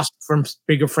lost from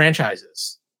bigger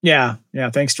franchises. Yeah.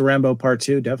 Thanks to Rambo Part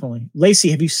 2, definitely.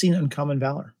 Lacey, have you seen Uncommon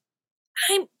Valor?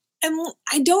 I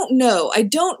don't know. I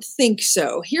don't think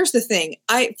so. Here's the thing.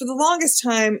 For the longest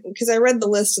time, because I read the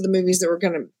list of the movies that were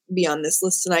going to be on this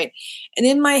list tonight, and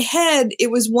in my head, it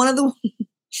was one of the.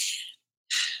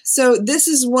 So this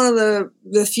is one of the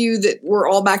few that were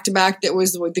all back to back. That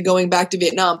was the going back to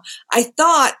Vietnam. I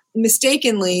thought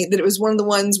mistakenly that it was one of the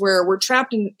ones where we're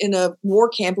trapped in a war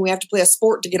camp and we have to play a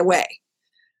sport to get away.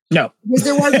 No, because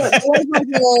there was a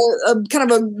kind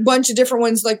of a bunch of different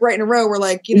ones like right in a row. Where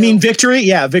like you mean Victory?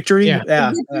 Yeah, Victory.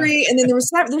 Yeah. Victory, and then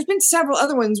there's been several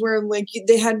other ones where like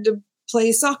they had to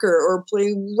play soccer or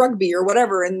play rugby or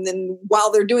whatever, and then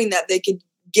while they're doing that, they could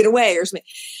get away or something.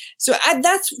 So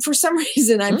that's for some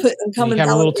reason I put Uncommon Valor. We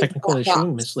have a little technical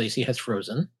issue. Miss Lacey has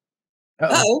frozen.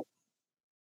 Oh,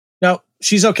 no,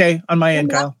 she's okay on my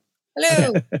end, Kyle.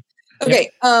 Hello. Okay.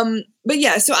 But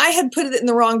yeah, so I had put it in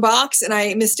the wrong box and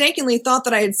I mistakenly thought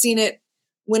that I had seen it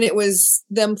when it was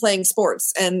them playing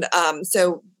sports. And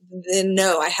so then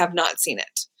no, I have not seen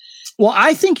it. Well,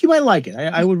 I think you might like it.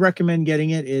 I would recommend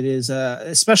getting it. It is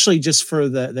especially just for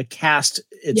the cast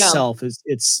itself.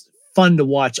 It's fun to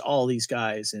watch all these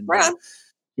guys and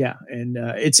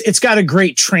it's got a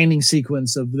great training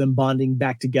sequence of them bonding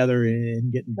back together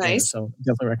and getting together. So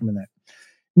definitely recommend that.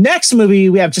 Next movie,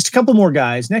 we have just a couple more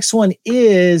guys. Next one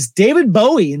is David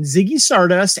Bowie and Ziggy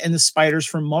Stardust and the Spiders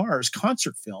from Mars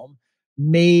concert film,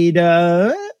 made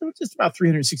just about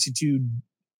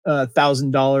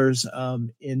 $362,000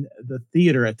 in the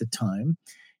theater at the time.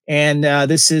 And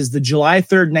this is the July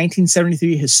 3rd,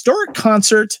 1973 historic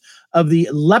concert of the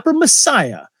Leper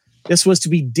Messiah. This was to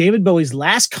be David Bowie's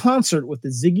last concert with the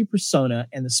Ziggy persona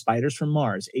and the Spiders from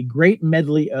Mars, a great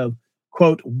medley of,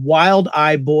 quote, Wild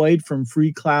Eye Boyd from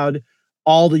Free Cloud,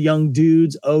 All the Young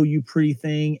Dudes, Oh You Pretty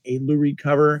Thing, a Lou Reed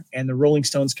cover, and the Rolling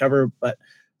Stones cover, but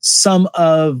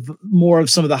more of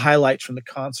some of the highlights from the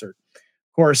concert.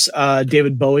 Of course,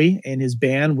 David Bowie and his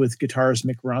band with guitarist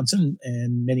Mick Ronson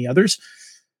and many others.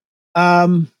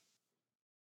 Kyle,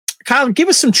 give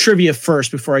us some trivia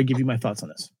first before I give you my thoughts on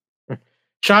this.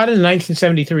 Shot in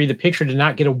 1973, the picture did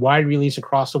not get a wide release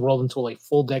across the world until a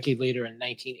full decade later in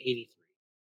 1983.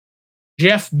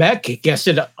 Jeff Beck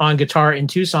guested on guitar in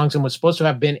 2 songs and was supposed to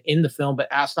have been in the film, but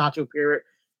asked not to appear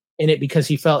in it because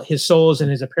he felt his solos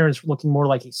and his appearance looking more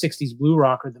like a 60s blue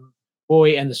rocker than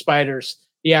Bowie and the Spiders'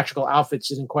 theatrical outfits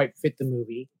didn't quite fit the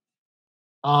movie.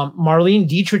 Marlene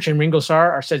Dietrich and Ringo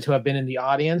Starr are said to have been in the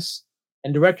audience,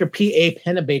 and director P.A.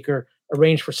 Pennebaker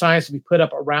arranged for signs to be put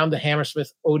up around the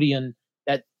Hammersmith Odeon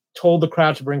that told the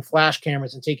crowd to bring flash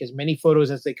cameras and take as many photos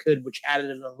as they could, which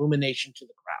added an illumination to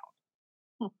the crowd.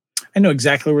 I know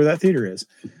exactly where that theater is.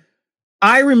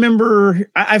 I remember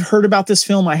I've heard about this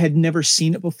film. I had never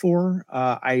seen it before.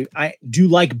 I do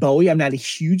like Bowie. I'm not a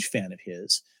huge fan of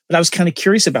his, but I was kind of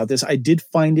curious about this. I did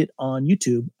find it on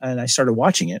YouTube and I started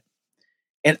watching it,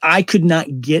 and I could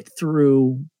not get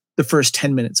through the first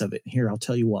 10 minutes of it. Here, I'll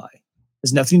tell you why. It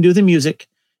has nothing to do with the music.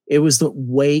 It was the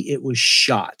way it was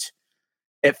shot.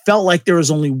 It felt like there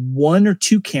was only 1 or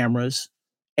 2 cameras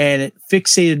and it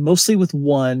fixated mostly with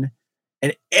one.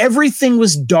 And everything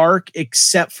was dark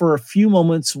except for a few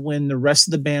moments when the rest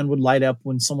of the band would light up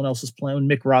when someone else was playing, when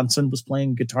Mick Ronson was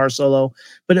playing guitar solo.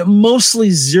 But it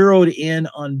mostly zeroed in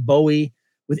on Bowie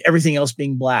with everything else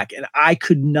being black. And I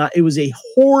could not, it was a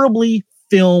horribly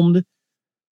filmed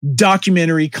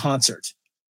documentary concert.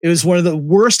 It was one of the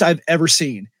worst I've ever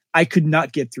seen. I could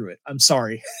not get through it. I'm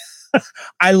sorry.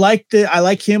 I like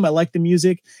him. I like the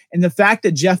music. And the fact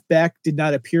that Jeff Beck did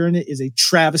not appear in it is a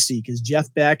travesty because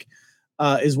Jeff Beck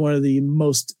is one of the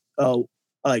most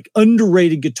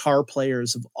underrated guitar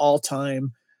players of all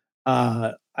time.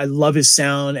 I love his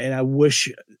sound, and I wish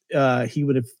he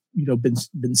would have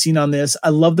been seen on this. I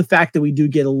love the fact that we do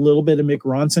get a little bit of Mick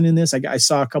Ronson in this. I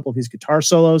saw a couple of his guitar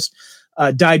solos.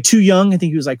 Died too young. I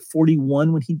think he was like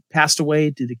 41 when he passed away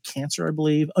due to cancer, I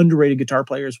believe. Underrated guitar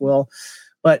player as well.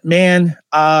 But man,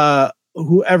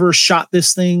 whoever shot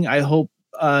this thing, I hope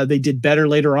they did better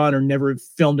later on or never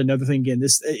filmed another thing again.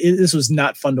 This was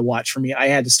not fun to watch for me. I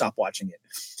had to stop watching it.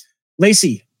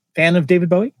 Lacey, fan of David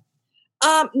Bowie?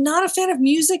 Not a fan of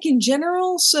music in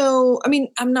general. So, I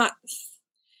mean,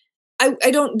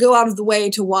 I don't go out of the way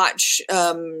to watch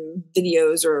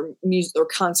videos or music or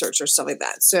concerts or stuff like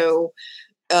that. So,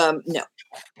 no.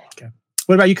 Okay.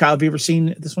 What about you, Kyle? Have you ever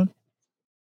seen this one?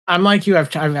 I'm like you.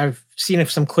 I've seen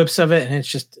some clips of it, and it's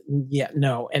just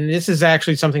no. And this is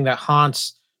actually something that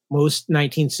haunts most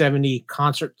 1970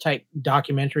 concert type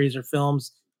documentaries or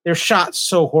films. They're shot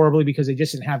so horribly because they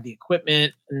just didn't have the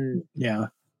equipment. And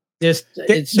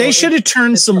they should have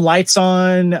turned some lights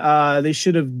on. They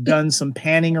should have done some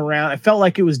panning around. I felt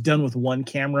like it was done with one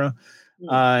camera.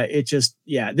 It just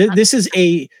this is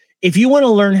if you want to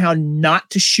learn how not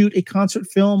to shoot a concert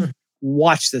film,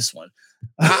 watch this one.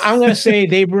 I'm going to say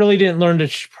they really didn't learn to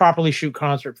properly shoot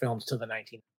concert films till the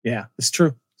 19. Yeah, it's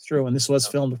true. It's true. And this was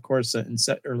filmed, of course, in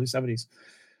early 70s.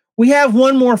 We have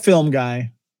one more film,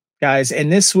 guys,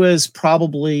 and this was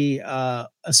probably a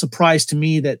surprise to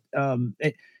me that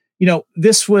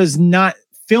this was not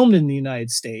filmed in the United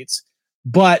States,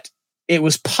 but it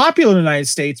was popular in the United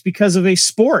States because of a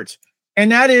sport,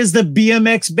 and that is the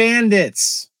BMX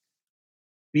Bandits.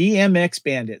 BMX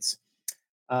Bandits.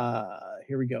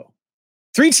 Here we go.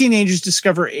 3 teenagers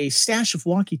discover a stash of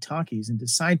walkie-talkies and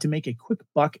decide to make a quick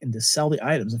buck and to sell the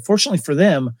items. Unfortunately for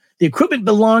them, the equipment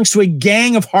belongs to a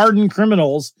gang of hardened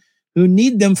criminals who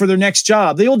need them for their next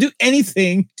job. They will do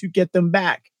anything to get them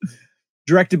back.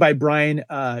 Directed by Brian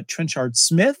Trenchard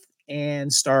Smith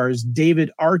and stars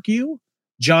David Arquette,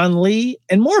 John Lee,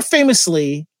 and more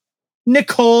famously,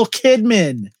 Nicole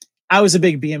Kidman. I was a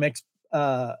big BMX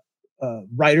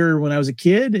rider when I was a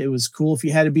kid. It was cool if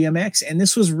you had a BMX, and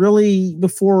this was really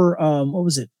before what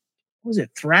was it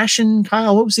Thrashing,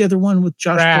 Kyle? What was the other one with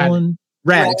Josh Brolin?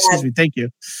 Rad, excuse me, thank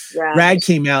you. Rad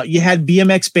came out. You had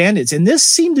BMX Bandits, and this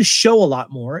seemed to show a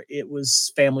lot more. It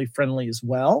was family friendly as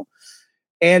well,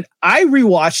 and I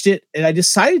rewatched it, and I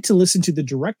decided to listen to the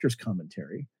director's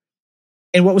commentary.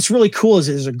 And what was really cool is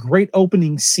there's a great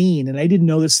opening scene, and I didn't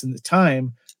know this in the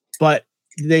time, but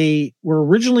they were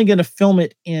originally going to film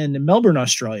it in Melbourne,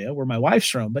 Australia, where my wife's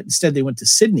from, but instead they went to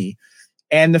Sydney.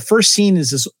 And the first scene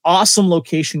is this awesome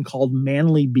location called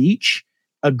Manly Beach,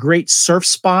 a great surf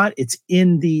spot. It's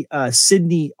in the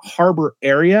Sydney Harbor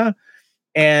area.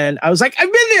 And I was like,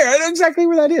 I've been there. I know exactly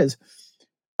where that is.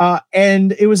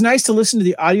 And it was nice to listen to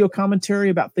the audio commentary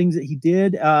about things that he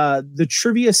did. The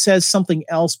trivia says something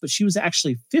else, but she was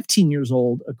actually 15 years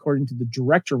old, according to the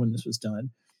director, when this was done.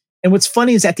 And what's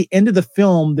funny is at the end of the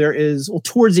film,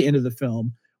 towards the end of the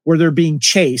film, where they're being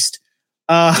chased,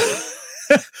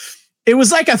 it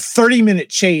was like a 30-minute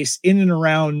chase in and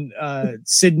around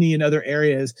Sydney and other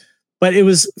areas. But it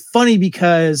was funny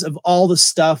because of all the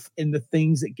stuff and the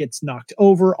things that gets knocked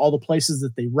over, all the places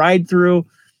that they ride through.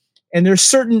 And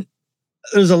there's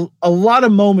a lot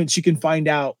of moments you can find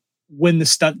out when the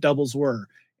stunt doubles were.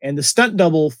 And the stunt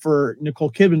double for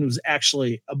Nicole Kidman was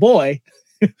actually a boy.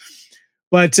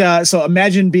 But so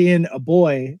imagine being a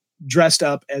boy dressed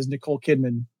up as Nicole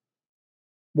Kidman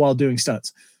while doing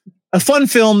stunts. A fun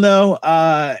film, though.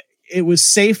 It was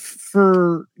safe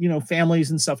for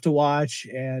families and stuff to watch,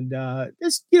 and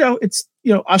it's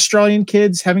Australian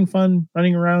kids having fun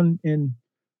running around in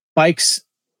bikes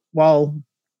while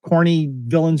corny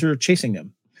villains are chasing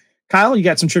them. Kyle, you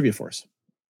got some trivia for us.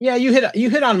 Yeah, you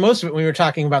hit on most of it when we were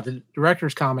talking about the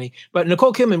director's comedy. But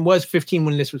Nicole Kidman was 15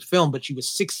 when this was filmed, but she was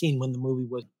 16 when the movie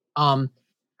was.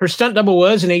 Her stunt double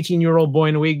was an 18-year-old boy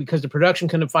in a wig because the production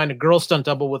couldn't find a girl stunt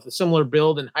double with a similar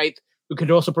build and height who could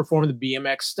also perform the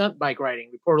BMX stunt bike riding.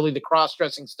 Reportedly, the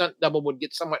cross-dressing stunt double would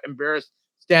get somewhat embarrassed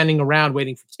standing around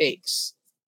waiting for takes.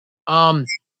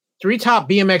 3 top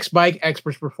BMX bike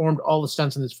experts performed all the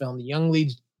stunts in this film. The young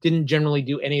leads didn't generally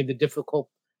do any of the difficult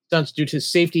stunts due to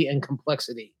safety and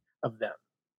complexity of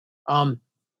them.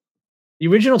 The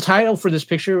original title for this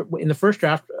picture in the first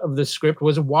draft of the script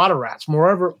was Water Rats.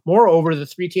 Moreover, the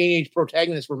 3 teenage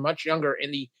protagonists were much younger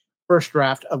in the first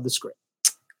draft of the script.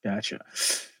 Gotcha.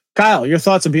 Kyle, your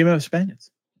thoughts on BMX Bandits?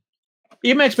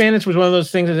 BMX Bandits was one of those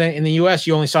things that in the US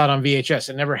you only saw it on VHS.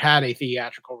 It never had a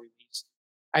theatrical release.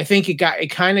 I think it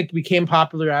kind of became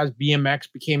popular as BMX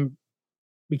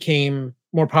became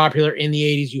more popular in the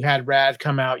 80s. You had Rad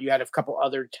come out. You had a couple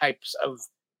other types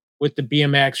with the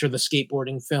BMX or the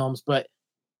skateboarding films. But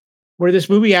where this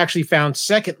movie actually found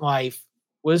second life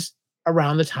was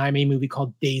around the time a movie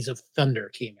called Days of Thunder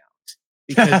came out.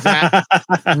 Because that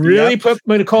really put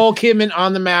Nicole Kidman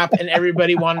on the map, and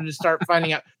everybody wanted to start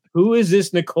finding out, who is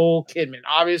this Nicole Kidman?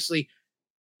 Obviously,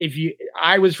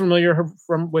 I was familiar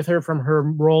with her from her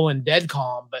role in Dead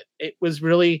Calm, but it was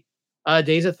really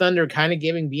Days of Thunder kind of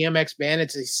giving BMX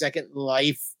Bandits a second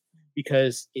life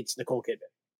because it's Nicole Kidman.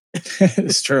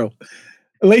 It's true.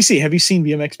 Lacey, have you seen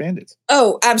BMX Bandits?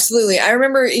 Oh, absolutely. I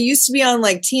remember it used to be on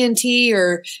like TNT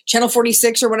or Channel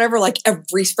 46 or whatever, like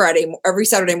every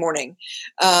Saturday morning.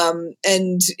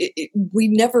 We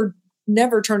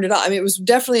never turned it on. I mean, it was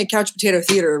definitely a couch potato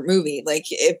theater movie. Like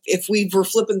if we were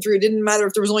flipping through, it didn't matter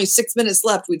if there was only 6 minutes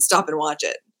left, we'd stop and watch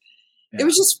it. Yeah. It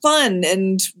was just fun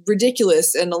and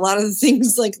ridiculous. And a lot of the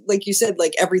things, like you said,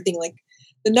 like everything, like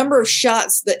the number of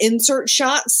shots, the insert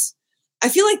shots, I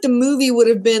feel like the movie would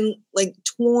have been like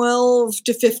 12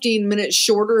 to 15 minutes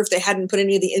shorter if they hadn't put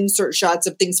any of the insert shots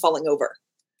of things falling over.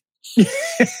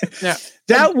 Yeah.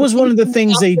 That was one of the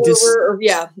things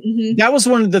Mm-hmm. That was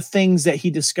one of the things that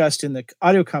he discussed in the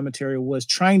audio commentary, was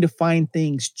trying to find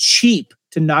things cheap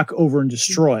to knock over and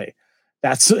destroy.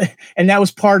 That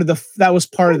was part of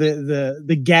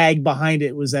the gag behind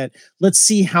it, was that let's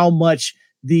see how much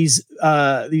these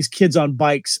kids on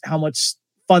bikes, how much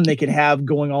fun they could have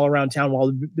going all around town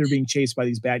while they're being chased by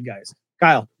these bad guys.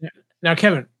 Kyle. Now,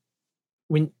 Kevin,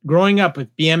 when growing up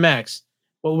with BMX,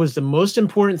 what was the most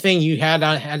important thing you had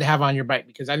to have on your bike?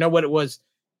 Because I know what it was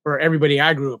for everybody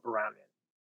I grew up around in.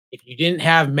 If you didn't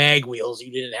have mag wheels,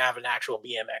 you didn't have an actual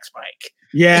BMX bike.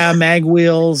 Yeah, mag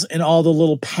wheels and all the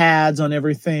little pads on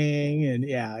everything. And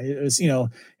yeah, it was,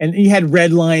 and you had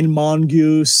Redline,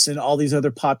 Mongoose, and all these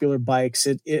other popular bikes.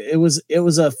 It was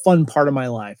a fun part of my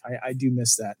life. I do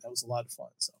miss that. That was a lot of fun.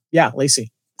 So yeah,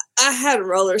 Lacey. I had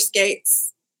roller skates.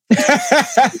 and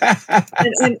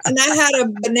I had a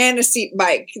banana seat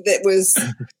bike that was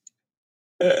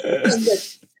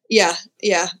yeah.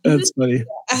 That's funny.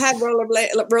 I had roller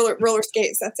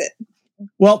skates. That's it.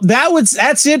 Well,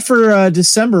 that's it for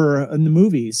December in the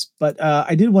movies. But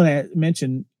I did want to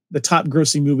mention the top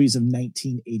grossing movies of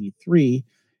 1983,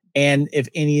 and if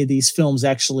any of these films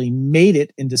actually made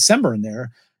it in December in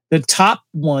there. The top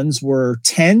ones were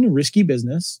 10, Risky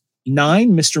Business,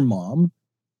 9, Mr. Mom,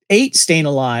 8, Staying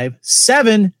Alive,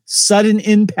 7, Sudden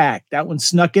Impact. That one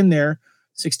snuck in there,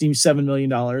 $67 million.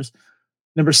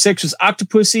 Number 6 was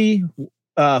Octopussy.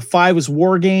 5 was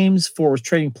War Games. 4 was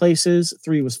Trading Places.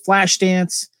 3 was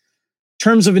Flashdance.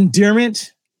 Terms of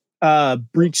Endearment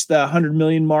breached the 100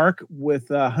 million mark with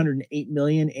 108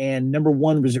 million. And number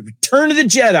 1 was Return of the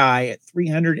Jedi at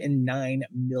 $309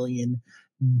 million.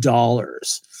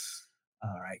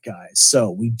 All right, guys.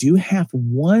 So we do have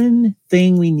one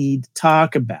thing we need to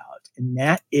talk about, and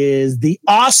that is the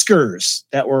Oscars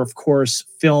that were, of course,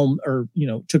 filmed or,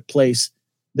 took place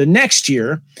the next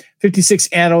year. 56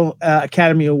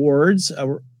 Academy Awards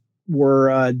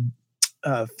were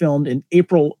filmed in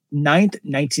April 9th,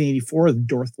 1984, at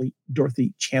the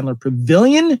Dorothy Chandler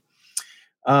Pavilion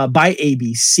by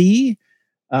ABC.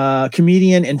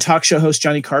 Comedian and talk show host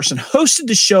Johnny Carson hosted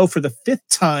the show for the 5th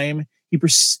time.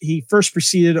 He first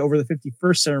proceeded over the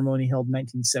 51st ceremony held in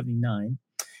 1979.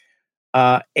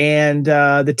 And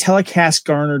the telecast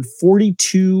garnered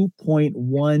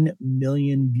 42.1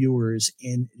 million viewers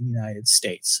in the United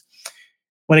States.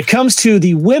 When it comes to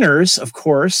the winners, of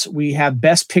course, we have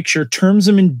Best Picture, Terms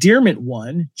of Endearment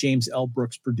won, James L.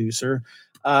 Brooks producer.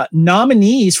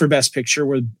 Nominees for Best Picture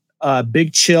were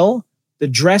Big Chill, The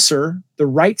Dresser, The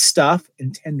Right Stuff,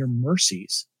 and Tender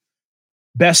Mercies.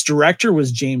 Best Director was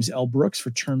James L. Brooks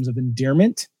for Terms of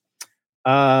Endearment.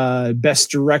 Best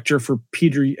Director for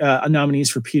nominees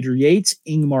for Peter Yates,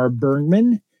 Ingmar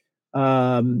Bergman,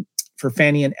 for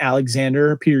Fanny and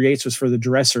Alexander. Peter Yates was for The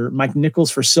Dresser. Mike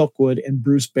Nichols for Silkwood, and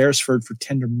Bruce Beresford for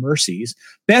Tender Mercies.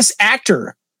 Best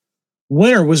Actor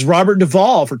winner was Robert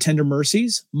Duvall for Tender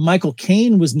Mercies. Michael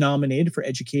Caine was nominated for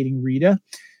Educating Rita.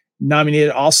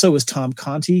 Nominated also was Tom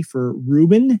Conti for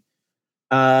Reuben.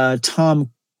 Tom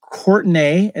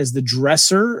Courtenay as The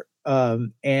Dresser,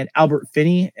 and Albert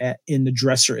Finney in The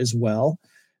Dresser as well.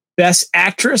 Best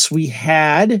Actress, we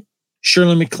had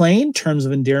Shirley MacLaine, Terms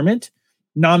of Endearment.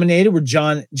 Nominated were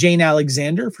Jane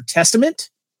Alexander for Testament,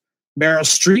 Meryl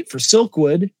Streep for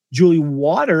Silkwood, Julie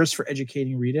Waters for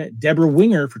Educating Rita, Deborah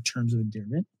Winger for Terms of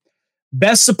Endearment.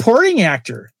 Best Supporting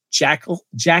Actor, Jack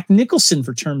Nicholson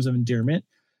for Terms of Endearment.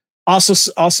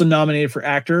 Also nominated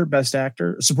for Best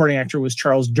Actor. Supporting Actor was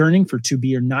Charles Durning for To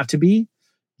Be or Not to Be.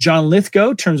 John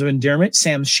Lithgow, Terms of Endearment.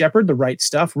 Sam Shepard, The Right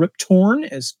Stuff. Rip Torn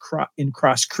as in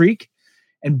Cross Creek.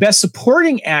 And Best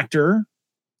Supporting Actor,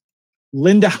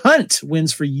 Linda Hunt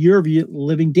wins for Year of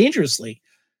Living Dangerously.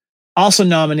 Also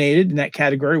nominated in that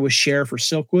category was Cher for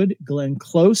Silkwood, Glenn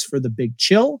Close for The Big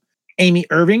Chill, Amy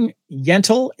Irving,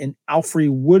 Yentl, and Alfre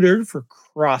Woodard for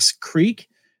Cross Creek.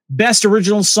 Best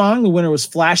Original Song, the winner was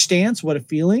Flashdance, What a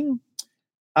Feeling.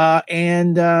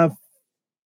 And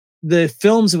the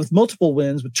films with multiple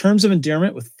wins with Terms of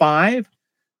Endearment with 5,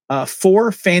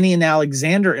 4, Fanny and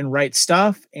Alexander and Right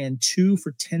Stuff, and 2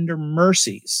 for Tender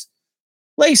Mercies.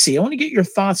 Lacey, I want to get your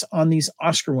thoughts on these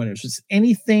Oscar winners. Was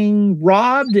anything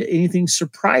robbed? Anything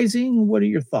surprising? What are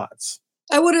your thoughts?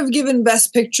 I would have given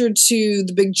Best Picture to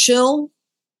The Big Chill.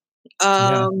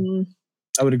 I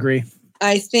would agree.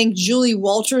 I think Julie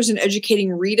Walters in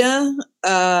Educating Rita.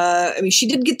 I mean, she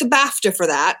did get the BAFTA for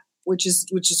that, which is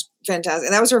fantastic.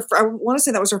 And that was her. I want to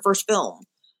say that was her first film.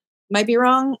 Might be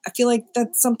wrong. I feel like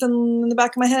that's something in the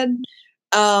back of my head.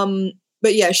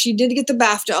 But yeah, she did get the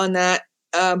BAFTA on that.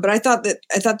 But I thought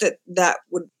that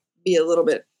would be a little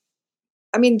bit.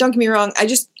 I mean, don't get me wrong.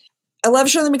 I love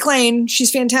Shirley MacLaine.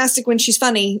 She's fantastic when she's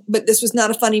funny, but this was not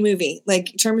a funny movie.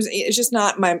 Like in terms, it's just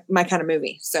not my kind of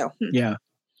movie. So yeah.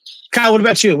 Kyle, what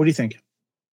about you? What do you think?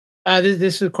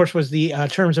 This of course was the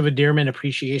Terms of Endearment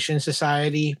Appreciation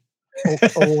Society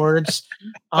Awards.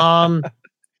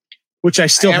 Which I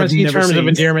still haven't seen Terms of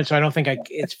Endearment, so I don't think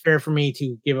it's fair for me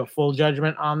to give a full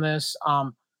judgment on this.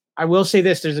 I will say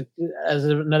this: as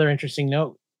another interesting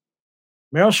note,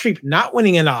 Meryl Streep not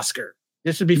winning an Oscar.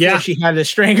 This would be before she had a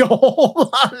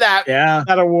stranglehold on that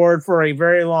award for a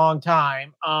very long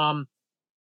time.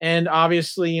 And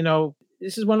obviously,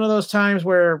 this is one of those times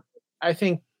where I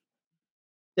think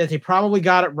that they probably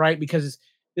got it right, because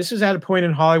this was at a point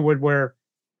in Hollywood where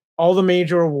all the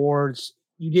major awards,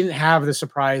 you didn't have the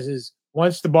surprises.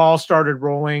 Once the ball started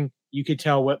rolling, you could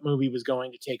tell what movie was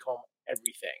going to take home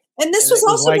everything. And this was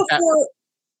also like before.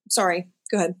 Sorry,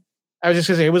 go ahead. I was just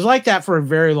going to say, it was like that for a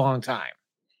very long time.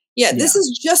 Yeah, this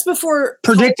is just before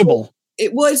predictable.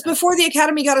 It was before the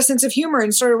Academy got a sense of humor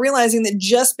and started realizing that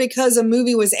just because a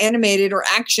movie was animated or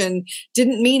action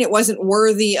didn't mean it wasn't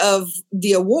worthy of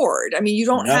the award. I mean, you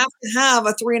don't have to have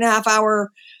a 3.5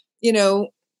 hour,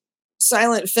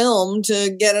 silent film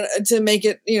to to make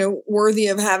it, worthy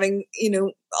of having,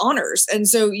 honors. And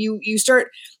so you start.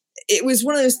 It was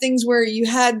one of those things where you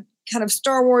had kind of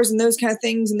Star Wars and those kind of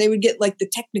things, and they would get like the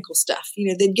technical stuff.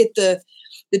 They'd get the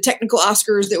technical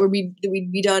Oscars that would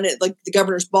be done at like the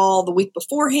governor's ball the week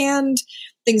beforehand,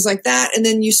 things like that. And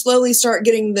then you slowly start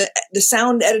getting the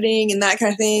sound editing and that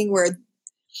kind of thing, where,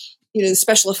 the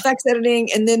special effects editing.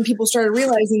 And then people started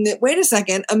realizing that, wait a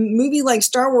second, a movie like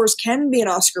Star Wars can be an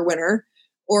Oscar winner,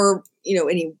 or,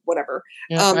 any whatever,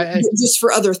 just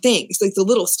for other things, like the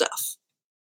little stuff.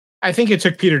 I think it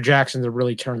took Peter Jackson to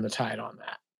really turn the tide on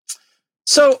that.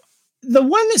 So the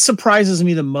one that surprises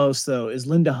me the most, though, is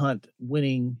Linda Hunt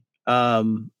winning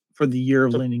for the year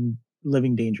of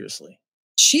living dangerously.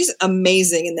 She's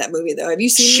amazing in that movie, though. Have you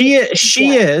seen?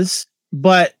 She is,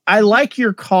 but I like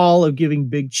your call of giving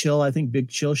Big Chill. I think Big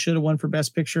Chill should have won for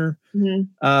Best Picture.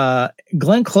 Mm-hmm.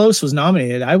 Glenn Close was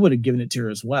nominated. I would have given it to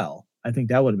her as well. I think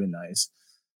that would have been nice.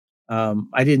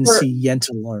 I didn't see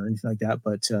Yentl or anything like that,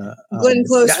 but Glenn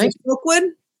Close for Silkwood.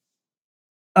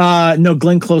 No,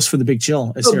 Glenn Close for The Big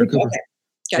Chill. Sarah Cooper. Okay.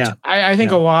 Gotcha. Yeah. I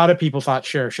think a lot of people thought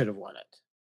Cher should have won it.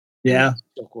 Yeah.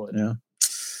 Yeah.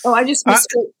 Oh, I just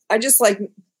like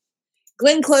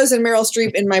Glenn Close and Meryl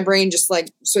Streep in my brain just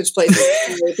like switch places.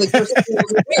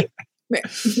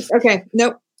 Okay.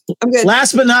 Nope. I'm good.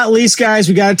 Last but not least, guys,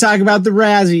 we got to talk about the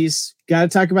Razzies.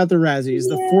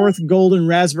 The fourth Golden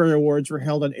Raspberry Awards were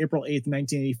held on April 8th,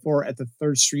 1984 at the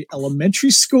 3rd Street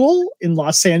Elementary School in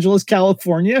Los Angeles,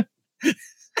 California.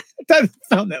 I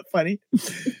found that funny.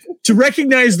 To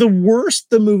recognize the worst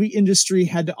the movie industry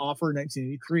had to offer in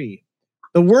 1983.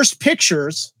 The worst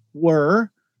pictures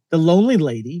were The Lonely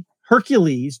Lady,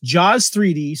 Hercules, Jaws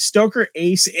 3D, Stoker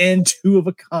Ace, and Two of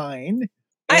a Kind.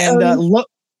 And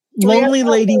Lonely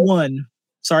Lady won.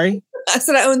 Sorry? I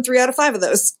said I own 3 out of 5 of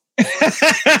those.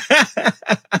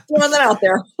 Throwing that out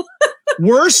there.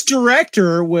 Worst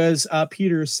director was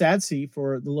Peter Sadsey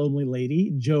for The Lonely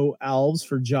Lady, Joe Alves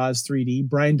for Jaws 3D,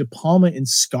 Brian De Palma in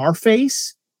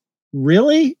Scarface.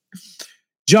 Really?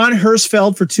 John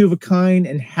Hirschfeld for Two of a Kind,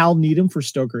 and Hal Needham for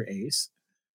Stoker Ace.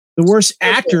 The worst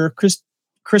actor,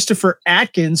 Christopher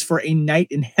Atkins for A Night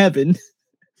in Heaven.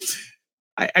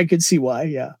 I could see why,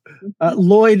 yeah.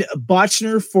 Lloyd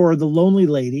Bochner for The Lonely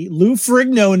Lady, Lou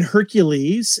Ferrigno in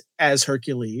Hercules as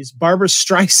Hercules, Barbara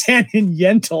Streisand in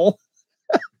Yentl.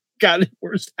 Got it,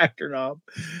 worst actor knob.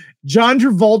 John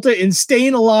Travolta in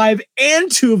Staying Alive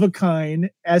and Two of a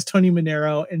Kind as Tony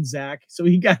Manero and Zach. So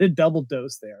he got a double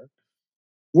dose there.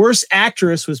 Worst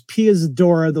actress was Pia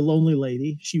Zadora, The Lonely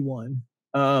Lady. She won.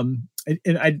 And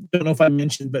I don't know if I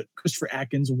mentioned, but Christopher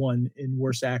Atkins won in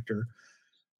worst actor.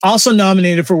 Also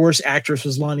nominated for worst actress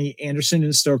was Lonnie Anderson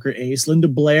in Stoker Ace, Linda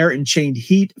Blair in Chained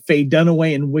Heat, Faye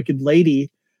Dunaway in Wicked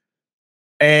Lady,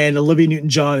 and Olivia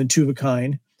Newton-John in Two of a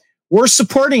Kind. Worst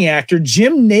supporting actor,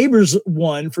 Jim Nabors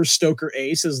won for Stoker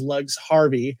Ace as Lugs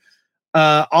Harvey.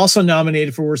 Also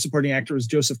nominated for worst supporting actor was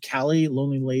Joseph Calley,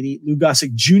 Lonely Lady, Lou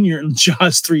Gossett Jr. in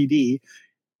Jaws 3D,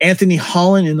 Anthony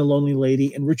Holland in The Lonely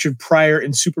Lady, and Richard Pryor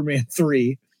in Superman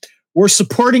 3. Worst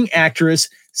supporting actress,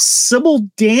 Sybil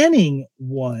Danning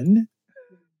won.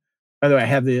 By the way, I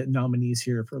have the nominees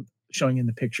here for showing in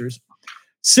the pictures.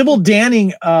 Sybil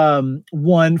Danning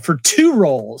won for 2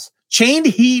 roles, Chained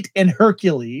Heat and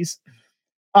Hercules.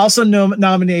 Also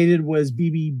nominated was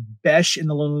Bibi Besh in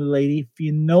The Lonely Lady,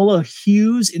 Finola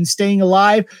Hughes in Staying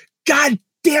Alive. God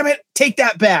damn it, take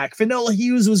that back. Finola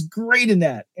Hughes was great in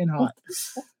that and hot.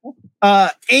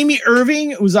 Amy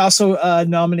Irving was also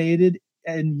nominated,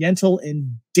 and Yentl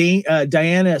and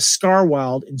Diana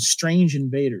Scarwild in Strange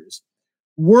Invaders.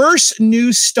 Worst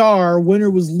new star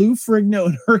winner was Lou Ferrigno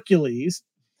in Hercules.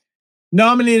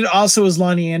 Nominated also was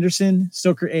Lonnie Anderson,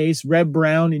 Stoker Ace, Reb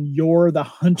Brown in You're the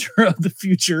Hunter of the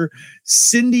Future,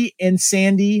 Cindy and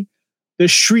Sandy, the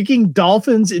Shrieking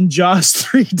Dolphins in Jaws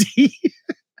 3D,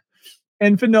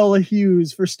 and Finola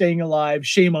Hughes for Staying Alive,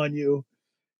 Shame on You.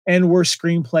 And worst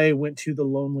screenplay went to The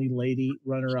Lonely Lady.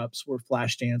 Runner-ups were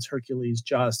Flashdance, Hercules,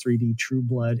 Jaws 3D, True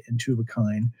Blood, and Two of a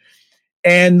Kind.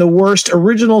 And the worst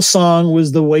original song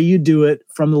was The Way You Do It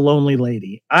from The Lonely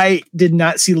Lady. I did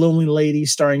not see Lonely Lady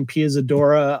starring Pia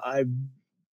Zadora. I've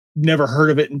never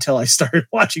heard of it until I started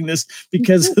watching this,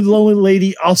 because The Lonely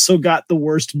Lady also got the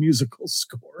worst musical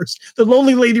scores. The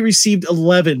Lonely Lady received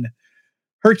 11.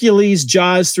 Hercules,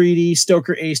 Jaws 3D,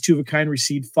 Stoker Ace, Two of a Kind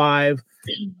received 5.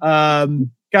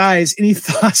 Guys, any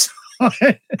thoughts on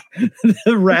the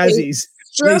Razzies?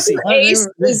 Stoker Ace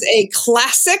is a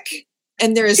classic.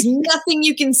 And there is nothing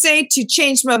you can say to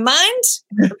change my mind.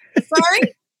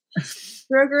 Sorry.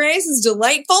 Stoker Ace is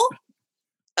delightful.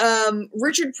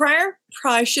 Richard Pryor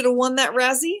probably should have won that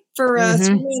Razzie for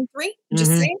Superman 3.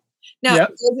 Just saying. Now, it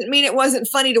doesn't mean it wasn't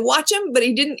funny to watch him, but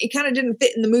he kind of didn't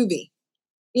fit in the movie.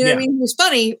 You know what I mean? He was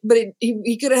funny, but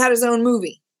he could have had his own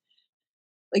movie.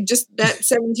 Like just that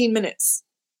 17 minutes.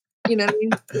 You know what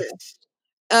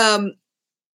I mean?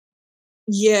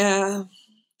 Yeah.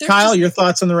 Kyle, your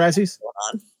thoughts on the Razzies?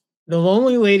 The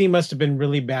Lonely Lady must have been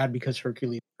really bad because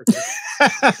Hercules.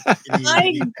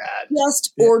 I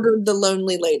just ordered The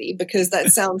Lonely Lady because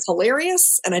that sounds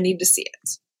hilarious and I need to see it.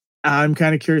 I'm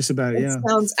kind of curious about it. It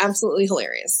sounds absolutely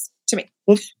hilarious to me.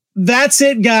 Well, that's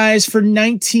it, guys, for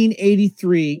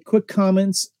 1983. Quick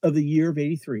comments of the year of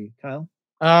 83. Kyle?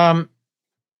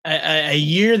 A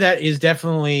year that is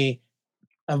definitely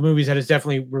of movies that is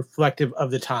definitely reflective of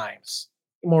the times.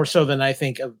 More so than I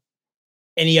think of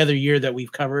any other year that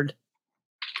we've covered,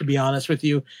 to be honest with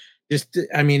you.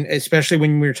 Especially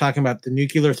when we were talking about the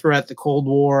nuclear threat, the Cold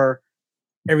War,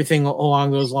 everything along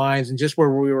those lines, and just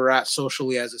where we were at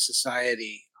socially as a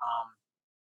society.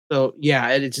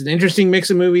 It's an interesting mix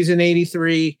of movies in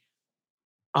 83.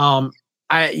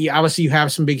 Obviously you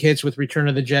have some big hits with Return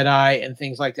of the Jedi and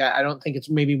things like that. I don't think it's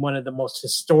maybe one of the most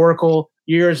historical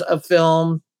years of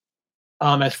film.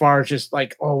 As far as just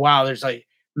like, oh wow, there's like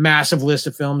massive list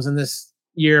of films in this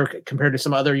year compared to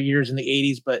some other years in the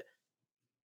 80s, but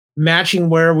matching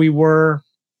where we were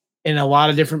in a lot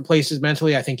of different places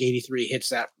mentally, I think 83 hits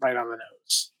that right on the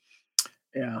nose.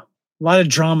 Yeah. A lot of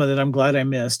drama that I'm glad I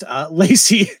missed.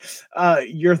 Lacey,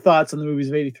 your thoughts on the movies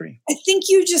of 83? I think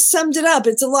you just summed it up.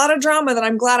 It's a lot of drama that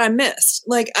I'm glad I missed.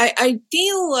 Like I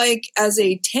feel like as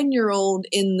a 10-year-old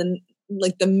in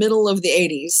the middle of the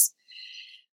 80s,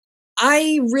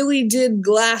 I really did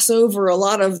glass over a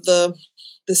lot of the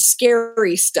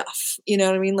scary stuff, you know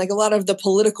what I mean? Like a lot of the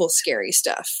political scary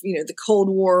stuff, the Cold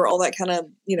War, all that kind of,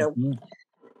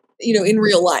 in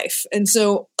real life. And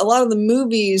so a lot of the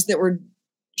movies that were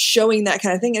showing that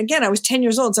kind of thing, again, I was 10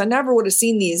 years old, so I never would have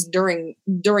seen these during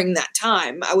that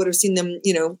time. I would have seen them,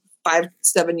 5-7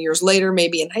 years later,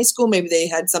 maybe in high school, maybe they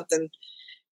had something,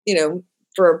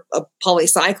 for a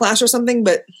poli-sci class or something,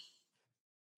 but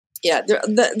yeah, the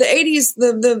 80s,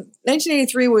 the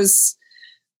 1983 was,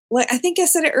 like I think I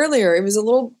said it earlier, it was a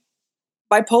little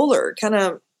bipolar, kind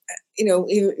of,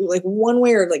 like one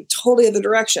way or like totally other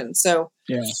direction. So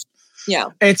yeah.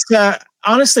 It's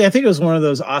honestly, I think it was one of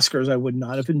those Oscars I would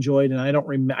not have enjoyed, and I don't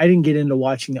remember. I didn't get into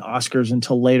watching the Oscars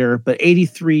until later, but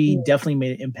 83 definitely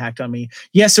made an impact on me.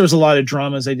 Yes, there was a lot of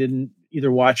dramas I didn't either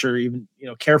watch or even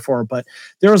care for, but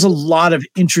there was a lot of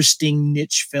interesting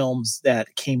niche films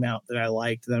that came out that I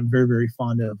liked, that I'm very, very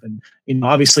fond of. And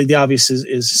obviously the obvious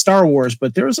is Star Wars,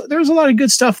 but there was a lot of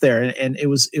good stuff there, and it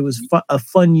was a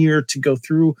fun year to go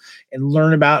through and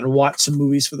learn about and watch some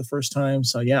movies for the first time.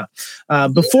 So yeah,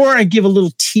 before I give a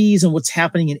little tease on what's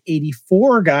happening in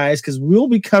 84, guys, because we'll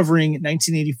be covering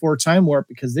 1984 Time Warp,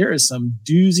 because there is some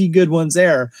doozy good ones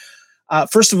there.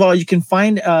 First of all, you can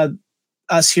find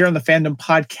us here on the Fandom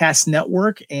Podcast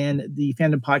Network and the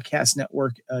Fandom Podcast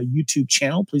Network YouTube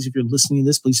channel. Please, if you're listening to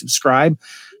this, please subscribe.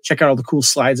 check out all the cool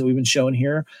slides that we've been showing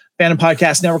here. Fandom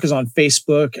Podcast Network is on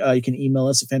Facebook. You can email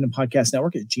us at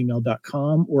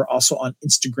fandompodcastnetwork@gmail.com. We're also on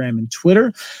Instagram and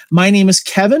Twitter. My name is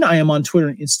Kevin. I am on Twitter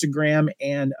and Instagram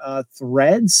and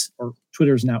Threads, or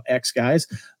Twitter is now X, guys,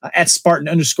 at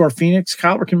Spartan_Phoenix.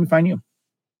 Kyle, where can we find you?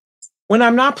 When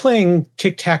I'm not playing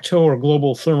tic-tac-toe or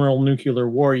global thermal nuclear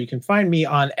war, you can find me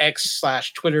on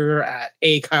X/Twitter at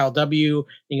AKyleW.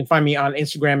 You can find me on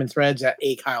Instagram and Threads at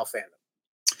AKyleFandom.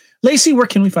 Lacey, where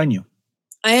can we find you?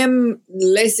 I am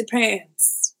Lacy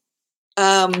Pants.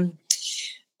 On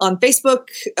Facebook,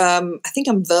 I think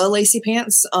I'm the Lacy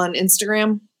Pants on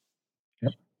Instagram.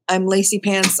 Yep. I'm Lacy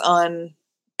Pants on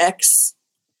X.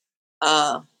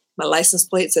 My license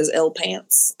plate says L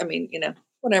Pants. I mean,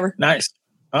 whatever. Nice.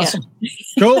 Awesome. Yeah.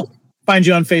 Cool. Find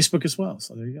you on Facebook as well.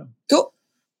 So there you go. Cool.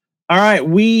 All right.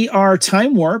 We are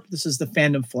Time Warp. This is the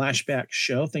Fandom Flashback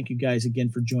Show. Thank you guys again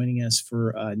for joining us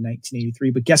for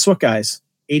 1983. But guess what, guys?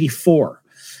 84.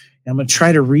 And I'm going to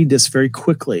try to read this very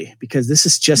quickly because this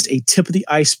is just a tip of the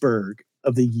iceberg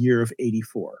of the year of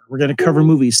 84. We're going to cover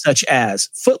movies such as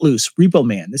Footloose, Repo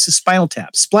Man, This is Spinal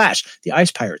Tap, Splash, The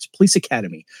Ice Pirates, Police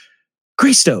Academy,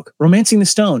 Greystoke, Romancing the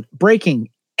Stone, Breaking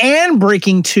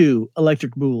 2,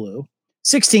 Electric Boogaloo,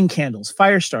 16 Candles,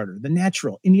 Firestarter, The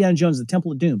Natural, Indiana Jones, The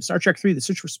Temple of Doom, Star Trek 3, The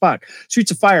Search for Spock, Streets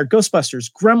of Fire,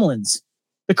 Ghostbusters, Gremlins,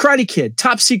 The Karate Kid,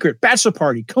 Top Secret, Bachelor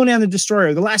Party, Conan the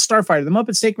Destroyer, The Last Starfighter, The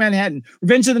Muppets Take Manhattan,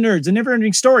 Revenge of the Nerds, The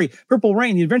Never-Ending Story, Purple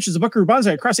Rain, The Adventures of Buckaroo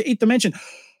Banzai Across the 8th Dimension,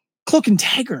 Cloak and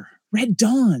Dagger, Red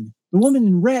Dawn, The Woman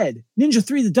in Red, Ninja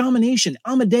 3, The Domination,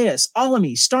 Amadeus,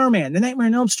 Alamy, Starman, The Nightmare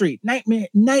on Elm Street, Night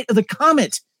of the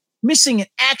Comet, Missing in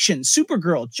Action,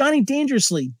 Supergirl, Johnny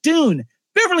Dangerously, Dune,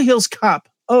 Beverly Hills Cop,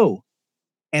 and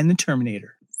The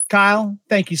Terminator. Kyle,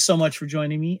 thank you so much for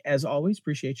joining me. As always,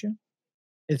 appreciate you.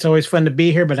 It's always fun to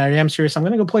be here, but I am serious. I'm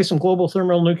going to go play some global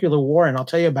thermal nuclear war, and I'll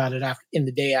tell you about it in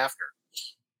the day after.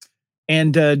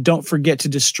 And don't forget to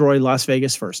destroy Las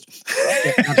Vegas first.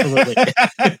 Yeah, absolutely.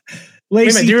 Lacey, wait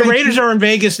a minute, the Raiders are in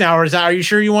Vegas now. Are you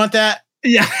sure you want that?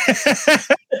 Yeah.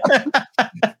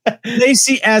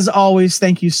 Lacey, as always,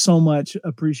 thank you so much.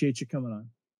 Appreciate you coming on.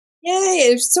 Yay,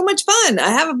 it was so much fun. I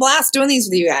have a blast doing these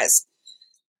with you guys.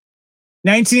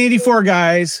 1984,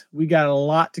 guys. We got a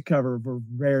lot to cover. We're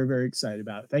very, very excited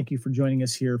about it. Thank you for joining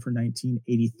us here for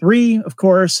 1983, of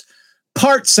course.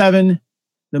 Part 7,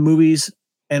 the movies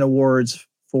and awards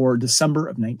for December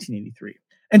of 1983.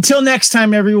 Until next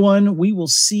time, everyone, we will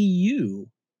see you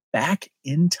back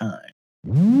in time.